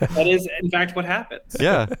 That is, in fact, what happens.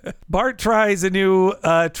 Yeah. Bart tries a new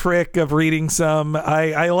trick of reading some.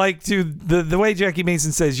 I like the way Jackie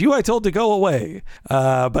Mason says, I told to go away.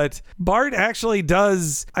 But Bart actually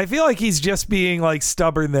does. I feel like he's just being like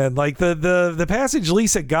stubborn then. Like the passage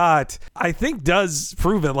Lisa got, I think does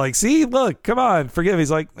prove it. Like, see, look, come on, forgive.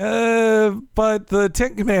 He's like, but the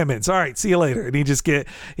 10 Commandments. All right, see you later. And he just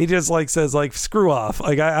says like, screw off.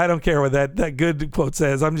 Like, I don't care what that good quote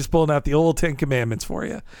says. I'm just pulling out the old 10 Commandments for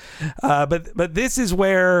you. But this is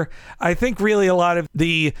where I think really a lot of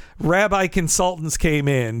the rabbi consultants came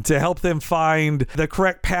in to help them find the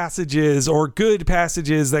correct passages or good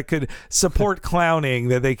passages that could support clowning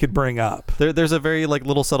that they could bring up. There's a very like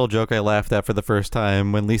little subtle joke I laughed at for the first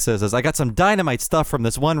time when Lisa says, I got some dynamite stuff from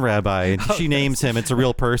this one rabbi, and she names him. It's a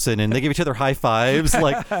real person, and they give each other high fives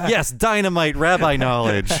like, yes, dynamite rabbi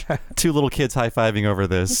knowledge. Two little kids high-fiving over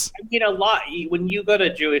this. I mean, a lot when you go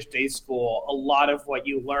to Jewish day school, a lot of what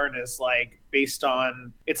you learn is like based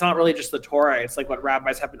on, it's not really just the Torah, it's like what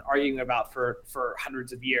rabbis have been arguing about for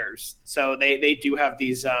hundreds of years. So they do have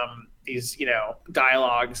these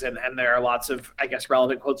dialogues, and there are lots of, I guess,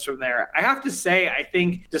 relevant quotes from there. I have to say, I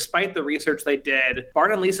think despite the research they did,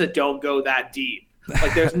 Bart and Lisa don't go that deep.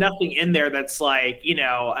 Like, there's nothing in there that's like,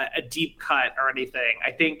 a deep cut or anything.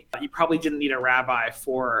 I think you probably didn't need a rabbi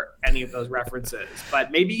for any of those references,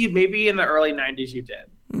 but maybe in the early 90s you did.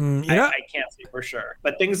 I can't say for sure,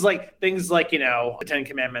 but things like the 10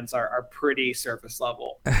 Commandments are pretty surface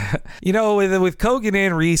level. With Kogan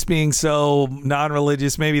and Reese being so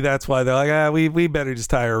non-religious, maybe that's why they're like, we better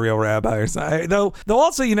just hire a real rabbi or something. Though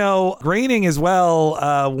also, Groening as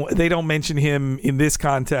well. They don't mention him in this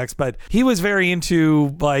context, but he was very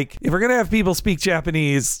into like, if we're gonna have people speak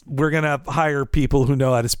Japanese, we're gonna hire people who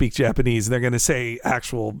know how to speak Japanese. And they're gonna say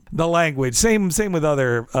the language. Same with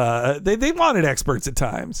other. They wanted experts at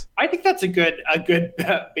times. I think that's a good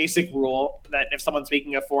basic rule, that if someone's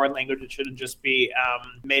speaking a foreign language, it shouldn't just be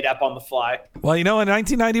made up on the fly. Well, in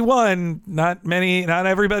 1991, not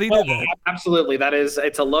everybody did that. Absolutely,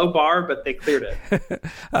 it's a low bar, but they cleared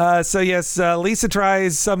it. So yes, Lisa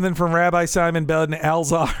tries something from Rabbi Simon Ben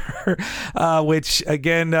Elzar,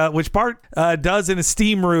 which Bart does in a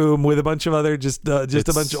steam room with a bunch of other just a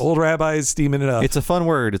bunch of old rabbis steaming it up. It's a fun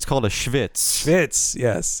word. It's called a schwitz. Schwitz,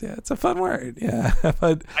 yes, yeah, it's a fun word. Yeah,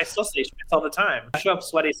 but I still say schwitz all the time. I show up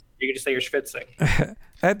sweaty, so you can just say you're schwitzing.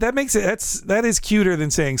 That makes it. That is cuter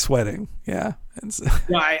than saying sweating. Yeah. That's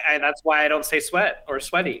why I don't say sweat or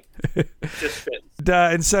sweaty. Just fits.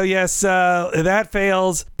 And so yes, that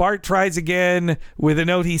fails. Bart tries again with a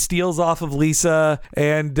note he steals off of Lisa,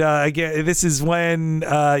 and again, this is when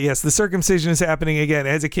the circumcision is happening again.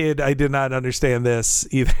 As a kid, I did not understand this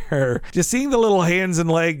either. Just seeing the little hands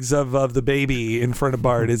and legs of the baby in front of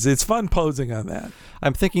Bart it's fun posing on that.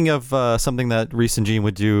 I'm thinking of something that Reese and Gene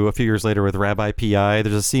would do a few years later with Rabbi P.I.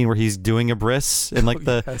 There's a scene where he's doing a bris and like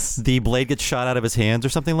the blade gets shot out of his hands or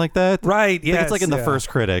something like that. Right, yeah. It's like in the first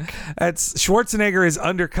Critic. Schwarzenegger is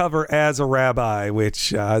undercover as a rabbi,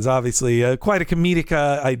 which is obviously quite a comedic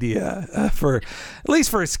idea at least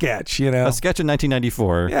for a sketch, A sketch in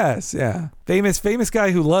 1994. Yes, yeah. Famous guy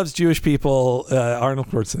who loves Jewish people, Arnold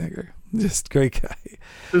Schwarzenegger. Just great guy.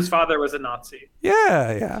 Whose father was a Nazi.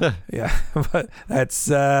 Yeah. But that's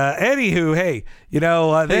anywho. Hey,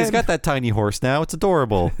 he's got that tiny horse now. It's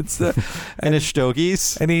adorable. And his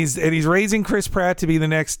stogies. And he's raising Chris Pratt to be the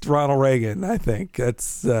next Ronald Reagan. I think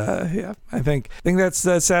that's I think that's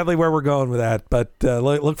sadly where we're going with that. But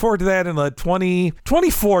look forward to that in the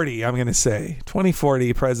 2040. I'm going to say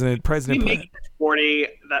 2040. President. Make it 40.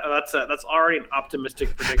 That's already an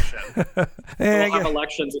optimistic prediction. We'll have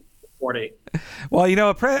elections. 40.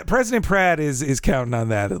 Well, President Pratt is counting on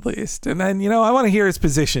that at least, and then I want to hear his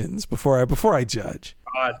positions before I judge.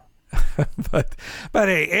 God. but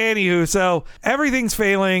hey, anywho, so everything's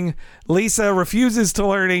failing. Lisa refuses to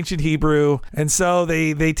learn ancient Hebrew, and so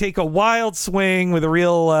they take a wild swing with a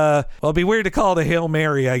real it'd be weird to call it a Hail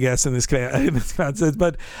Mary, I guess, in this concept,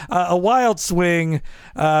 but a wild swing,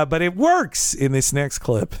 but it works in this next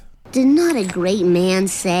clip. Did not a great man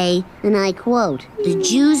say, and I quote, "The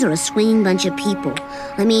Jews are a swinging bunch of people.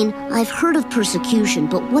 I mean, I've heard of persecution,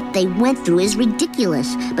 but what they went through is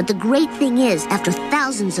ridiculous. But the great thing is, after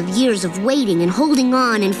thousands of years of waiting and holding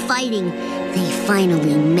on and fighting, they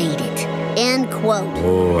finally made it." End quote.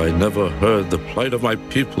 Oh, I never heard the plight of my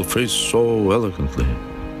people phrased so eloquently.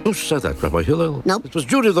 Who said that, Rabbi Hillel? Nope. It was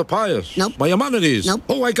Judah the Pious. Nope. Maimonides. Nope.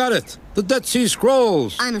 Oh, I got it. The Dead Sea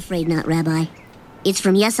Scrolls. I'm afraid not, Rabbi. It's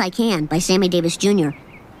from Yes I Can by Sammy Davis Jr.,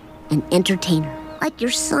 an entertainer, like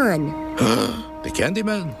your son. The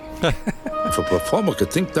Candyman? If a performer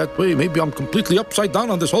could think that way, maybe I'm completely upside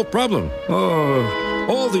down on this whole problem. Oh,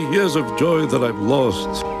 all the years of joy that I've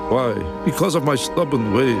lost. Why? Because of my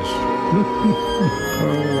stubborn ways.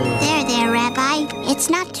 There, Rabbi.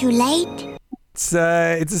 It's not too late.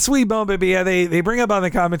 it's a sweet moment, but yeah, they bring up on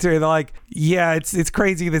the commentary, they're like, yeah, it's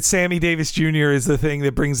crazy that Sammy Davis Jr. is the thing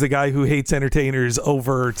that brings the guy who hates entertainers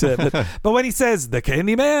over to, but when he says the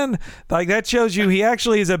Candyman, like that shows you he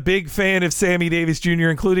actually is a big fan of Sammy Davis Jr.,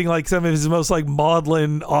 including like some of his most like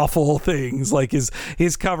maudlin, awful things, like his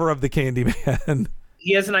cover of the Candyman.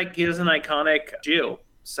 He is an iconic Jew.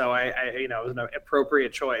 So I it was an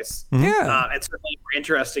appropriate choice. Yeah, it's certainly a more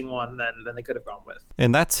interesting one than they could have gone with.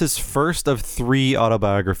 And that's his first of 3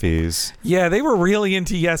 autobiographies. Yeah, they were really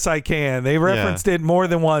into Yes, I Can. They referenced it more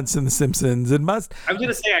than once in The Simpsons. It must. I was going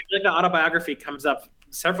to say, I feel like the autobiography comes up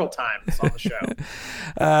several times on the show.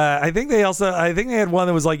 I think they had one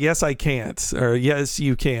that was like Yes, I Can't, or Yes,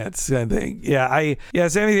 You Can't. I think.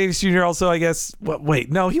 Sammy Davis Jr. also, I guess.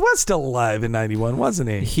 Wait, no, he was still alive in '91, wasn't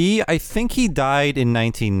he? I think he died in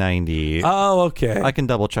 1990. Oh, okay. I can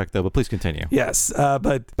double check though, but please continue. Yes,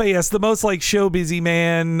 but yes, the most like show busy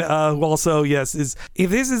man who also is if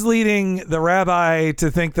this is leading the rabbi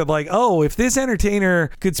to think that like, oh, if this entertainer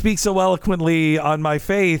could speak so eloquently on my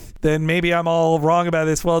faith, then maybe I'm all wrong about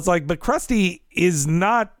this. Well, it's like, but Krusty is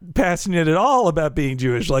not passionate at all about being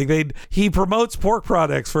Jewish. Like he promotes pork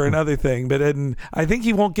products for another thing, but I think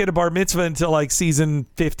he won't get a bar mitzvah until like season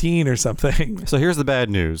 15 or something. So here's the bad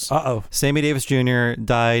news. Sammy Davis Jr.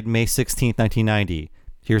 died May 16th, 1990.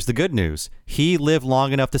 Here's the good news. He lived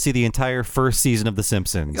long enough to see the entire first season of The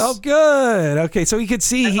Simpsons. Oh, good. Okay, so he could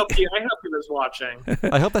see. I hope he was watching.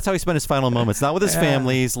 I hope that's how he spent his final moments. Not with his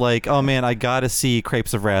family. He's like, oh man, I got to see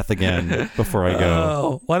Crepes of Wrath again before I go.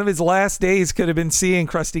 Oh, one of his last days could have been seeing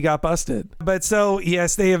Krusty Got Busted. But so,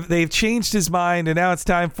 yes, they've changed his mind, and now it's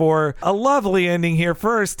time for a lovely ending here.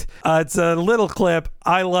 First, it's a little clip.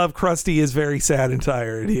 I love Krusty is very sad and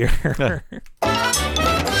tired here.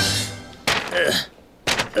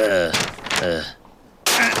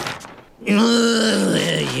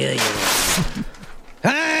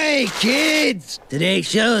 Hi, kids! Today's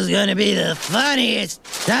show is gonna be the funniest,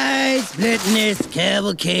 side-splittingest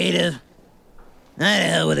cavalcade of... I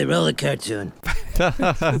don't know, with a roller cartoon.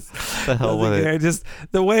 The hell with it. Just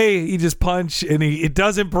the way he just punch and it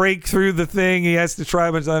doesn't break through the thing. He has to try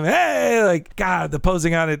a bunch of times. Hey, like God, the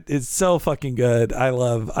posing on it is so fucking good. I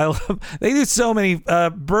love. They do so many.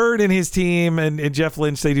 Bird and his team and Jeff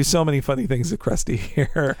Lynch. They do so many funny things with Krusty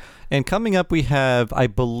here. And coming up, we have, I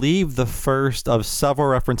believe, the first of several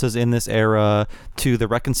references in this era to the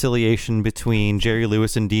reconciliation between Jerry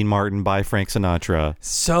Lewis and Dean Martin by Frank Sinatra.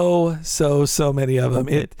 So many of them.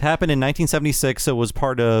 It happened in 1976, so it was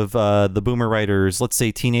part of the Boomer writers, let's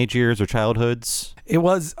say, teenage years or childhoods. It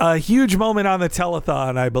was a huge moment on the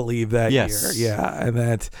telethon, I believe, that year. Yeah, and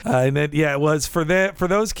then it was for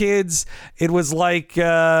those kids. It was like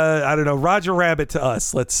I don't know, Roger Rabbit to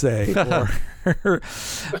us, let's say,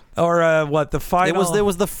 or what the final. It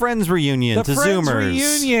was the Friends reunion the to Friends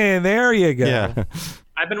Zoomers reunion. There you go. Yeah.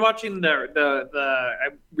 I've been watching the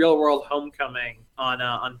Real World Homecoming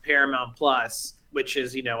on Paramount Plus, which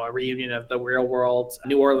is a reunion of the Real World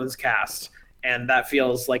New Orleans cast. And that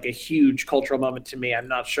feels like a huge cultural moment to me. I'm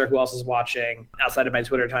not sure who else is watching outside of my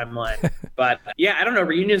Twitter timeline. But yeah, I don't know.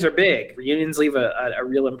 Reunions are big. Reunions leave a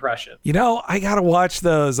real impression. I got to watch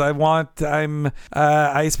those. I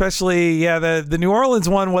especially, the New Orleans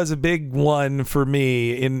one was a big one for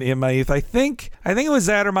me in my youth. I think it was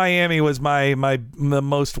that or Miami was my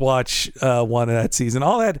most watched one of that season.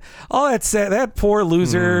 All that sad, that poor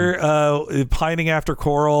loser pining after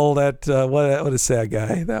Coral. That what a sad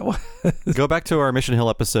guy that was. Go back to our Mission Hill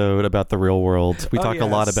episode about the Real World. We talk a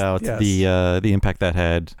lot about the impact that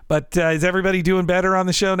had. But is everybody doing better on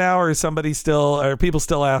the show now, or are people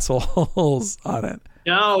still assholes on it?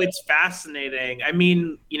 No, it's fascinating. I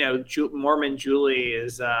mean, Mormon Julie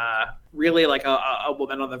is really like a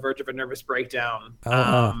woman on the verge of a nervous breakdown.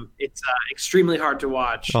 It's extremely hard to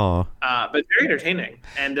watch, but very entertaining.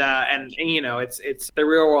 And it's the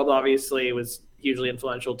Real World. Obviously, was hugely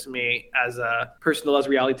influential to me as a person who loves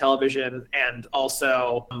reality television, and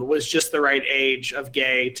also was just the right age of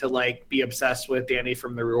gay to like be obsessed with Danny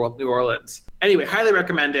from the Real World New Orleans. Anyway, highly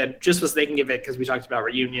recommended. Just was thinking of it because we talked about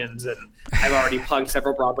reunions, and I've already plugged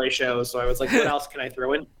several Broadway shows, so I was like, what else can I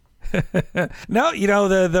throw in? No,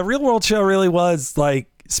 the Real World show really was like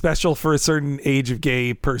special for a certain age of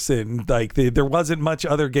gay person. Like there wasn't much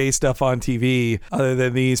other gay stuff on TV other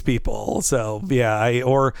than these people. So yeah,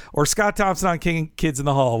 or Scott Thompson on Kids in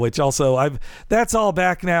the Hall, which also that's all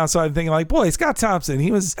back now. So I'm thinking like, boy, Scott Thompson, he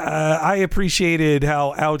was. I appreciated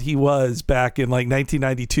how out he was back in like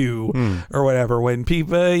 1992 or whatever, when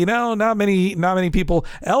people, not many people.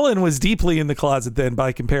 Ellen was deeply in the closet then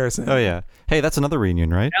by comparison. Oh yeah. Hey, that's another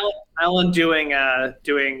reunion, right? Ellen doing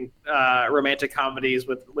romantic comedies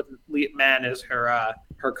with men as her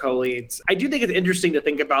co-leads. I do think it's interesting to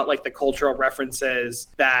think about like the cultural references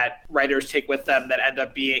that writers take with them that end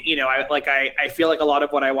up being, I feel like a lot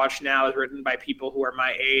of what I watch now is written by people who are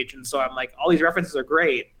my age, and so I'm like, all these references are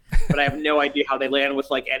great, but I have no idea how they land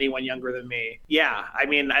with like anyone younger than me. Yeah, I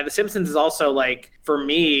mean, The Simpsons is also like, for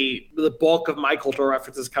me, the bulk of my cultural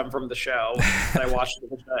references come from the show that I watched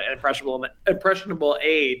at an impressionable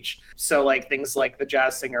age. So like things like The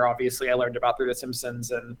Jazz Singer, obviously I learned about through The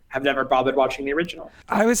Simpsons and have never bothered watching the original.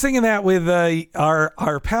 I was thinking that with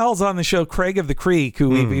our pals on the show, Craig of the Creek, who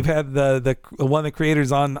we've had the one of the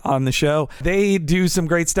creators on the show. They do some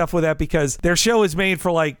great stuff with that because their show is made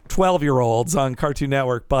for like 12-year-olds on Cartoon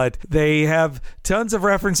Network, but they have tons of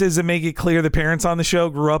references that make it clear the parents on the show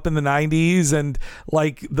grew up in the 90s, and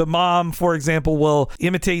like the mom, for example, will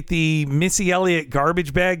imitate the Missy Elliott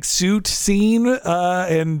garbage bag suit scene,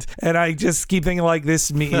 and I just keep thinking like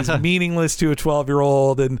this is meaningless to a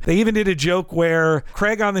 12-year-old. And they even did a joke where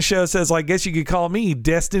Craig on the show says, like, I guess you could call me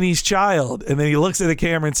Destiny's Child, and then he looks at the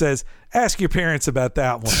camera and says, ask your parents about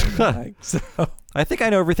that one. I think I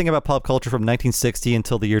know everything about pop culture from 1960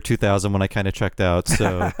 until the year 2000 when I kind of checked out.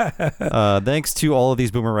 So thanks to all of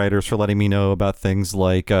these boomer writers for letting me know about things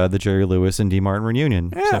like the Jerry Lewis and Dee Martin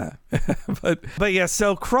reunion. Yeah. So. but yeah,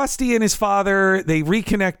 so Krusty and his father, they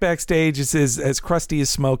reconnect backstage as Krusty is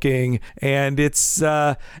smoking, and it's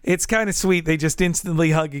kind of sweet. They just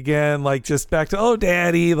instantly hug again, like just back to, oh,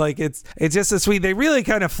 daddy. Like it's just so sweet. They really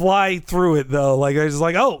kind of fly through it though. Like they're just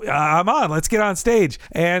like, oh, I'm on, let's get on stage.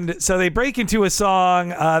 And so they break into a song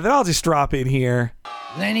that I'll just drop in here.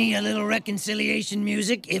 Lenny, a little reconciliation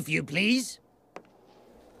music, if you please.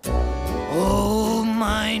 Oh,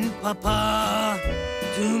 mine papa,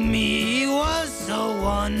 to me was so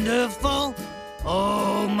wonderful.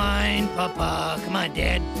 Oh, mine papa, come on,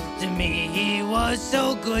 Dad, to me he was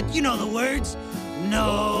so good. You know the words.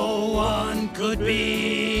 No one could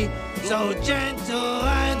be so gentle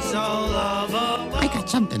and so lovable. I got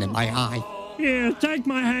something in my eye. Yeah, take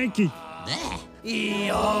my hanky. There. He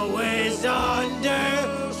always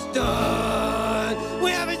understood.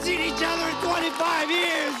 We haven't seen each other in 25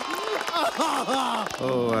 years.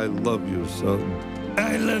 Oh, I love you, son.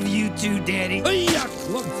 I love you too, Daddy.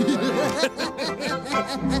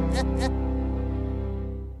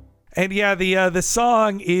 And yeah, the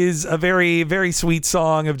song is a very, very sweet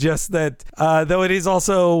song of just that, though it is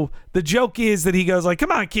also, the joke is that he goes like, come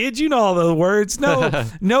on, kids, you know all the words.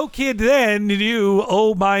 No kid then knew,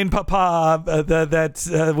 oh, mine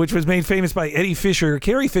papa, which was made famous by Eddie Fisher,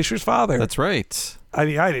 Carrie Fisher's father. That's right. I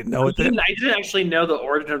mean, I didn't know it then. I didn't actually know the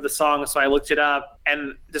origin of the song, so I looked it up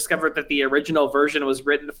and discovered that the original version was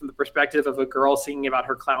written from the perspective of a girl singing about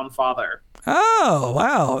her clown father. Oh,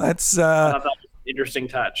 wow. That's... I thought that was an interesting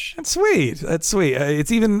touch. That's sweet.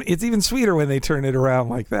 It's even sweeter when they turn it around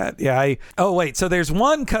like that. Yeah. So there's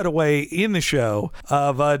one cutaway in the show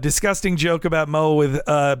of a disgusting joke about Moe with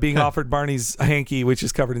being offered Barney's hanky, which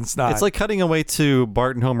is covered in snot. It's like cutting away to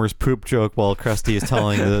Bart and Homer's poop joke while Krusty is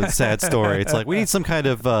telling the sad story. It's like, we need some kind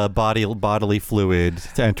of bodily fluid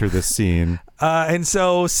to enter this scene. And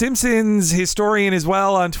so Simpsons historian as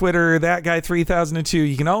well on Twitter, that guy 3002,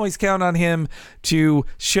 you can always count on him to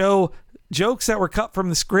show jokes that were cut from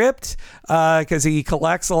the script because he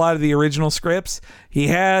collects a lot of the original scripts. He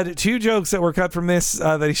had 2 jokes that were cut from this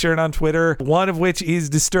that he shared on Twitter, one of which is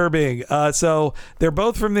disturbing. So they're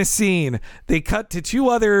both from this scene. They cut to 2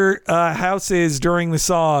 other houses during the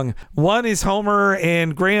song. One is Homer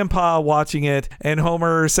and Grandpa watching it, and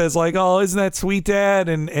Homer says like, oh, isn't that sweet, Dad?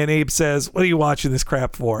 And Abe says, what are you watching this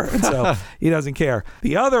crap for? And so he doesn't care.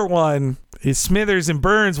 The other one is Smithers and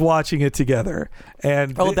Burns watching it together.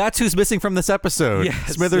 And that's who's missing from this episode.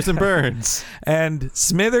 Yes. Smithers and Burns. And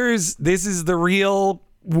Smithers, this is the real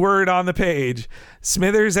word on the page.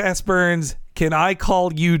 Smithers asks Burns, can I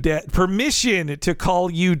call you permission to call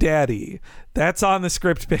you daddy? That's on the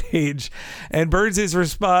script page. And Burns'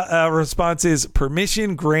 response is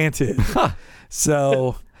permission granted.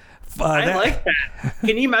 So... I like that.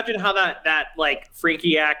 Can you imagine how that like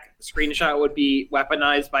freaky-act screenshot would be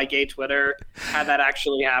weaponized by gay Twitter had that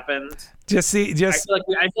actually happened? I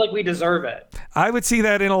feel like we deserve it. I would see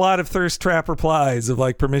that in a lot of thirst trap replies of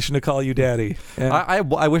like permission to call you daddy. Yeah.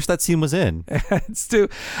 I wish that scene was in. It's too.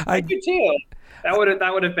 I do too. That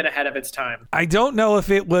would have been ahead of its time. I don't know if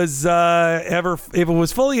it was if it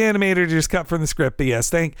was fully animated or just cut from the script. But yes,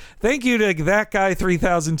 thank you to that guy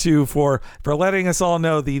 3002 for letting us all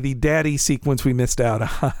know the daddy sequence we missed out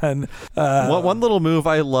on. One little move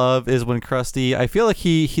I love is when Krusty, I feel like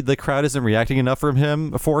the crowd isn't reacting enough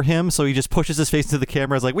for him, so he just pushes his face into the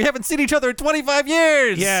camera. Is like, we haven't seen each other in 25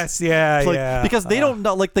 years. Yes, yeah. Because they don't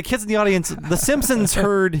know, like the kids in the audience, The Simpsons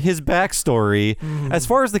heard his backstory. As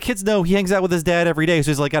far as the kids know, he hangs out with his dad every day,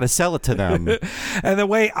 so he's like got to sell it to them. And the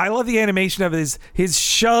way I love the animation of his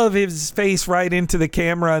shove his face right into the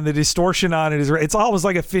camera and the distortion on it it's almost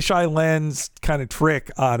like a fisheye lens kind of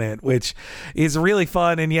trick on it, which is really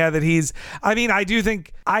fun. And yeah, that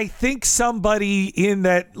I think somebody in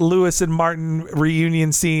that Lewis and Martin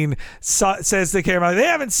reunion scene says to the camera, they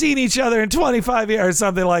haven't seen each other in 25 years or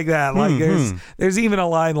something like that. Like there's even a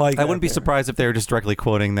line like that. I wouldn't be surprised if they were just directly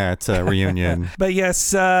quoting that reunion. But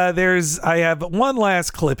yes, I have one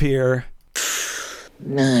last clip here.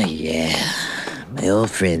 Oh, yeah. My old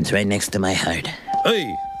friend's right next to my heart.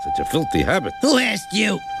 Hey, such a filthy habit. Who asked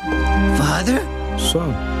you? Father?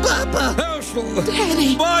 Son. Papa! Herschel!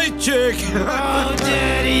 Daddy! My chick! Oh,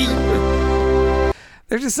 Daddy!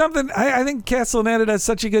 There's just something, I think Castellaneta does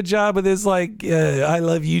such a good job with his, like, I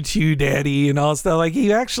love you too, Daddy, and all stuff. Like,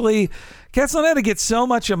 Castellaneta gets so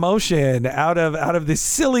much emotion out of this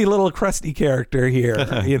silly little Krusty character here.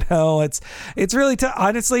 It's really tough.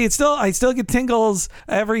 Honestly, I still get tingles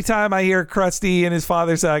every time I hear Krusty and his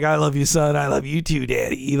father say, like, I love you, son. I love you too,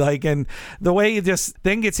 Daddy. Like, and the way he just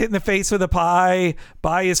then gets hit in the face with a pie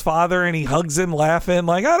by his father and he hugs him laughing.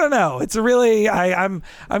 Like, I don't know. It's a really, I'm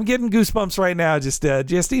getting goosebumps right now just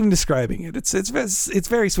even describing it. It's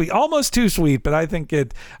very sweet, almost too sweet, but I think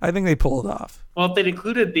they pull it off. Well, if they'd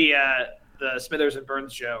included the Smithers and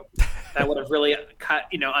Burns joke, that would have really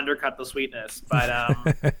undercut the sweetness. But I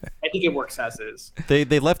think it works as is.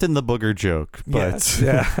 They left in the booger joke, but yes,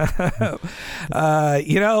 yeah.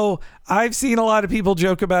 I've seen a lot of people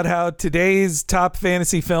joke about how today's top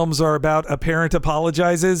fantasy films are about a parent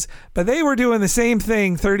apologizes, but they were doing the same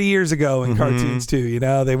thing 30 years ago in cartoons too.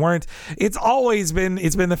 They weren't. It's been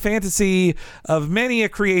the fantasy of many a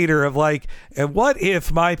creator of like, what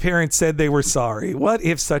if my parents said they were sorry? What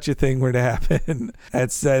if such a thing were to happen?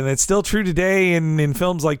 It's still true today in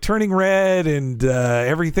films like Turning Red and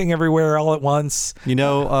Everything Everywhere All at Once. When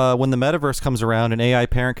the metaverse comes around, an AI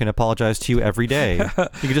parent can apologize to you every day. You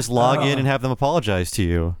can just log in and have them apologize to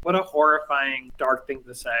you. What a horrifying, dark thing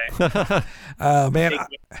to say. Man,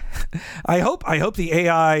 I hope the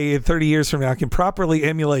AI 30 years from now can properly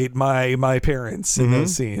emulate my parents in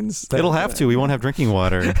those scenes. It'll have to. We won't have drinking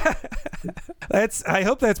water. I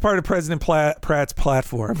hope that's part of President Pratt's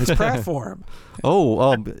platform. His platform.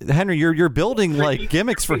 Henry, you're building like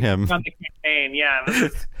gimmicks for him. On the campaign, yeah.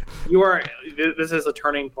 This is a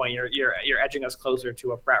turning point. You're edging us closer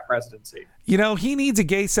to a Pratt presidency. He needs a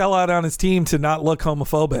gay sellout on his team to not look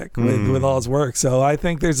homophobic with all his work. So I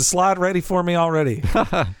think there's a slot ready for me already.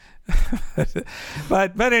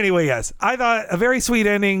 but anyway, yes, I thought a very sweet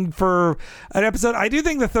ending for an episode. I do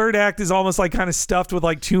think the third act is almost like kind of stuffed with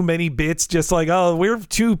like too many bits, just like,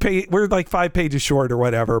 we're like 5 pages short or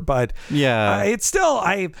whatever. But yeah, it's still,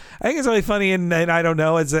 I think it's really funny, and I don't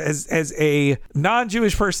know, as a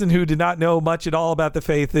non-Jewish person who did not know much at all about the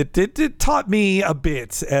faith, it taught me a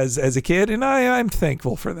bit as a kid, and I'm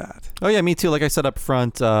thankful for that. Oh yeah, me too. Like I said up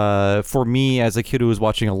front, for me as a kid who was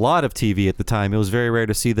watching a lot of TV at the time, it was very rare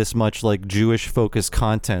to see this much like Jewish focused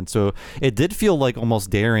content. So it did feel like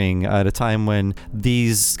almost daring at a time when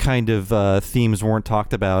these kind of themes weren't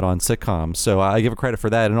talked about on sitcoms. So I give it credit for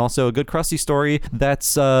that. And also a good Krusty story.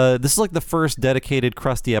 This is like the first dedicated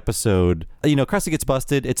Krusty episode. Krusty gets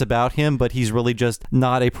busted. It's about him, but he's really just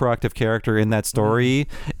not a proactive character in that story.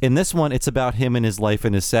 In this one, it's about him and his life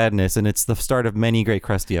and his sadness. And it's the start of many great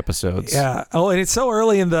Krusty episodes. Yeah. Oh, and it's so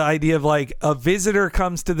early in the idea of like a visitor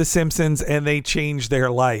comes to The Simpsons and they change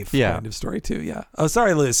their life. Yeah. Kind of story too. Yeah. Oh,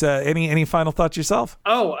 sorry, Lewis. Any final thoughts yourself?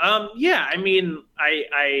 Yeah. I mean,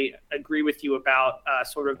 I agree with you about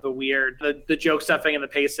sort of the joke stuffing and the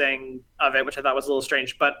pacing of it, which I thought was a little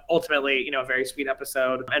strange, but ultimately, a very sweet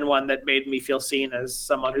episode and one that made me feel seen as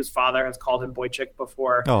someone whose father has called him boy chick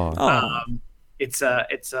before. It's a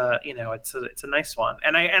nice one,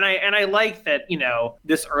 and I like that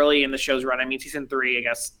this early in the show's run. I mean, season 3 I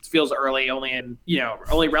guess feels early,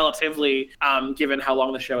 only relatively given how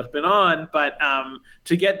long the show has been on, but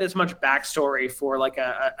to get this much backstory for like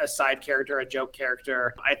a side character, a joke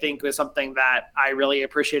character, I think was something that I really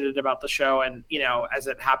appreciated about the show, and as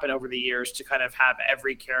it happened over the years to kind of have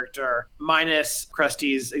every character minus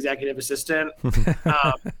Krusty's executive assistant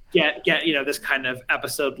get this kind of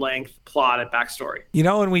episode length plot and backstory.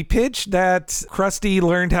 When we pitched that Krusty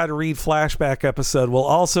learned how to read flashback episode, we'll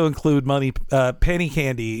also include penny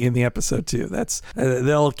candy in the episode too. That's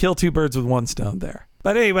they'll kill two birds with one stone there.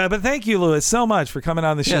 But anyway, thank you, Lewis, so much for coming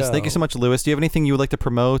on the show. Yes, thank you so much, Lewis. Do you have anything you would like to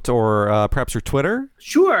promote, or perhaps your Twitter?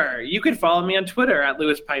 Sure. You can follow me on Twitter at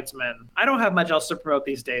Lewis Peitzman. I don't have much else to promote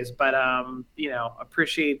these days, but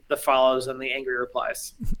appreciate the follows and the angry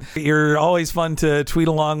replies. You're always fun to tweet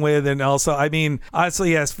along with, and also,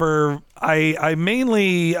 honestly, yes, I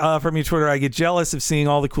mainly from your Twitter, I get jealous of seeing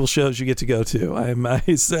all the cool shows you get to go to. I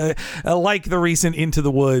like the recent Into the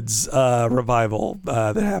Woods revival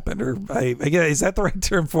that happened, or is that the right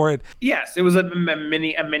term for it? Yes, it was a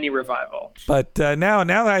mini revival. But now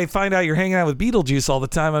that I find out you're hanging out with Beetlejuice all the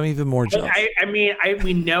time, I'm even more jealous.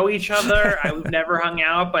 We know each other. We've never hung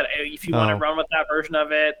out, but if you want to run with that version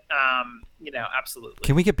of it, absolutely.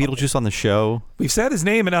 Can we get Beetlejuice on the show? We've said his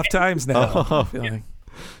name enough times now.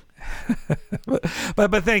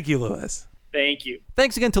 But thank you, Lewis. Thank you.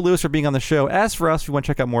 Thanks again to Lewis for being on the show. As for us, if you want to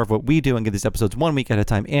check out more of what we do and get these episodes 1 week at a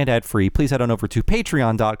time and ad-free, please head on over to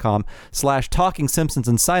patreon.com/TalkingSimpsons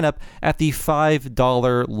and sign up at the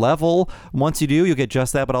 $5 level. Once you do, you'll get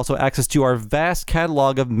just that, but also access to our vast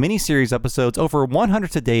catalog of miniseries episodes, over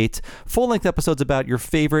 100 to date, full-length episodes about your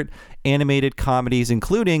favorite animated comedies,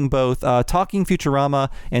 including both Talking Futurama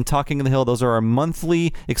and Talking in the Hill. Those are our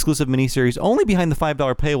monthly exclusive miniseries, only behind the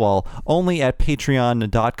 $5 paywall, only at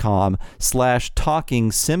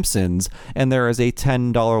patreon.com/TalkingSimpsons, and there is a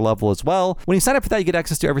 $10 level as well. When you sign up for that, you get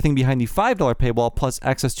access to everything behind the $5 paywall, plus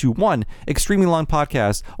access to one extremely long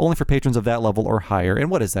podcast, only for patrons of that level or higher. And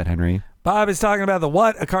what is that, Henry? Bob is talking about the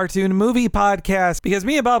What? A Cartoon Movie podcast, because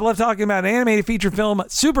me and Bob love talking about an animated feature film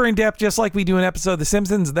super in-depth, just like we do an episode of The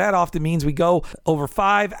Simpsons. That often means we go over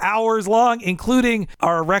 5 hours long, including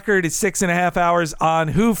our record is 6.5 hours on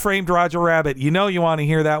Who Framed Roger Rabbit. You want to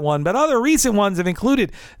hear that one. But other recent ones have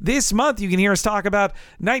included, this month you can hear us talk about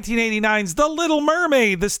 1989's The Little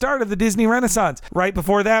Mermaid, the start of the Disney Renaissance. Right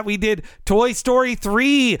before that, we did Toy Story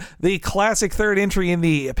 3, the classic third entry in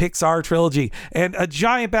the Pixar trilogy, and a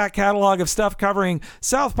giant back catalog of stuff covering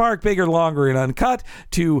South Park, Bigger, Longer, and Uncut,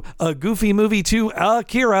 to A Goofy Movie, to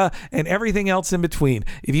Akira, and everything else in between.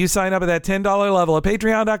 If you sign up at that $10 level at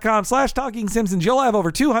patreon.com/TalkingSimpsons, you'll have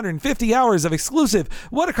over 250 hours of exclusive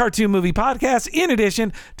What a Cartoon Movie podcasts, in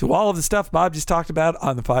addition to all of the stuff Bob just talked about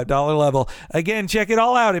on the $5 level. Again, check it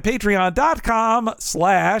all out at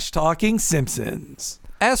patreon.com/TalkingSimpsons.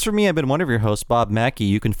 As for me, I've been one of your hosts, Bob Mackey.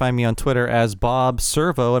 You can find me on Twitter as Bob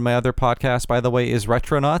Servo, and my other podcast, by the way, is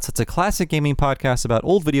Retronauts. It's a classic gaming podcast about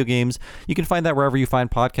old video games. You can find that wherever you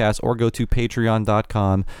find podcasts, or go to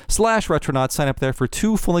patreon.com/Retronauts. Sign up there for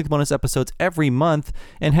 2 full-length bonus episodes every month.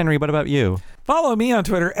 And Henry, what about you? Follow me on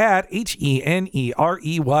Twitter at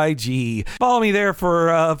HENEREYG. Follow me there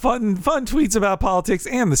for fun tweets about politics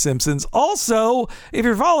and The Simpsons. Also, if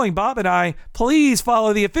you're following Bob and I, please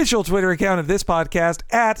follow the official Twitter account of this podcast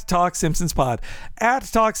at Talk Simpsons Pod. At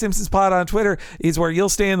Talk Simpsons Pod on Twitter is where you'll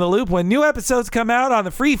stay in the loop when new episodes come out on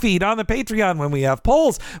the free feed, on the Patreon, when we have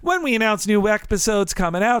polls, when we announce new episodes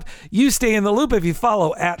coming out. You stay in the loop if you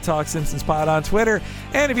follow at Talk Simpsons Pod on Twitter.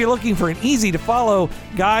 And if you're looking for an easy to follow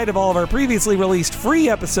guide of all of our previously released free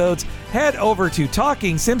episodes, head over to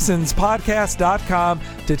TalkingSimpsonsPodcast.com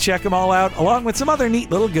to check them all out, along with some other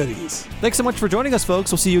neat little goodies. Thanks so much for joining us,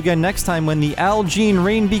 folks. We'll see you again next time when the Al Jean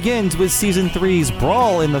reign begins with Season 3's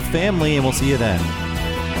Brawl in the Family, and we'll see you then.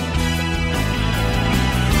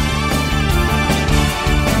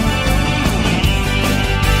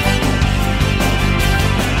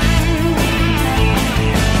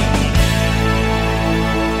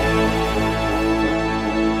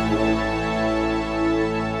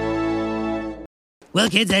 Well,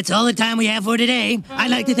 kids, that's all the time we have for today. I'd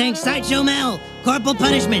like to thank Sideshow Mel, Corporal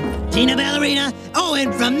Punishment, Tina Ballerina,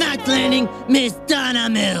 and from Knots Landing, Miss Donna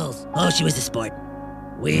Mills. Oh, she was a sport.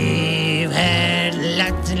 We've had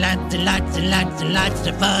lots and lots and lots and lots and lots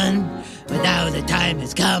of fun, but now the time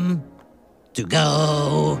has come to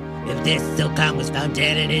go. If this silk clown was found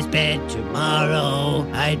dead in his bed tomorrow,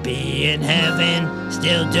 I'd be in heaven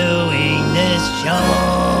still doing this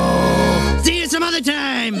show. See you some other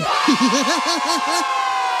time!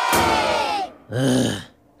 Ugh.